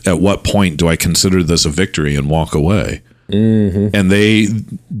 and at what point do I consider this a victory and walk away? Mm-hmm. And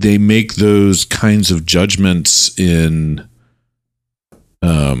they make those kinds of judgments in,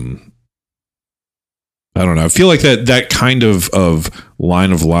 I don't know. I feel like that kind of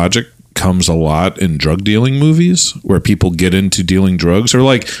line of logic comes a lot in drug dealing movies where people get into dealing drugs, or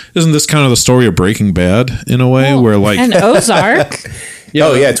like, isn't this kind of the story of Breaking Bad in a way where like and Ozark? Yeah,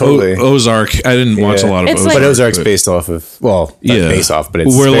 oh yeah, totally. Ozark. I didn't watch a lot of Ozark, but Ozark's based off of based off, but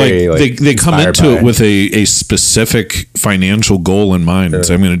it's where very, they come into it with a specific financial goal in mind. And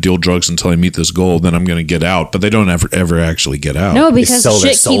say, I'm going to deal drugs until I meet this goal, then I'm going to get out. But they don't ever actually get out. No, because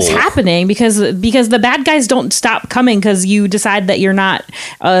shit keeps happening because the bad guys don't stop coming because you decide that you're not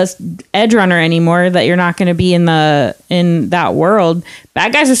a edge runner anymore, that you're not going to be in that world.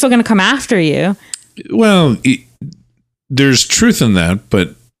 Bad guys are still going to come after you. Well, there's truth in that,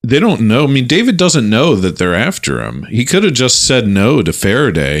 but they don't know. I mean, David doesn't know that they're after him. He could have just said no to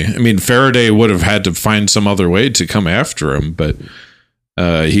Faraday. I mean, Faraday would have had to find some other way to come after him, but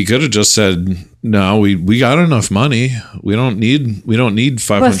he could have just said, "No, we got enough money. We don't need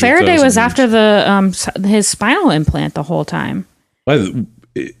 500." But Faraday was after his spinal implant the whole time.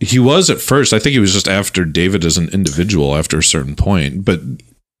 He was at first. I think he was just after David as an individual after a certain point. But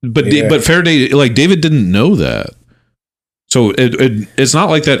Faraday, like David, didn't know that. So it's not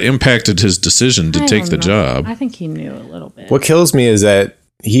like that impacted his decision to take the job. I think he knew a little bit. What kills me is that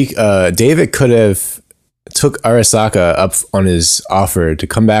David could have took Arasaka up on his offer to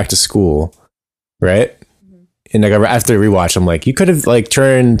come back to school, right? Mm-hmm. And like after the rewatch, I'm like, you could have like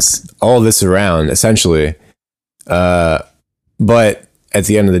turned all this around essentially. But at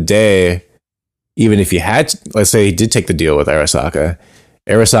the end of the day, even if you had, let's say he did take the deal with Arasaka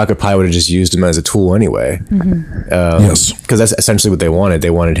probably would have just used him as a tool anyway. Mm-hmm. Yes. Because that's essentially what they wanted.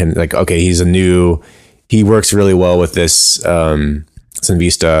 They wanted him like, okay, he works really well with this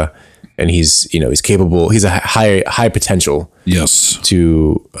Sinvista, and he's capable. He's a high potential. Yes.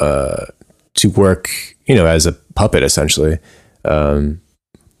 To work, as a puppet essentially.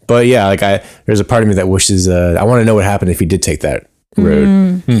 But yeah, like there's a part of me that wishes, I want to know what happened if he did take that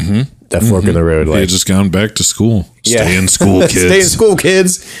road. Mm-hmm. That fork in the road. They had just gone back to school. Stay in school, kids. Stay in school,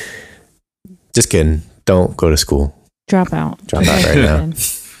 kids. Just kidding. Don't go to school. Drop out right now.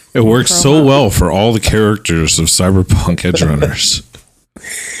 It works so well for all the characters of cyberpunk edge runners.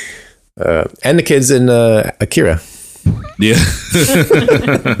 And the kids in Akira. Yeah.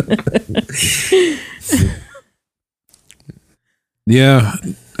 Yeah.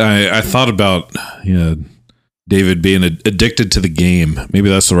 I thought about, David being addicted to the game. Maybe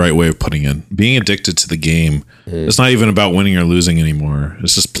that's the right way of putting it. Being addicted to the game. It's not even about winning or losing anymore.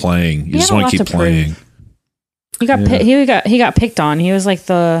 It's just playing. You just want to keep playing. He got picked on. He was like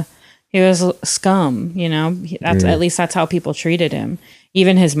he was scum, at least that's how people treated him.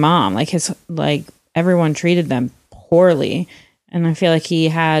 Even his mom, everyone treated them poorly. And I feel like he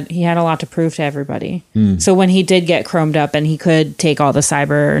had a lot to prove to everybody. So when he did get chromed up and he could take all the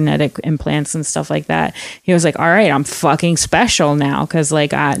cybernetic implants and stuff like that, he was like, all right, I'm fucking special now. Cause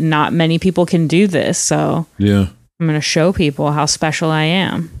not many people can do this. So yeah, I'm going to show people how special I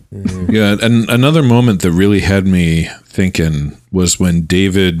am. Mm-hmm. Yeah. And another moment that really had me thinking was when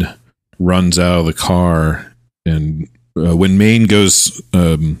David runs out of the car and when Maine goes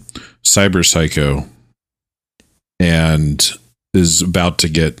cyber psycho and is about to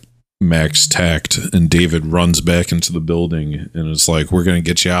get Max tacked, and David runs back into the building and it's like, we're going to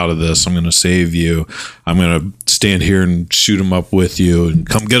get you out of this. I'm going to save you. I'm going to stand here and shoot him up with you and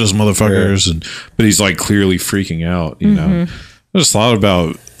come get us, motherfuckers. Yeah. But he's like clearly freaking out, know. I just thought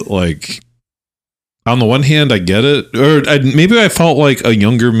about like, on the one hand, I get it, or maybe I felt like a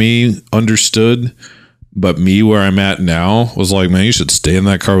younger me understood. But me, where I'm at now, was like, man, you should stay in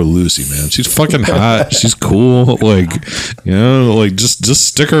that car with Lucy, man. She's fucking hot. She's cool. Just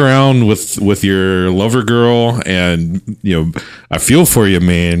stick around with your lover girl, and I feel for you,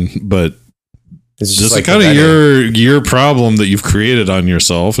 man. But it's just like kind of your problem that you've created on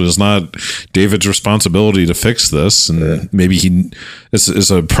yourself, and it's not David's responsibility to fix this. And maybe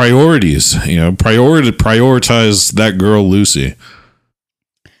it's a priorities. Prioritize that girl, Lucy.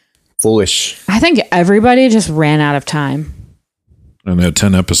 Foolish. I think everybody just ran out of time. And they had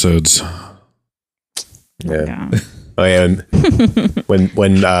 10 episodes. Yeah. Oh yeah.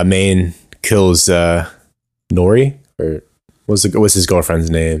 when Maine kills Nori, or what's his girlfriend's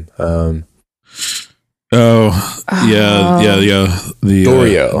name? The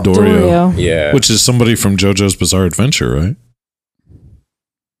Dorio. Dorio. Yeah, Which is somebody from JoJo's Bizarre Adventure, right?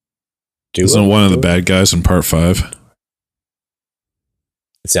 Duo? Isn't one of the bad guys in part 5?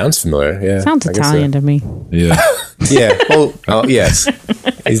 It sounds familiar. Yeah, Sounds I guess so. Italian to me. Yeah. Yeah. Oh, yes.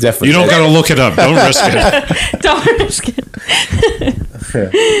 He's definitely. You don't got to look it up. Don't risk it. Don't risk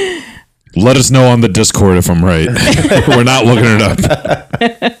it. Let us know on the Discord if I'm right. We're not looking it up.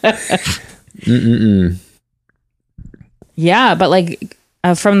 Yeah, but like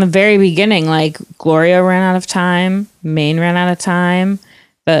from the very beginning, like Gloria ran out of time, Maine ran out of time,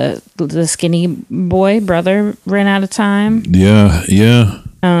 the skinny boy brother ran out of time, Yeah.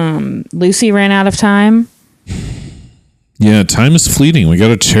 Lucy ran out of time. Yeah, time is fleeting. We got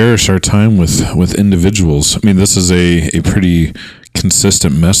to cherish our time with individuals. I mean, this is a pretty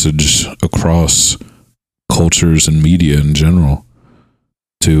consistent message across cultures and media in general.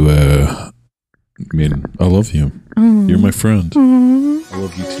 I love you. You're my friend. I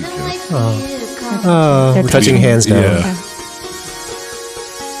love you too, Jeff. Oh, we're touching hands now. Yeah.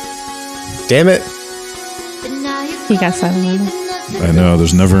 Damn it! He got silent. I know.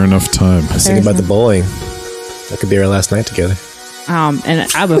 There's never enough time. I was thinking about the bowling. That could be our last night together.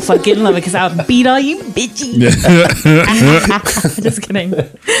 And I would fucking love it because I would beat all you bitches. Just kidding.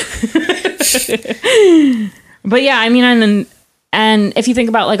 But yeah, I mean, and if you think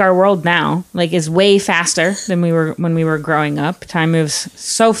about like our world now, like is way faster than we were when we were growing up. Time moves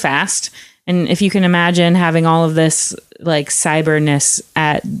so fast, and if you can imagine having all of this like cyberness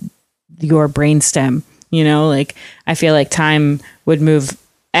at your brainstem, you know, like I feel like time would move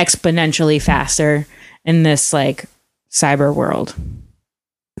exponentially faster in this like cyber world.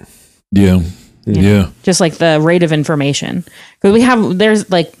 Yeah. Just like the rate of information, because there's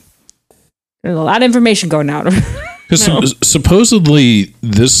a lot of information going out. Because supposedly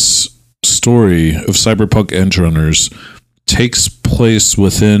this story of Cyberpunk Edge Runners takes place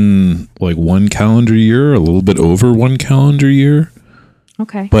within like 1 calendar year, a little bit over 1 calendar year.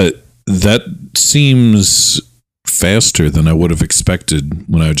 Okay. But that seems faster than I would have expected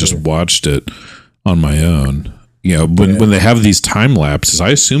when I just watched it on my own. You know, when they have these time lapses, I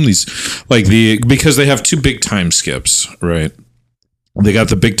assume these because they have 2 big time skips, right? They got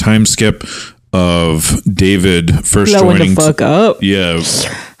the big time skip of David first Blowing joining. the fuck up. Yeah.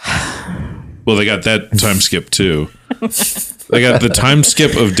 Well, they got that time skip too. They got the time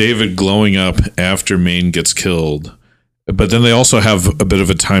skip of David glowing up after Maine gets killed. But then they also have a bit of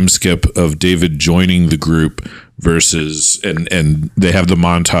a time skip of David joining the group versus and they have the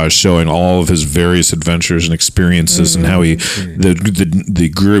montage showing all of his various adventures and experiences and how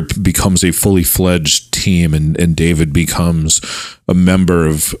the group becomes a fully fledged team and David becomes a member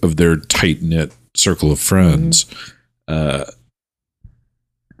of their tight-knit circle of friends. And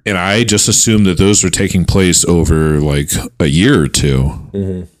I just assumed that those were taking place over like a year or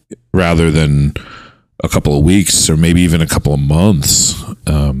 2 rather than a couple of weeks or maybe even a couple of months.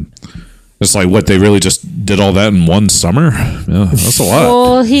 It's like what they really just did all that in one summer. Yeah, that's a lot.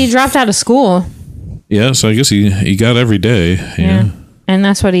 Well, he dropped out of school. Yeah, so I guess he got every day. Yeah. And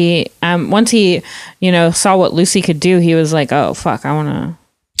that's what he once he saw what Lucy could do, he was like, oh fuck, I want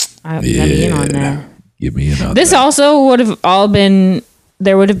to be in on that. Get me in on This that. also would have all been.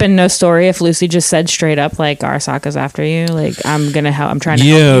 There would have been no story if Lucy just said straight up, like, Arasaka's after you. Like, I'm gonna help. I'm trying to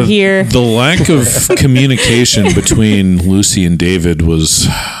help you here. The lack of communication between Lucy and David was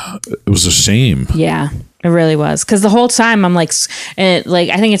a shame. Yeah, it really was. Because the whole time I'm like, I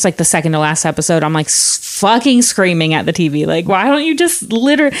think it's like the second to last episode. I'm like fucking screaming at the TV. Like, why don't you just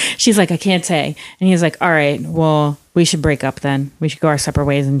literally? She's like, I can't say. And he's like, all right, well, we should break up then. We should go our separate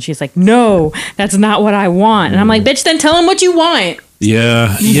ways. And she's like, no, that's not what I want. And I'm like, bitch, then tell him what you want.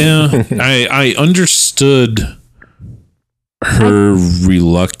 Yeah. I understood her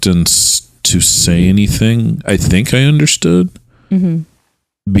reluctance to say anything. I think I understood.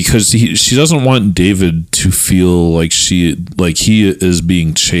 Because she doesn't want David to feel like he is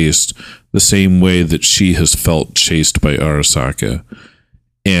being chased the same way that she has felt chased by Arasaka.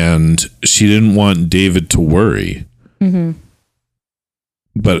 And she didn't want David to worry.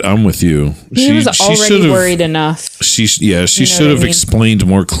 But I'm with you. He was already worried enough. She should have explained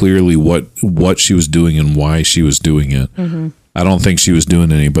more clearly what she was doing and why she was doing it. I don't think she was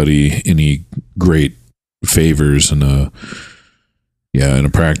doing anybody any great favors in a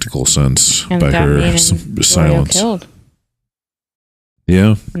practical sense And by got her Maine and silence. killed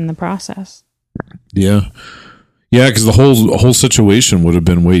Yeah. in the process. Yeah. Yeah, because the whole situation would have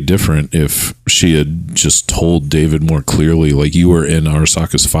been way different if she had just told David more clearly, like, you were in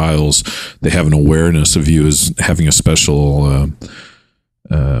Arasaka's files. They have an awareness of you as having a special.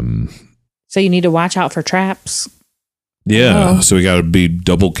 So you need to watch out for traps. Yeah, Oh. so we got to be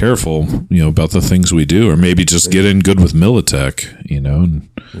double careful, about the things we do, or maybe just get in good with Militech, and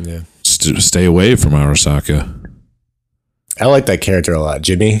stay away from Arasaka. I like that character a lot.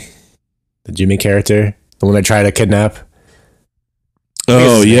 Jimmy. The Jimmy character. The one I try to kidnap.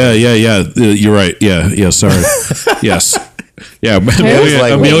 Oh, yeah. You're right. Yeah, sorry. Yes. Yeah,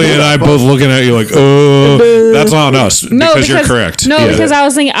 Amelia and I both looking at you like, oh, that's on us. Because you're correct. No, Yeah. because I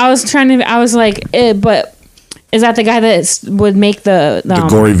was like, but is that the guy that would make the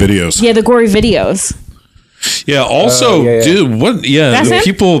gory videos. Yeah, the gory videos. Yeah. Also, dude, what? Yeah, That's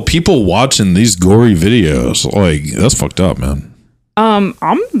him? people watching these gory videos, like, that's fucked up, man.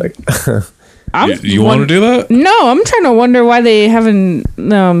 You want to do that? No, I'm trying to wonder why they having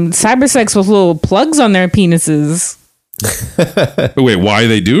cyber sex with little plugs on their penises. Wait, why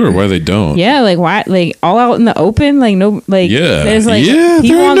they do or why they don't? Yeah, like why? Like all out in the open? Like no, like Yeah, there's like there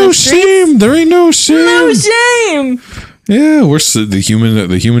people ain't on no the streets. shame. There ain't no shame. No shame. Yeah, we're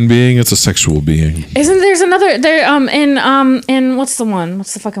the human being. It's a sexual being. There's another there in what's the one?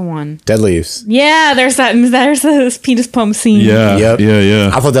 What's the fucking one? Dead Leaves. Yeah, there's this penis pump scene. Yeah, Yep.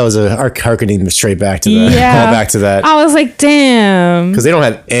 yeah. I thought that was harkening straight back to that. Yeah. Call back to that. I was like, damn. Because they don't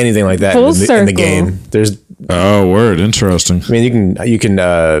have anything like that Full in the circle. game. There's, Oh, word, interesting. I mean, you can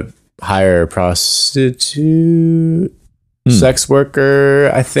hire a prostitute, sex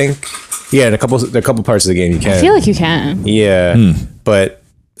worker. I think. Yeah, in a couple parts of the game you can. I feel like you can. Yeah, but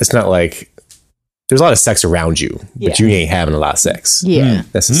it's not like there's a lot of sex around you, but Yeah. you ain't having a lot of sex Yeah.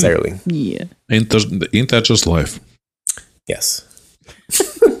 necessarily. Yeah. Ain't that just life? Yes.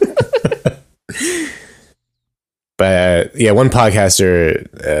 But yeah, one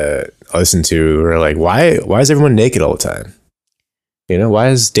podcaster I listened to were like, why is everyone naked all the time? Why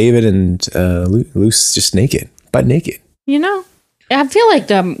is David and Luce just naked, butt naked? I feel like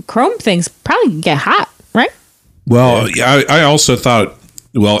the Chrome things probably get hot, right? Well, yeah, I also thought,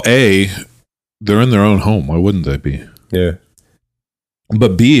 well, A, they're in their own home. Why wouldn't they be? Yeah.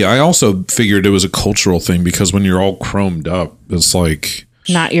 But B, I also figured it was a cultural thing because when you're all chromed up, it's like,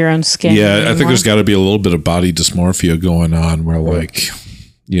 Not your own skin. yeah, I think anymore. there's got to be a little bit of body dysmorphia going on where, like,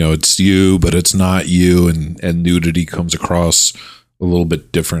 it's you, but it's not you, and nudity comes across a little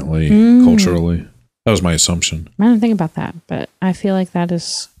bit differently culturally. That was my assumption. I didn't think about that, but I feel like that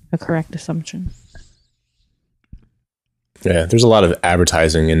is a correct assumption. Yeah, there's a lot of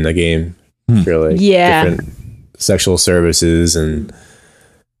advertising in the game for like different sexual services and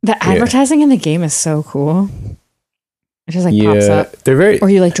The advertising in the game is so cool. It just like pops up. they're very Or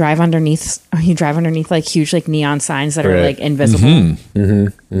you like drive underneath like huge like neon signs that are Right. like invisible.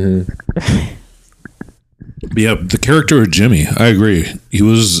 But yeah, the character of Jimmy, I agree. He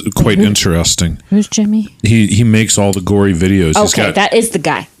was quite interesting. Who's Jimmy? He makes all the gory videos. He's Okay, got that is the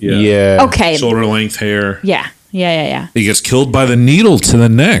guy. yeah. Okay. shoulder length hair. Yeah. He gets killed by the needle to the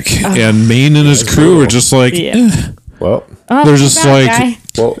neck, and Maine and his crew are just like, Well, Oh, They're too just bad, like- guy.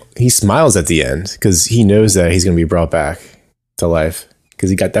 well, he smiles at the end because he knows that he's going to be brought back to life because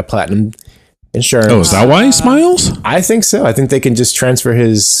he got that platinum insurance. oh, is that why he smiles? I think so. I think they can just transfer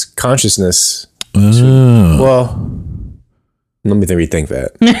his consciousness. Oh. Well, let me rethink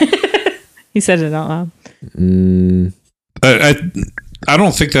that. He said it out loud. I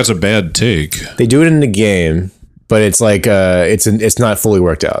don't think that's a bad take. They do it in the game, but it's like it's not fully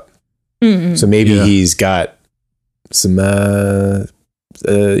worked out. So maybe he's got some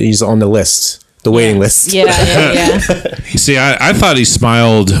he's on the list, the waiting list. Yeah. See, I thought he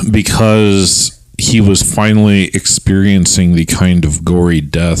smiled because he was finally experiencing the kind of gory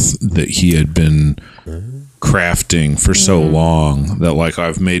death that he had been crafting for so long, that like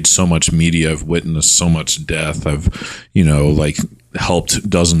I've made so much media, I've witnessed so much death, I've like helped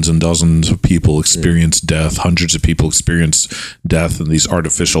dozens and dozens of people experience death, hundreds of people experience death in these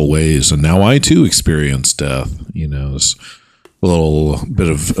artificial ways, and now I too experience death. It's a little bit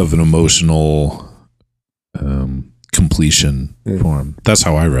of an emotional completion for him. That's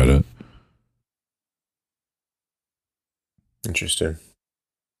how I read it. Interesting.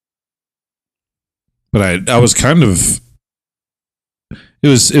 But I was kind of, it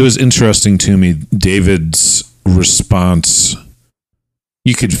was interesting to me, David's response.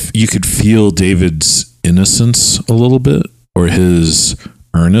 You could feel David's innocence a little bit, or his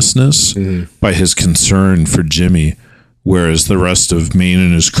earnestness by his concern for Jimmy, whereas the rest of Maine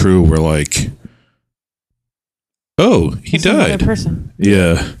and his crew were like, oh, he It's another died. person.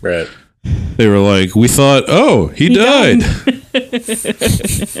 Yeah. Right. They were like, we thought, oh, he died.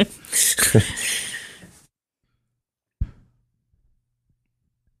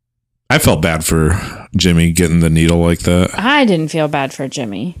 I felt bad for Jimmy getting the needle like that. I didn't feel bad for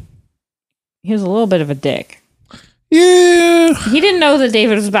Jimmy. He was a little bit of a dick. Yeah. He didn't know that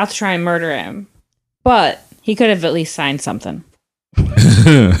David was about to try and murder him, but he could have at least signed something.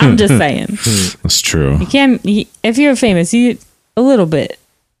 I'm just saying. That's true. You can't, if you're famous, you a little bit.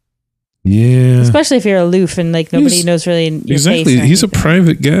 Yeah. Especially if you're aloof and like nobody knows really your Exactly. face or He's a anything.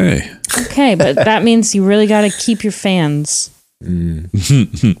 private guy. Okay, but that means you really got to keep your fans.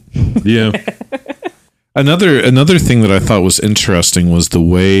 Yeah. Another thing that I thought was interesting was the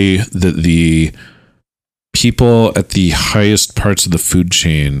way that the people at the highest parts of the food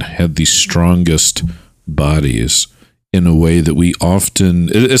chain had the strongest bodies in a way that we often,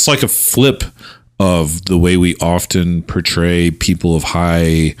 it's like a flip of the way we often portray people of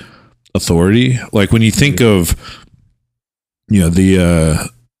high authority. Like when you think of,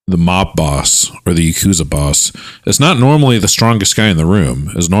 the mob boss or the Yakuza boss, it's not normally the strongest guy in the room.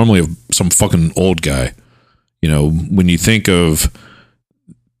 It's normally some fucking old guy. When you think of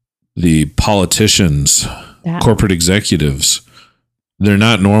the politicians, corporate executives, they're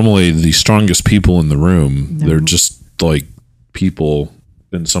not normally the strongest people in the room. No. They're just like people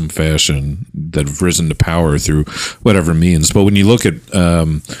in some fashion that have risen to power through whatever means. But when you look at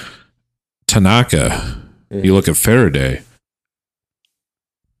Tanaka, you look at Faraday,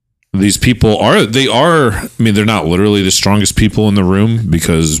 these people they're not literally the strongest people in the room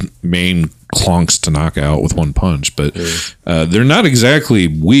because Maine clonks Tanaka out with one punch, but they're not exactly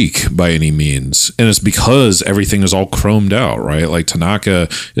weak by any means. And it's because everything is all chromed out, right? Like Tanaka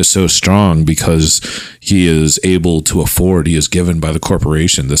is so strong because he is able to afford, he is given by the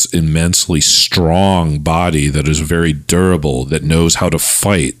corporation this immensely strong body that is very durable, that knows how to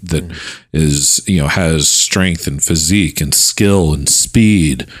fight, that is, has strength and physique and skill and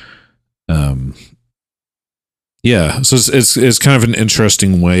speed. So it's kind of an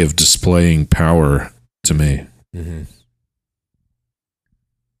interesting way of displaying power to me. Mm-hmm.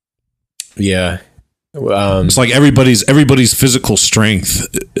 Yeah. It's like everybody's physical strength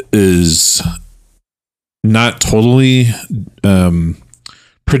is not totally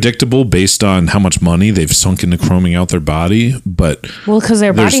predictable based on how much money they've sunk into chroming out their body, but because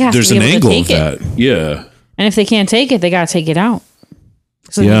their body has to be able to take it. Yeah. And if they can't take it, they got to take it out.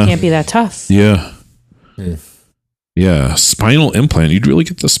 So they can't be that tough. Yeah. Yeah. Spinal implant. You'd really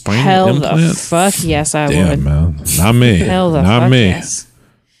get the spinal implant? Hell the fuck yes, I would. Man. Not me. Hell the Not fuck me. yes.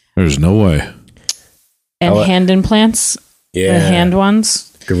 There's no way. And hand implants? Yeah. The hand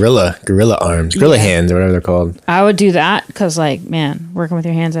ones? Gorilla arms. Gorilla hands or whatever they're called. I would do that because, like, man, working with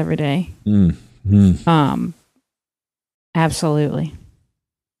your hands every day. Absolutely.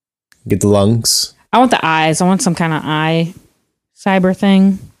 Get the lungs. I want the eyes. I want some kind of eye cyber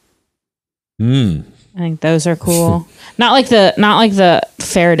thing. I think those are cool. not like the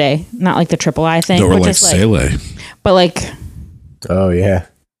Faraday, not like the triple eye thing. Or like Sele. But like, oh yeah.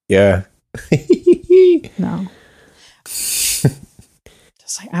 No. Just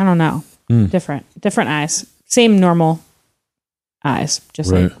like, I don't know. Different eyes. Same normal eyes,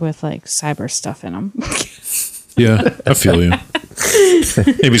 just like with like cyber stuff in them. Yeah, I feel you.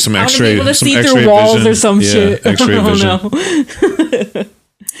 Maybe some X-ray, able to some see X-ray through walls vision. or some shit. X-ray I vision. don't know.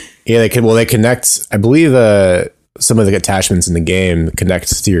 Yeah, they can. Well, they connect. I believe some of the attachments in the game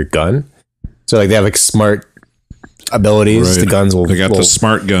connect to your gun. So like they have like smart abilities. Right. The guns will. They got the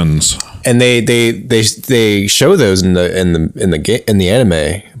smart guns, and they show those in the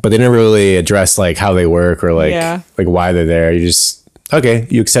anime, but they never really address like how they work or like like why they're there. You just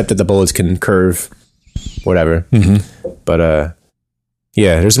you accept that the bullets can curve, whatever. But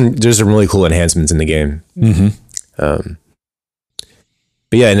there's some really cool enhancements in the game.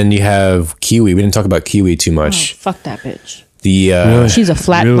 But yeah, and then you have Kiwi. We didn't talk about Kiwi too much. Oh, fuck that bitch. She's a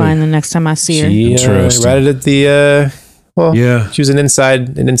flatline the next time I see her. She ratted at the she was an inside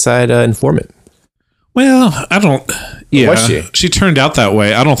informant. Well, I don't. Yeah, was she? She turned out that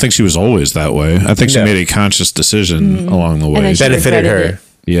way. I don't think she was always that way. I think she made a conscious decision along the way. Benefited her. It.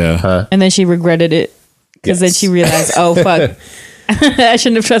 Yeah, and then she regretted it because then she realized, oh fuck, I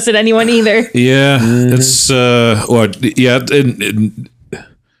shouldn't have trusted anyone either. Yeah, it's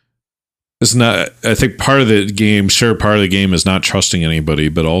it's not. I think part of the game is not trusting anybody,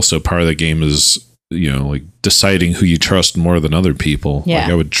 but also part of the game is, like deciding who you trust more than other people. Yeah. Like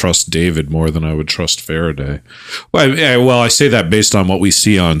I would trust David more than I would trust Faraday. Well, I say that based on what we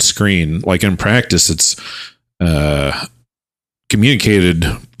see on screen. Like in practice, it's communicated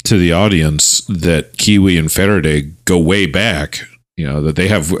to the audience that Kiwi and Faraday go way back. You know, that they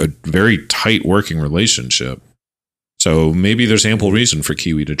have a very tight working relationship. So maybe there's ample reason for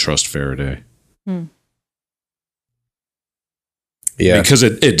Kiwi to trust Faraday. Yeah. Because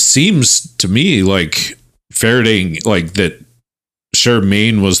it seems to me like Faraday, like that, sure,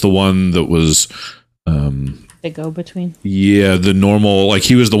 Maine was the one that was... The go-between. Yeah, the normal, like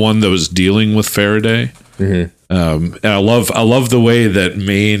he was the one that was dealing with Faraday. And I love the way that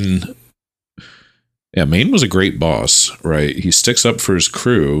Maine was a great boss, right? He sticks up for his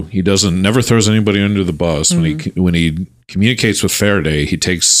crew. He never throws anybody under the bus. When he communicates with Faraday, he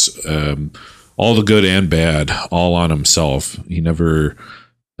takes all the good and bad all on himself. He never,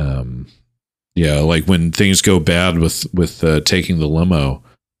 like when things go bad with taking the limo,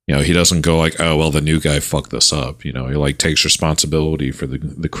 you know, he doesn't go like, oh, well, the new guy fucked this up. You know, he like takes responsibility for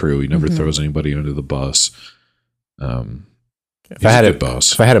the crew. He never throws anybody under the bus. If I had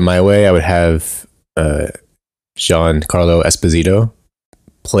it my way, I would have Giancarlo Esposito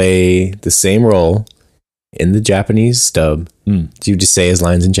play the same role in the Japanese dub. You just say his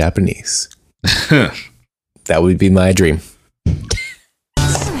lines in Japanese. That would be my dream.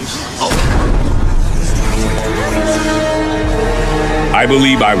 I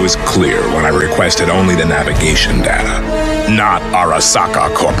believe I was clear when I requested only the navigation data, not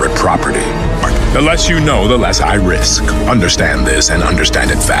Arasaka corporate property. The less you know, the less I risk. Understand this and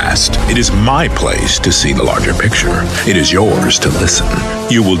understand it fast. It is my place to see the larger picture. It is yours to listen.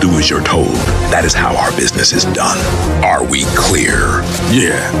 You will do as you're told. That is how our business is done. Are we clear?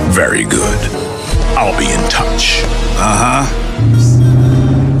 Yeah, very good. I'll be in touch.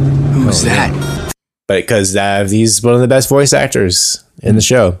 Who's that? But because he's one of the best voice actors in the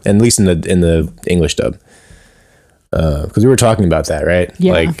show, and at least in the English dub. Because we were talking about that, right?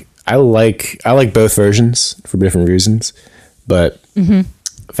 Yeah. Like I like both versions for different reasons, but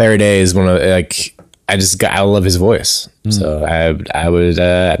Faraday is one of like I love his voice, so I would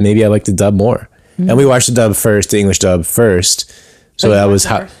maybe I like the dub more. And we watched the English dub first, so that was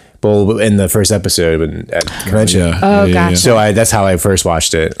how. Well, in the first episode at the convention. Gotcha. So that's how I first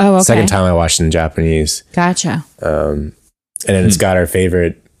watched it. Oh, okay. Second time I watched it in Japanese. Gotcha. And then it's got our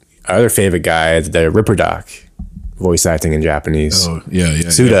other favorite guy, the Ripper Doc, voice acting in Japanese. Oh, yeah.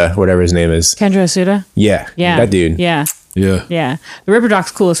 Suda, whatever his name is. Kendra Suda? Yeah. Yeah. That dude. Yeah. Yeah. The Ripper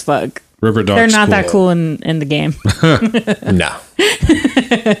Doc's cool as fuck. Ripper Doc's They're not that cool in the game. No.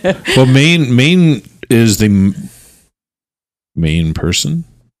 Well, Maine is the main person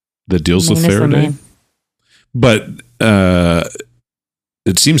that deals with Faraday. But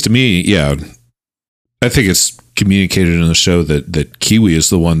it seems to me, I think it's communicated in the show that Kiwi is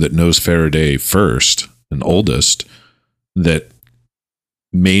the one that knows Faraday first and oldest, that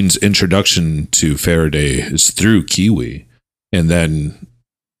Maine's introduction to Faraday is through Kiwi, and then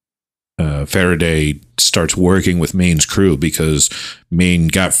Faraday starts working with Maine's crew because Maine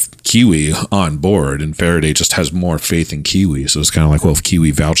got Kiwi on board, and Faraday just has more faith in Kiwi. So it's kind of like, well, if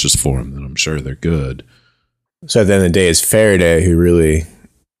Kiwi vouches for him, then I'm sure they're good. So at the end of the day, it's Faraday who really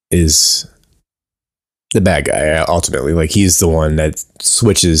is the bad guy, ultimately. Like, he's the one that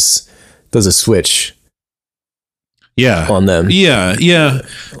does a switch on them. Yeah.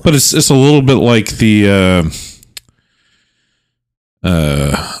 But it's a little bit like the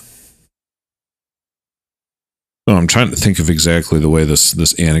I'm trying to think of exactly the way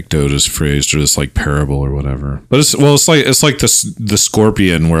this anecdote is phrased, or this like parable or whatever. But it's like the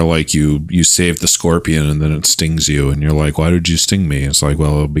scorpion, where like you save the scorpion and then it stings you, and you're like, why did you sting me? It's like,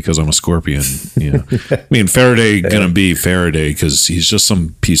 well, because I'm a scorpion. You know, I mean, Faraday gonna be Faraday because he's just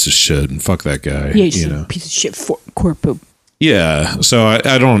some piece of shit, and fuck that guy. Yeah, he's a piece of shit for corpo. Yeah, so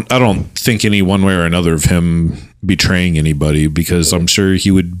I don't think any one way or another of him betraying anybody, because I'm sure he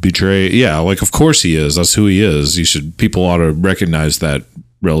would betray. Yeah, like of course he is. That's who he is. People ought to recognize that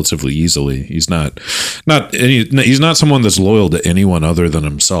relatively easily. He's not someone that's loyal to anyone other than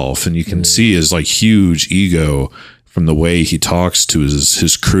himself, and you can see his like huge ego from the way he talks to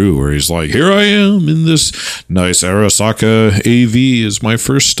his crew, where he's like, here I am in this nice Arasaka AV is my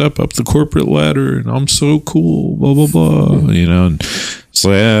first step up the corporate ladder, and I'm so cool, blah, blah, blah. You know, and it's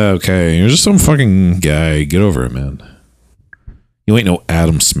like, yeah, okay, you're just some fucking guy. Get over it, man. You ain't no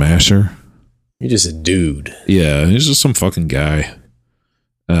Atom Smasher. You're just a dude. Yeah, he's just some fucking guy.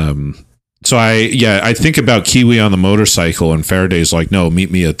 So I think about Kiwi on the motorcycle, and Faraday's like, no,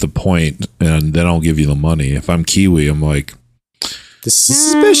 meet me at the point and then I'll give you the money. If I'm Kiwi, I'm like, this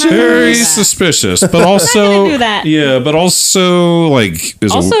is suspicious. Very suspicious. But also, do that. Yeah, but also, like,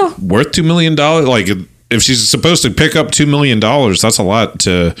 is it worth $2 million? Like, if she's supposed to pick up $2 million, that's a lot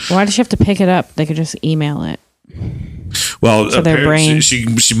to. Why does she have to pick it up? They could just email it. Well, For their apparently brain.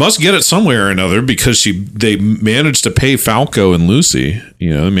 she must get it somewhere or another because they managed to pay Falco and Lucy.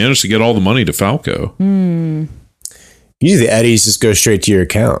 You know, they managed to get all the money to Falco. Usually the eddies just go straight to your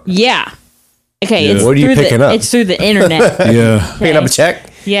account. Yeah. Okay. Yeah. It's What are you through picking up? It's through the internet. Yeah, Picking up a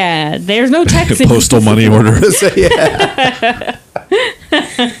check. Yeah. There's no text. postal money order. So, yeah.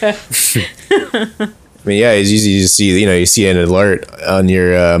 I mean, yeah, it's usually you just see, you see an alert on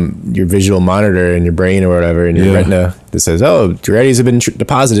your visual monitor in your brain or whatever, in your Yeah. retina that says, "Oh, your eddies have been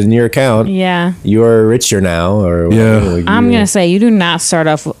deposited in your account. Yeah. You are richer now." Or Yeah. like, I'm going to say you do not start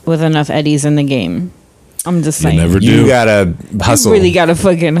off with enough eddies in the game. I'm just saying. Never you do. gotta hustle. You really got to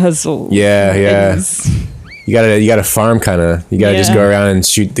fucking hustle. Yeah, yeah. Eddies. You gotta farm kind of. You gotta just Yeah. go around and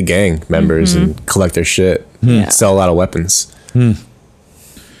shoot the gang members and collect their shit. Yeah. Sell a lot of weapons.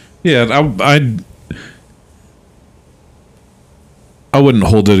 Yeah, I wouldn't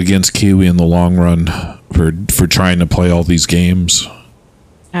hold it against Kiwi in the long run for trying to play all these games.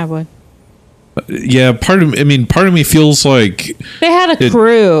 I would. Yeah, part of me feels like They had a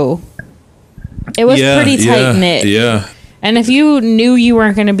crew. It was yeah, pretty tight knit. Yeah, And if you knew you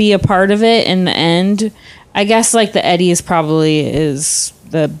weren't going to be a part of it in the end, I guess like the Eddies probably is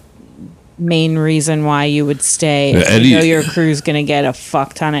the main reason why you would stay. The If Eddie- you know your crew's going to get a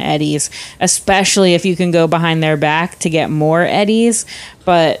fuck ton of Eddies, especially if you can go behind their back to get more Eddies.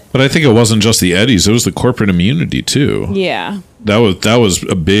 But but I think it wasn't just the Eddies; it was the corporate immunity too. yeah, That was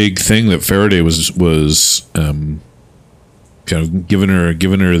a big thing that Faraday was kind of giving her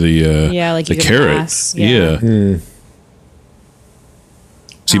the Yeah, like the you could carrot. pass, Yeah. yeah.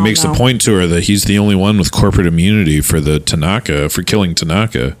 So he Oh, makes the no. point to her that he's the only one with corporate immunity for killing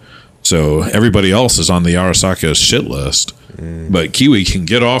Tanaka. So everybody else is on the Arasaka shit list. But Kiwi can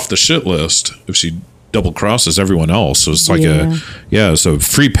get off the shit list if she double crosses everyone else. So it's like so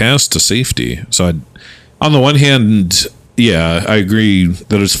free pass to safety. So on the one hand, yeah, I agree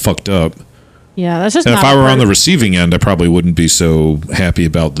that it's fucked up. yeah, that's just. And if not I were part on the of- receiving end, I probably wouldn't be so happy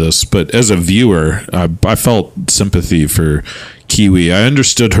about this. But as a viewer, I felt sympathy for Kiwi. I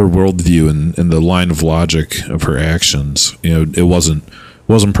understood her worldview and the line of logic of her actions. You know, it wasn't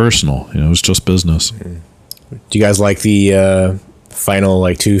personal. You know, it was just business. Do you guys like the final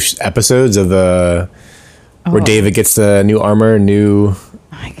like 2 episodes of where David gets the new armor, new? Oh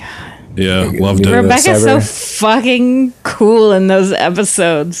my god. Yeah, loved it. Rebecca's so Cyber. fucking cool in those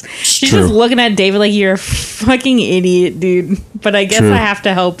episodes. She's true. just looking at David like you're a fucking idiot, dude. But I guess True. I have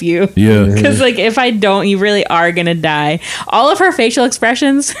to help you. Yeah. Because like if I don't, you really are gonna die. All of her facial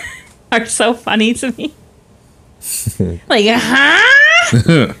expressions are so funny to me. Like,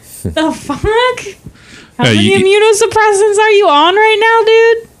 huh? The fuck? How Yeah, many you- immunosuppressants are you on right now,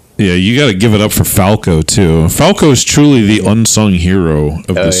 dude? Yeah, you got to give it up for Falco too. Falco is truly the unsung hero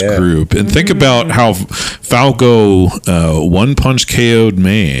of this yeah. group. And think about how Falco one punch KO'd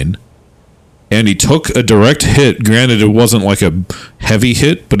Maine, and he took a direct hit. Granted, it wasn't like a heavy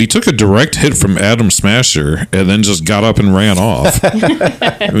hit, but he took a direct hit from Adam Smasher and then just got up and ran off.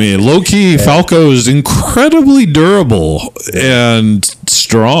 I mean, low key, Falco is incredibly durable and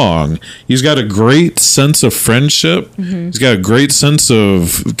strong. He's got a great sense of friendship. He's got a great sense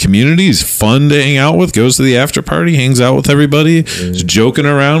of community. He's fun to hang out with. Goes to the after party, hangs out with everybody. He's joking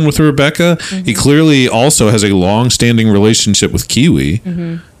around with Rebecca. He clearly also has a long-standing relationship with Kiwi.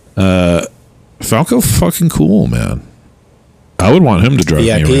 Falco fucking cool, man. I would want him to drive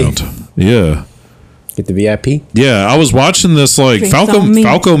VIP. me around. Yeah. Get the VIP. Yeah, I was watching this like Drinks Falco. on me.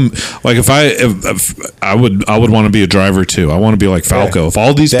 Like if I would want to be a driver too. I want to be like Falco. Yeah. If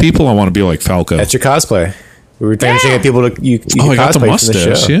all these people, I want to be like Falco. That's your cosplay. We were trying to get people to you I got the cosplay from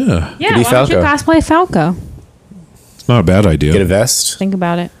mustache. show. Yeah, Yeah, be why don't you Falco. cosplay Falco? it's not a bad idea. Get a vest. Think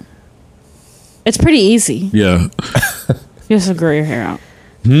about it. It's pretty easy. Yeah, You just grow your hair out.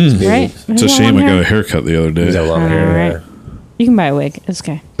 Right? it's a shame I got a haircut the other He's got day. long All hair. right. You can buy a wig. It's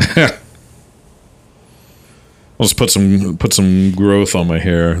okay. Let's put some growth on my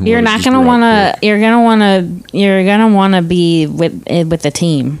hair. and You're let it not just gonna grow wanna. out quick. You're gonna wanna be with the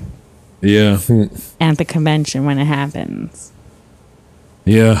team Yeah, at the convention when it happens.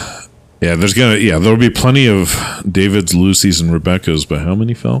 yeah. There'll be plenty of David's, Lucy's, and Rebecca's, but how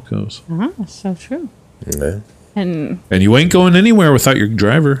many Falcos? That's so true. Yeah, And And you ain't going anywhere without your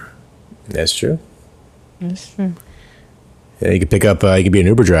driver. that's true. that's true. Yeah, you could pick up. You could be an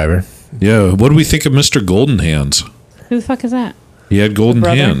Uber driver. Yeah, what do we think of Mr. Golden Hands? Who the fuck is that? He had golden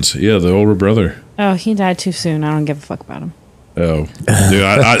brother? hands. Yeah, the older brother. Oh, he died too soon. I don't give a fuck about him. Oh,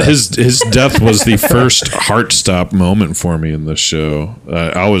 dude, his death was the first heart stop moment for me in this show.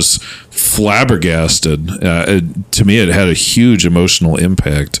 I was flabbergasted. To me, it had a huge emotional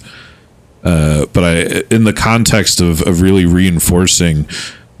impact. But in the context of really reinforcing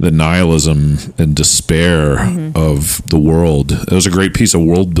the nihilism and despair of the world, it was a great piece of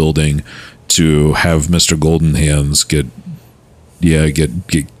world building to have Mr. Golden Hands get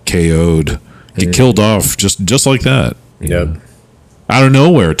KO'd, get killed off just like that. Yep. Out of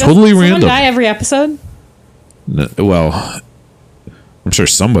nowhere, totally Does random. someone die every episode? Well, I'm sure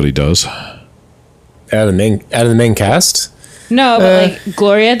somebody does. Out of the main cast. No, but like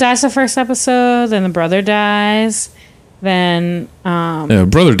Gloria dies the first episode, then the brother dies, then Yeah,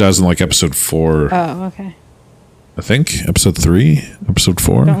 brother dies in like episode 4. oh, okay. I think episode 3, episode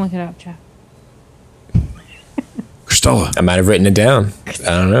 4. Don't look it up, Jeff. Christella. I might have written it down. I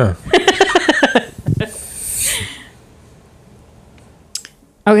don't know.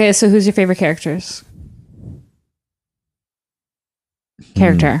 Okay, so who's your favorite characters?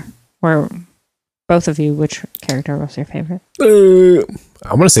 Character. Or both of you, which character was your favorite?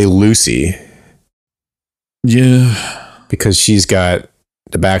 I want to say Lucy Yeah. because she's got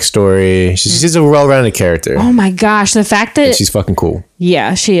the backstory. She's a well-rounded character. Oh my gosh, the fact And that she's fucking cool.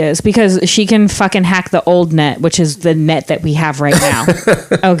 yeah, she is, because she can fucking hack the old net, which is the net that we have right now.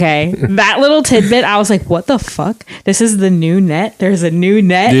 Okay, that little tidbit, I was like, what the fuck? This is the new net? There's a new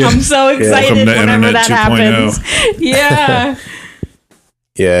net? Yeah. I'm so excited Welcome to whenever Internet that 2.0. happens. Yeah.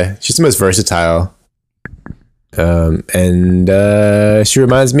 Yeah, she's the most versatile. And she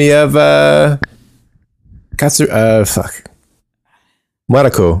reminds me of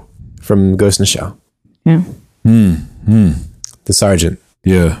Mariko from Ghost in the Shell, Yeah. the sergeant.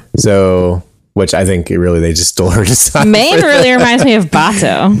 Yeah. So, which I think they just stole her design. Maine really reminds me of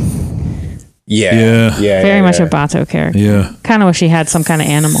Bato. Yeah. Very much a Bato character. Yeah. Kind of wish she had some kind of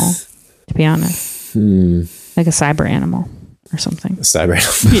animal, to be honest. Like a cyber animal or something. Cyber.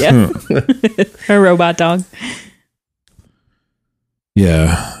 Yeah. A robot dog.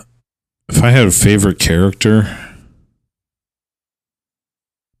 Yeah. If I had a favorite character,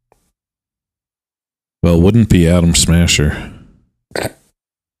 well, it wouldn't be Adam Smasher.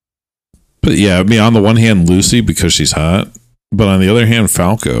 But yeah, I mean, on the one hand, Lucy, because she's hot. But on the other hand,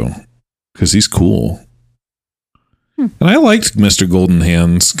 Falco, because he's cool. And I liked Mr. Golden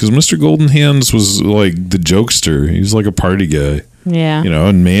Hands, because Mr. Golden Hands was like the jokester. He was like a party guy. Yeah. You know,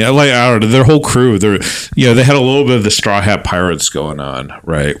 and me, I don't know, their whole crew, they had a little bit of the Straw Hat Pirates going on,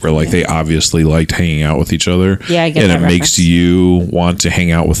 right? Where like they obviously liked hanging out with each other. Yeah, I get and that it reference. makes you want to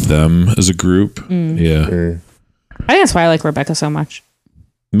hang out with them as a group. Yeah. I think that's why I like Rebecca so much.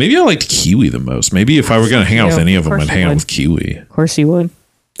 Maybe I liked Kiwi the most. Maybe if I were going to hang out with any of them, I'd hang out with Kiwi. Of course you would.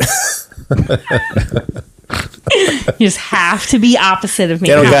 You just have to be opposite of me.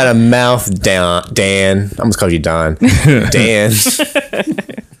 They don't got a mouth, Dan. I almost called you Don. Dan.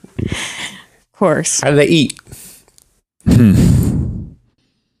 Of course. How do they eat? They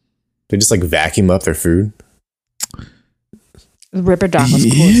just like vacuum up their food. Ripper Doc was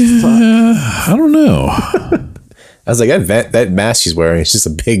cool as fuck. I don't know. I was like, that mask she's wearing, it's just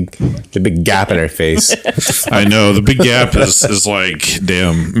the big gap in her face. I know the big gap is like,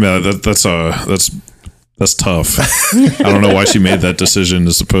 damn, man, that's tough. I don't know why she made that decision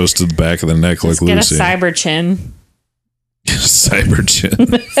as opposed to the back of the neck like Just get Lucy. a cyber chin. Cyber chin.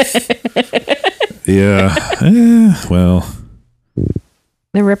 Yeah. Well.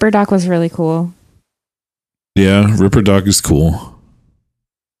 The Ripper Doc was really cool. Yeah, Ripper Doc is cool.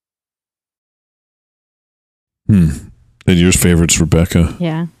 And your favorite's Rebecca.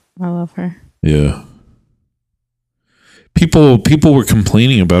 Yeah, I love her. Yeah. People were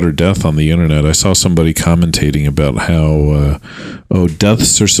complaining about her death on the internet. I saw somebody commentating about how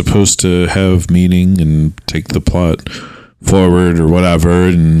deaths are supposed to have meaning and take the plot forward or whatever,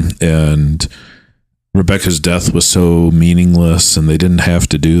 and Rebecca's death was so meaningless and they didn't have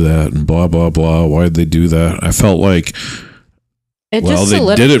to do that and blah blah blah. Why'd they do that? I felt like It Well, just they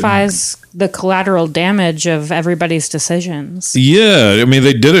did it- solidifies the collateral damage of everybody's decisions. Yeah, I mean,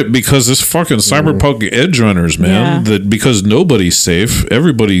 they did it because this fucking cyberpunk edge runners, man. Yeah. That because nobody's safe,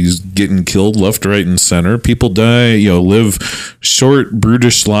 everybody's getting killed left, right, and center. People die, live short,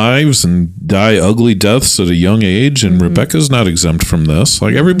 brutish lives and die ugly deaths at a young age. And Rebecca's not exempt from this.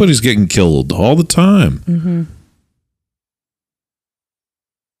 Like everybody's getting killed all the time.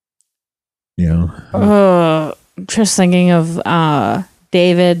 Yeah. Just thinking of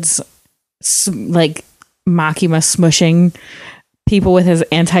David's like Makima smushing people with his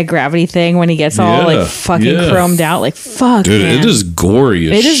anti-gravity thing when he gets all like fucking chromed out. Like fuck, Dude, man. it is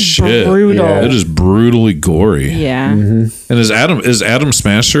gory as It is shit. brutal. Yeah. It is brutally gory. Yeah. And is Adam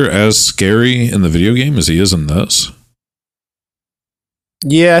Smasher as scary in the video game as he is in this?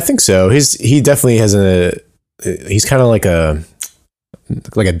 Yeah, I think so. He definitely has he's kind of like a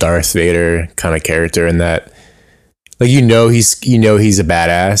like a Darth Vader kind of character in that. Like he's a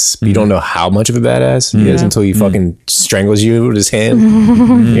badass, but you don't know how much of a badass he is until he fucking strangles you with his hand,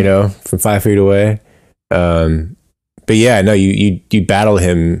 from 5 feet away. But yeah, no, you battle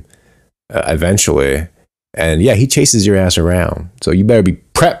him eventually, and yeah, he chases your ass around. So you better be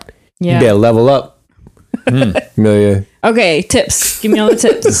prepped. Yeah. You better level up, Amelia. Okay, tips. Give me all the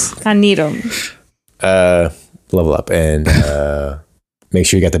tips. I need them. Level up and make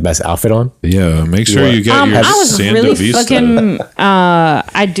sure you got the best outfit on. Yeah, make sure you get your I was really fucking.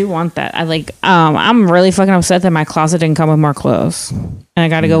 I do want that. I'm really fucking upset that my closet didn't come with more clothes, and I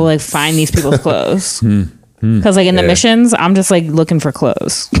got to go like find these people's clothes. Because like in the missions, I'm just like looking for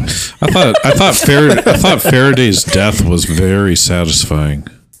clothes. I thought Faraday's death was very satisfying.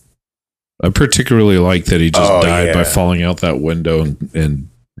 I particularly like that he just died by falling out that window and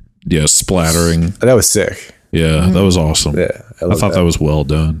splattering. That was sick. Yeah, that was awesome. Yeah, I thought that was well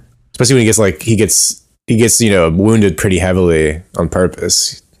done. Especially when he gets wounded pretty heavily on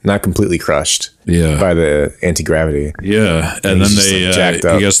purpose, not completely crushed. Yeah, by the anti-gravity. Yeah, and then he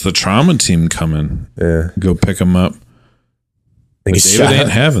gets the trauma team coming. Yeah, go pick him up. But David ain't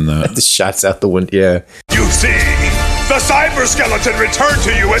having that. The shots out the window. Yeah. You see, the cyber skeleton returned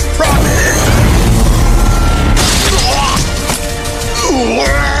to you as promised.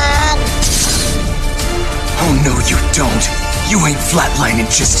 Oh no, you don't. You ain't flatlining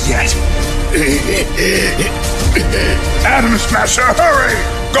just yet. Atom Smasher, hurry!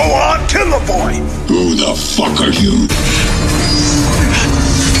 Go on, kill the boy! Who the fuck are you?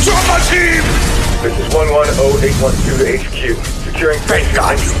 Trauma team! This is 110-812 to HQ. Securing. Thank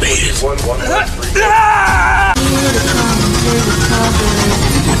God you made it! 1113.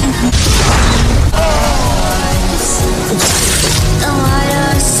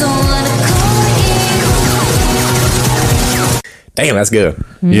 Damn, that's good.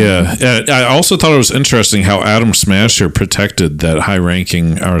 Yeah. I also thought it was interesting how Atom Smasher protected that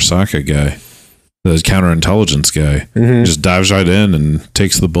high-ranking Arasaka guy, the counterintelligence guy. Just dives right in and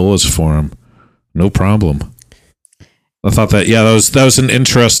takes the bullets for him. No problem. I thought that was an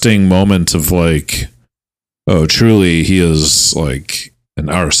interesting moment of like, oh, truly he is like an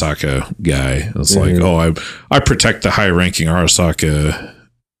Arasaka guy. It's like, oh, I protect the high-ranking Arasaka,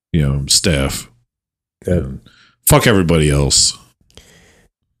 staff. Fuck everybody else.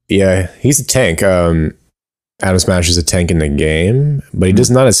 Yeah, he's a tank. Atom Smasher's a tank in the game, but he does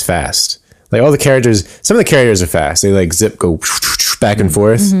not as fast. Like all the characters, some of the characters are fast. They like go back and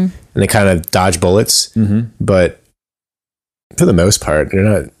forth, and they kind of dodge bullets. But for the most part, they're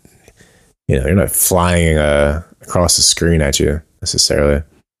not. You're not flying across the screen at you necessarily.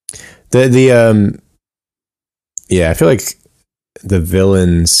 I feel like the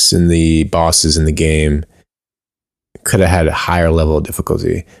villains and the bosses in the game could have had a higher level of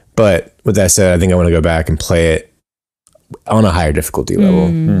difficulty. But with that said, I think I want to go back and play it on a higher difficulty level.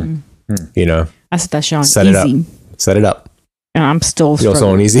 I set that shit on Set easy. Set it up. And I'm still struggling. You're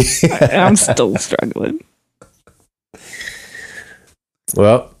also on easy? I'm still struggling.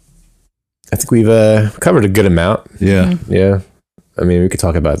 Well, I think we've covered a good amount. Yeah. Yeah. I mean, we could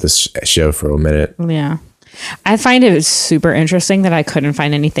talk about this show for a minute. Yeah. I find it super interesting that I couldn't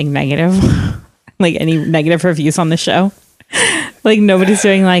find anything negative. Like any negative reviews on the show. Like nobody's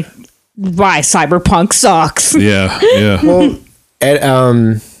doing like why Cyberpunk sucks. Yeah. Well,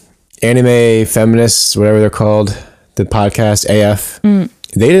 anime feminists, whatever they're called, the podcast AF, they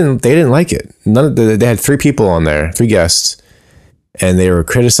didn't like it. They had 3 people on there, 3 guests, and they were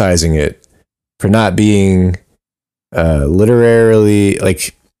criticizing it for not being literarily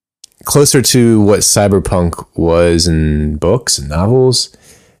like closer to what Cyberpunk was in books and novels.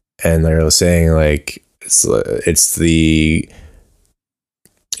 And they were saying like it's the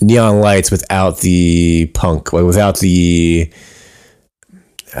neon lights without the punk, like without the,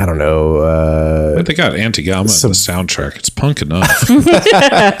 I don't know. But they got Antigama in the soundtrack. It's punk enough.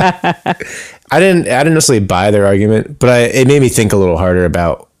 I didn't necessarily buy their argument, but it made me think a little harder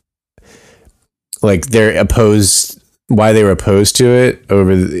about like why they were opposed to it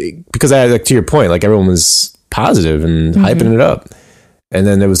because like to your point, like everyone was positive and hyping it up. And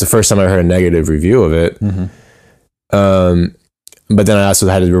then it was the first time I heard a negative review of it. But then I also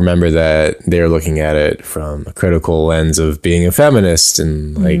had to remember that they were looking at it from a critical lens of being a feminist.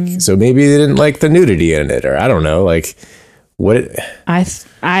 And like, so maybe they didn't like the nudity in it, or I don't know, like what. I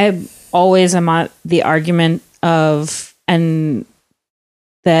always am on the argument of, and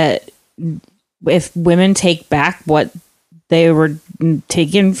that if women take back what they were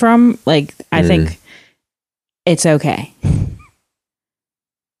taken from, like, I think it's okay.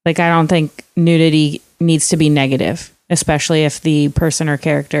 Like, I don't think nudity needs to be negative. especially if the person or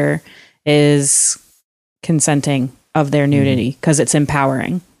character is consenting of their nudity, because it's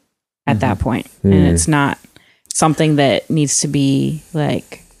empowering at that point. And it's not something that needs to be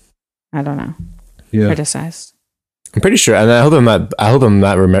like, I don't know, criticized. I'm pretty sure, and I hope I'm not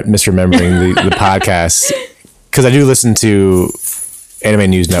misremembering the podcast, because I do listen to Anime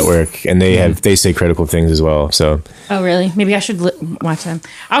News Network, and they say critical things as well. So, oh really? Maybe I should watch them.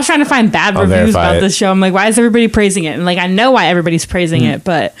 I was trying to find bad reviews about this show. I'm like, why is everybody praising it? And like, I know why everybody's praising it,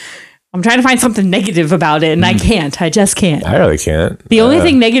 but I'm trying to find something negative about it, and I can't. I just can't. I really can't. The only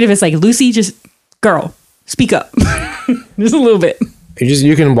thing negative is like, Lucy, just girl, speak up, just a little bit.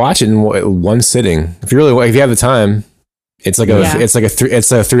 You can watch it in one sitting if you have the time. It's like a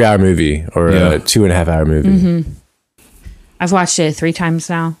 3-hour movie or a 2.5-hour movie. I've watched it 3 times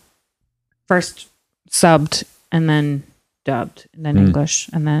now. First subbed, and then dubbed, and then English,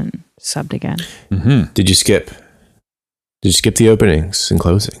 and then subbed again. Did you skip the openings and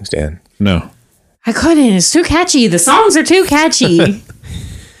closings, Dan? No, I couldn't. It's too catchy. The songs are too catchy.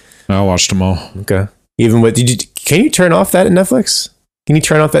 I watched them all. Okay. Even with can you turn off that in Netflix? Can you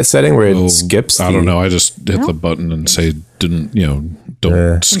turn off that setting where it skips? I don't know. I just hit the button and say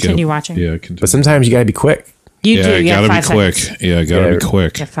don't skip. Continue watching. Yeah, continue. But sometimes you gotta be quick. You do. Gotta be 5 quick. seconds. Yeah, gotta be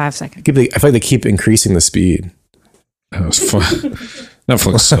quick. Yeah, 5 seconds. I feel like they keep increasing the speed. That was fun.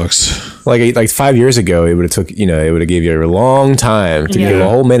 Netflix sucks. Like 5 years ago, it would have gave you a long time to give a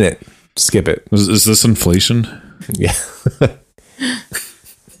whole minute. Skip it. Is this inflation? Yeah.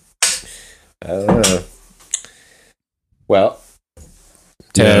 I don't know. Well,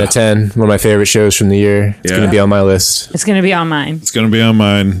 10 out of 10. One of my favorite shows from the year. It's going to be on my list. It's going to be on mine. It's going to be on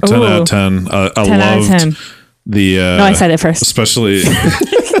mine. 10 out of 10. I 10 loved out of 10. The. No, I said it first. Especially.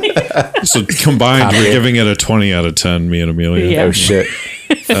 So combined, we're giving it a 20 out of 10. Me and Amelia. Yeah. Oh shit.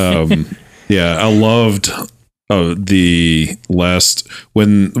 Yeah, I loved the last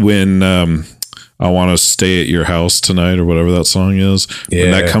when I want to stay at your house tonight or whatever that song is. Yeah.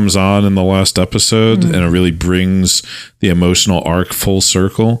 When that comes on in the last episode and it really brings the emotional arc full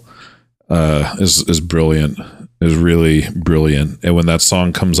circle, is brilliant. Is really brilliant. And when that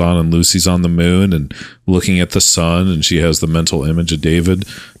song comes on and Lucy's on the moon and looking at the sun and she has the mental image of David,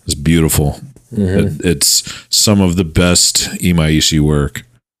 it's beautiful. It's some of the best Imaishi work.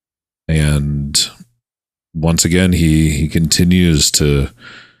 And once again, he continues to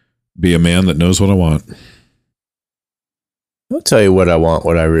be a man that knows what I want. I'll tell you what I want,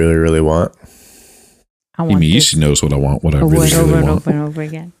 what I really, really want. I want Imaishi knows what I want, what I really, really want. Over and over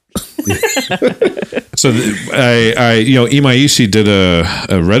again. So Imaishi did a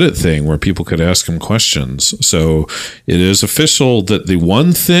Reddit thing where people could ask him questions. So it is official that the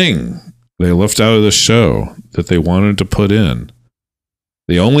one thing they left out of the show that they wanted to put in,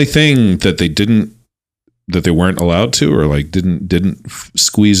 the only thing that they weren't allowed to, or like didn't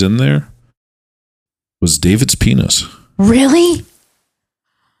squeeze in there, was David's penis. Really?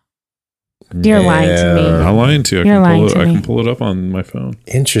 You're lying to me. I'm not lying to you. I can pull it up on my phone.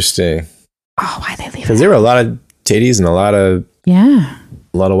 Interesting. Oh, why'd they leave it? Because there were a lot of titties and a lot of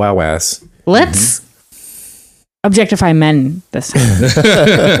wow ass. Let's objectify men this time.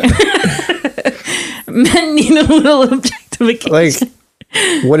 Men need a little objectification. Like,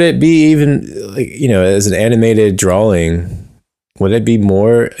 would it be even as an animated drawing? Would it be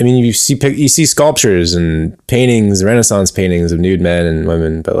more? I mean, you see sculptures and paintings, Renaissance paintings of nude men and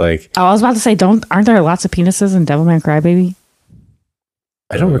women, but like, I was about to say, aren't there lots of penises in Devilman Crybaby?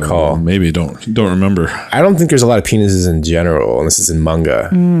 I don't recall. Maybe don't remember. I don't think there's a lot of penises in general, unless it's in manga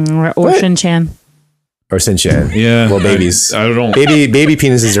or Shin-chan. Or Shin-chan. Yeah. Well, babies. I don't. Baby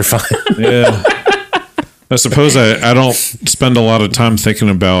penises are fine. Yeah. I suppose I don't spend a lot of time thinking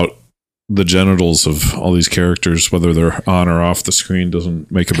about the genitals of all these characters, whether they're on or off the screen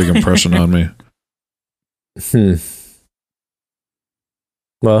doesn't make a big impression on me.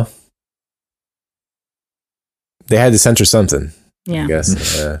 Well, they had to censor something. Yeah. I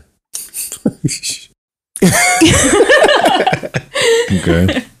guess.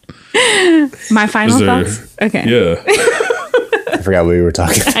 Okay. My final thoughts? Okay. Yeah. I forgot what we were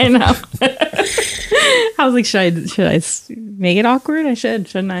talking about. I know. I was like, should I make it awkward? I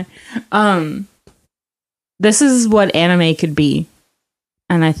shouldn't I? This is what anime could be.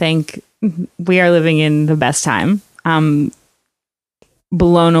 And I think we are living in the best time. I'm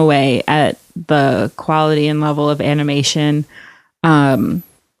blown away at the quality and level of animation. I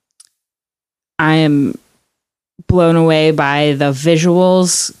am blown away by the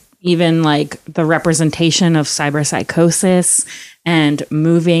visuals, even like the representation of cyberpsychosis and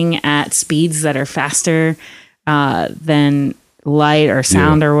moving at speeds that are faster than light or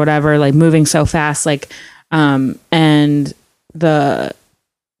sound or whatever, like moving so fast. Like And the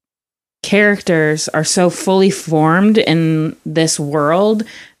characters are so fully formed in this world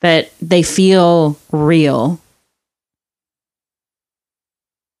that they feel real.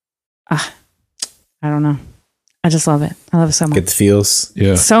 I don't know. I just love it. I love it so much. Get the feels.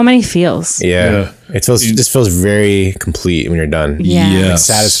 Yeah. So many feels. Yeah. It just feels very complete when you're done. Yeah. It's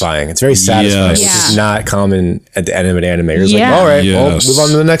satisfying. It's very satisfying, which is not common at the end of an anime. It's like, all right, well, move on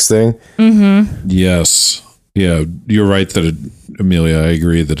to the next thing. Mm-hmm. Yes. Yeah, you're right that Amelia, I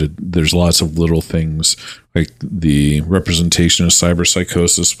agree that there's lots of little things, like the representation of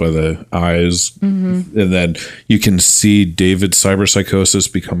cyberpsychosis by the eyes. Mm-hmm. And then you can see David's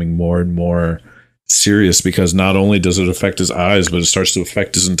cyberpsychosis becoming more and more serious, because not only does it affect his eyes, but it starts to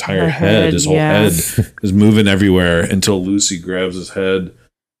affect his entire head. His whole head is moving everywhere until Lucy grabs his head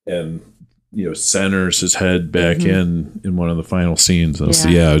and centers his head back in one of the final scenes. And it's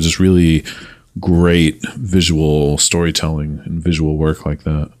just really great visual storytelling and visual work like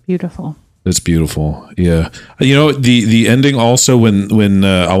that. Beautiful. It's beautiful. Yeah. The ending also, when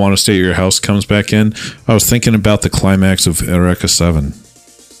I Want to Stay at Your House comes back in, I was thinking about the climax of Eureka 7.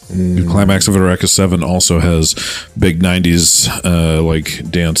 The climax of Eureka 7 also has big 90s like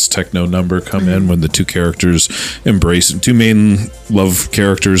dance techno number come in when the two main love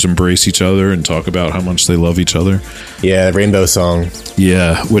characters embrace each other and talk about how much they love each other. Yeah, Rainbow Song.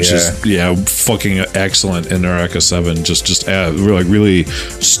 Yeah, which is fucking excellent in Eureka 7. Just really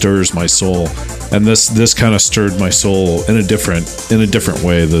stirs my soul. And this kind of stirred my soul in a different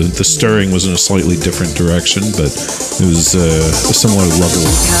way. The stirring was in a slightly different direction, but it was a similar level.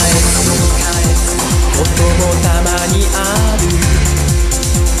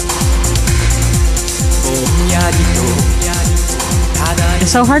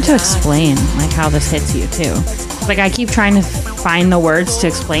 It's so hard to explain like how this hits you too. Like I keep trying to find the words to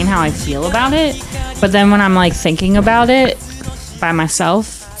explain how I feel about it, but then when I'm like thinking about it by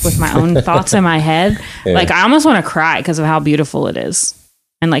myself with my own thoughts in my head, like I almost want to cry because of how beautiful it is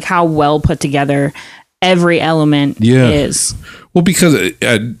and like how well put together every element is. Well, because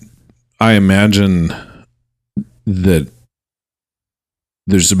I imagine that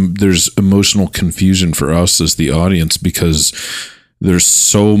there's emotional confusion for us as the audience, because there's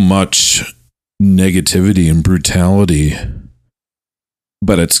so much negativity and brutality,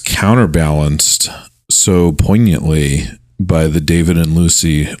 but it's counterbalanced so poignantly by the David and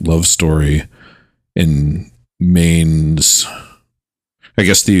Lucy love story and Maine's, I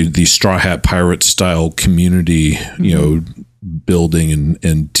guess, the Straw Hat Pirate style community, building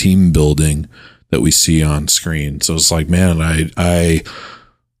and team building that we see on screen. So it's like, man, I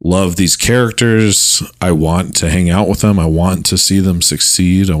love these characters. I want to hang out with them. I want to see them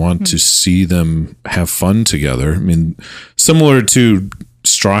succeed. I want to see them have fun together. I mean, similar to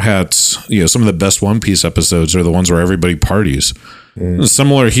Straw Hats, some of the best One Piece episodes are the ones where everybody parties.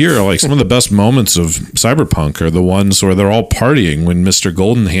 Similar here, like some of the best moments of Cyberpunk are the ones where they're all partying when Mr.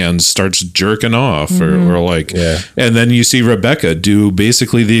 Golden Hands starts jerking off, and then you see Rebecca do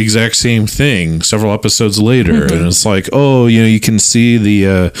basically the exact same thing several episodes later, and it's like, you can see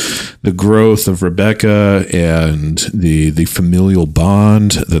the growth of Rebecca and the familial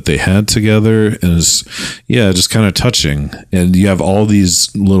bond that they had together, and it's just kind of touching. And you have all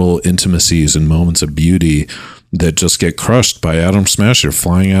these little intimacies and moments of beauty that just get crushed by Atom Smasher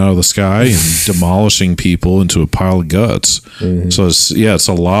flying out of the sky and demolishing people into a pile of guts. So it's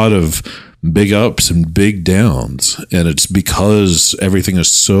a lot of big ups and big downs, and it's because everything is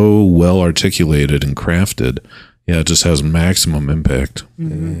so well articulated and crafted. It just has maximum impact.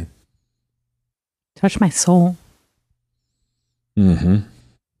 Touch my soul.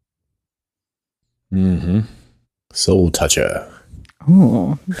 Soul toucher.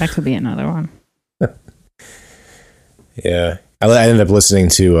 Ooh, that could be another one. Yeah. I ended up listening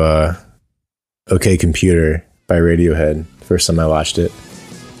to OK Computer by Radiohead the first time I watched it.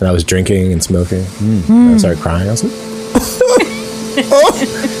 And I was drinking and smoking. And I started crying. I was like,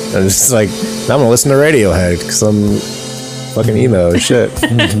 I was just like, now I'm going to listen to Radiohead because I'm fucking emo as shit.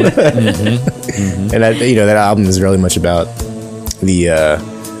 And that album is really much about the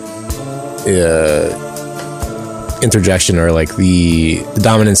interjection, or like the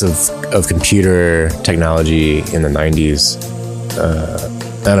dominance of computer technology in the 90s.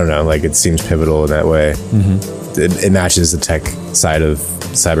 I don't know, like it seems pivotal in that way. It matches the tech side of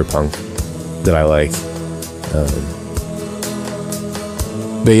cyberpunk that I like.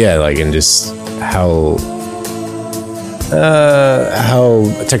 But yeah, like, and just how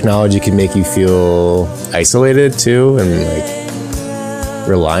technology can make you feel isolated too, and like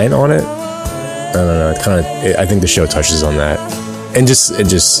reliant on it. I don't know. I think the show touches on that and just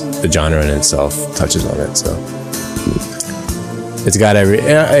the genre in itself touches on it. So it's got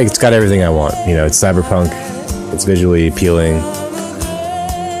everything I want. You know, it's cyberpunk. It's visually appealing.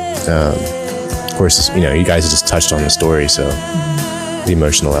 Of course, you know, you guys just touched on the story, so the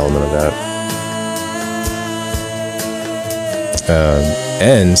emotional element of that.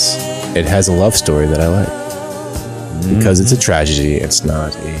 And it has a love story that I like. Because it's a tragedy, it's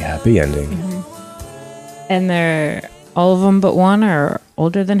not a happy ending. And they're all of them but one are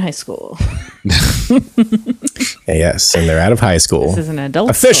older than high school. Yes, and they're out of high school. This is an adult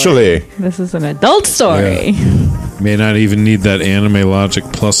officially. Story. This is an adult story. Yeah. May not even need that anime logic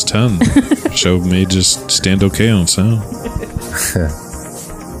plus 10. Show may just stand okay on its own.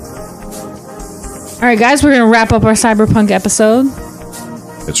 All right, guys, we're gonna wrap up our cyberpunk episode.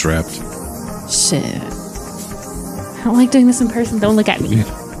 It's wrapped. Shit. I don't like doing this in person. Don't look at me.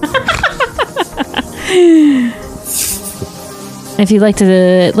 If you'd like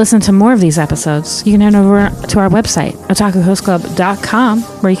to listen to more of these episodes, you can head over to our website, otakuhostclub.com,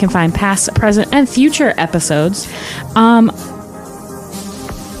 where you can find past, present, and future episodes. I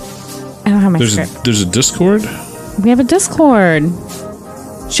don't have my script. There's a Discord? We have a Discord.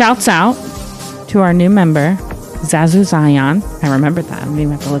 Shouts out to our new member, Zazu Zion. I remembered that. I didn't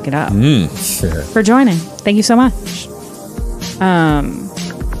even have to look it up. For joining. Thank you so much.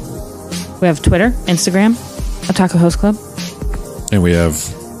 We have Twitter, Instagram, Otaku Host Club. And we have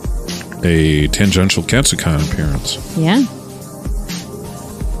a tangential Katsucon appearance. Yeah.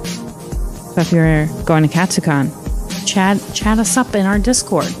 So if you're going to Katsucon, chat us up in our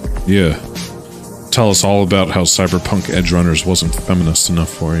Discord. Yeah. Tell us all about how Cyberpunk Edge Runners wasn't feminist enough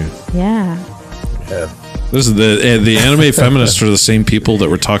for you. Yeah. This is the anime feminists are the same people that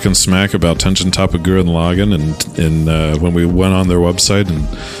were talking smack about Tenshin Toppa and Lagann and when we went on their website in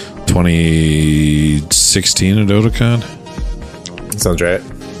 2016 at Otakon. Sounds right.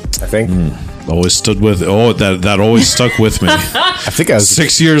 I think. Always stood with. That always stuck with me. I think I was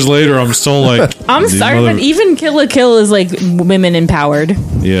 6 years later. I'm still like. I'm sorry, but even Kill la Kill is like women empowered.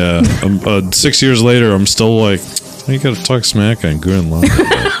 Yeah. 6 years later, I'm still like. You gotta talk smack on Gurren Lagann.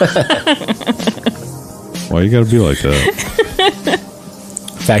 Why you gotta be like that?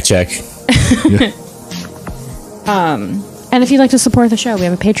 Fact check. Yeah. And if you'd like to support the show, we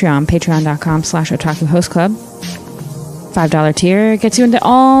have a Patreon, patreon.com/otakuhostclub. $5 tier gets you into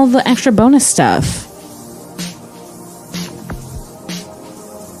all the extra bonus stuff.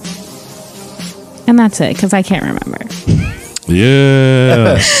 And that's it, because I can't remember.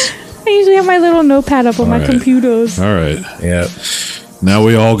 Yes. I usually have my little notepad up on my computers. All right. Yeah. Now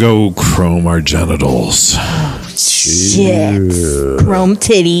we all go chrome our genitals. Shit. Chrome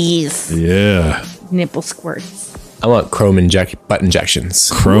titties. Yeah. Nipple squirts. I want chrome butt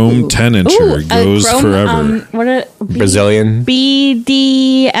injections. Chrome 10-incher goes chrome, forever. What are Brazilian?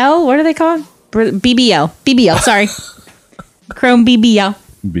 BDL? What are they called? BBL. BBL, sorry. Chrome BBL.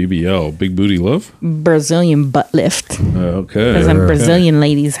 BBL, big booty love? Brazilian butt lift. Okay. Because Brazilian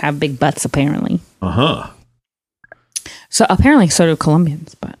ladies have big butts, apparently. Uh-huh. So apparently so do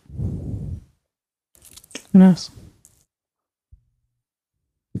Colombians, but who knows?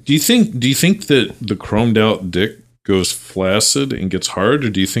 Do you think that the chromed out dick goes flaccid and gets hard,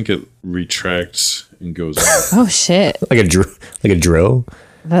 or do you think it retracts and goes up? Oh shit! Like a drill.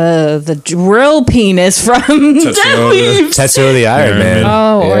 The drill penis from Tetsuo the Iron Man.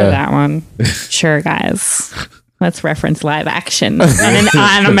 Oh, or that one. Sure, guys. Let's reference live action on an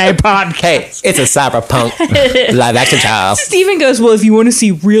anime podcast. Hey, it's a cyberpunk live action child. Steven goes, well, if you want to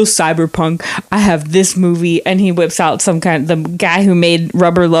see real cyberpunk, I have this movie, and he whips out the guy who made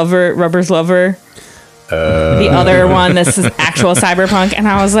Rubber's Lover. The other one, this is actual cyberpunk, and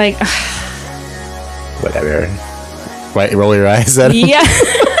I was like, whatever. Right, roll your eyes at him. Yeah.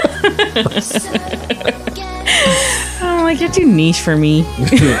 I'm like, you're too niche for me.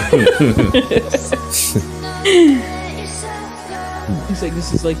 He's like,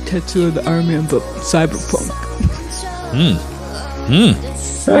 this is like Tetsuo the Iron Man, but cyberpunk.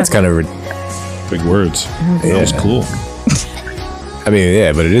 That's kind of big words. That was cool. I mean,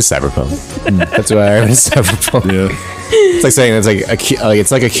 yeah, but it is cyberpunk. That's why Iron Man is cyberpunk. Yeah, it's like saying it's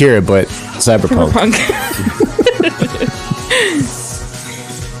like Akira, but cyberpunk.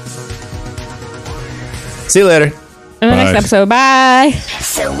 See you later. In the next episode, bye.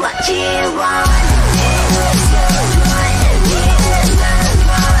 So what you want?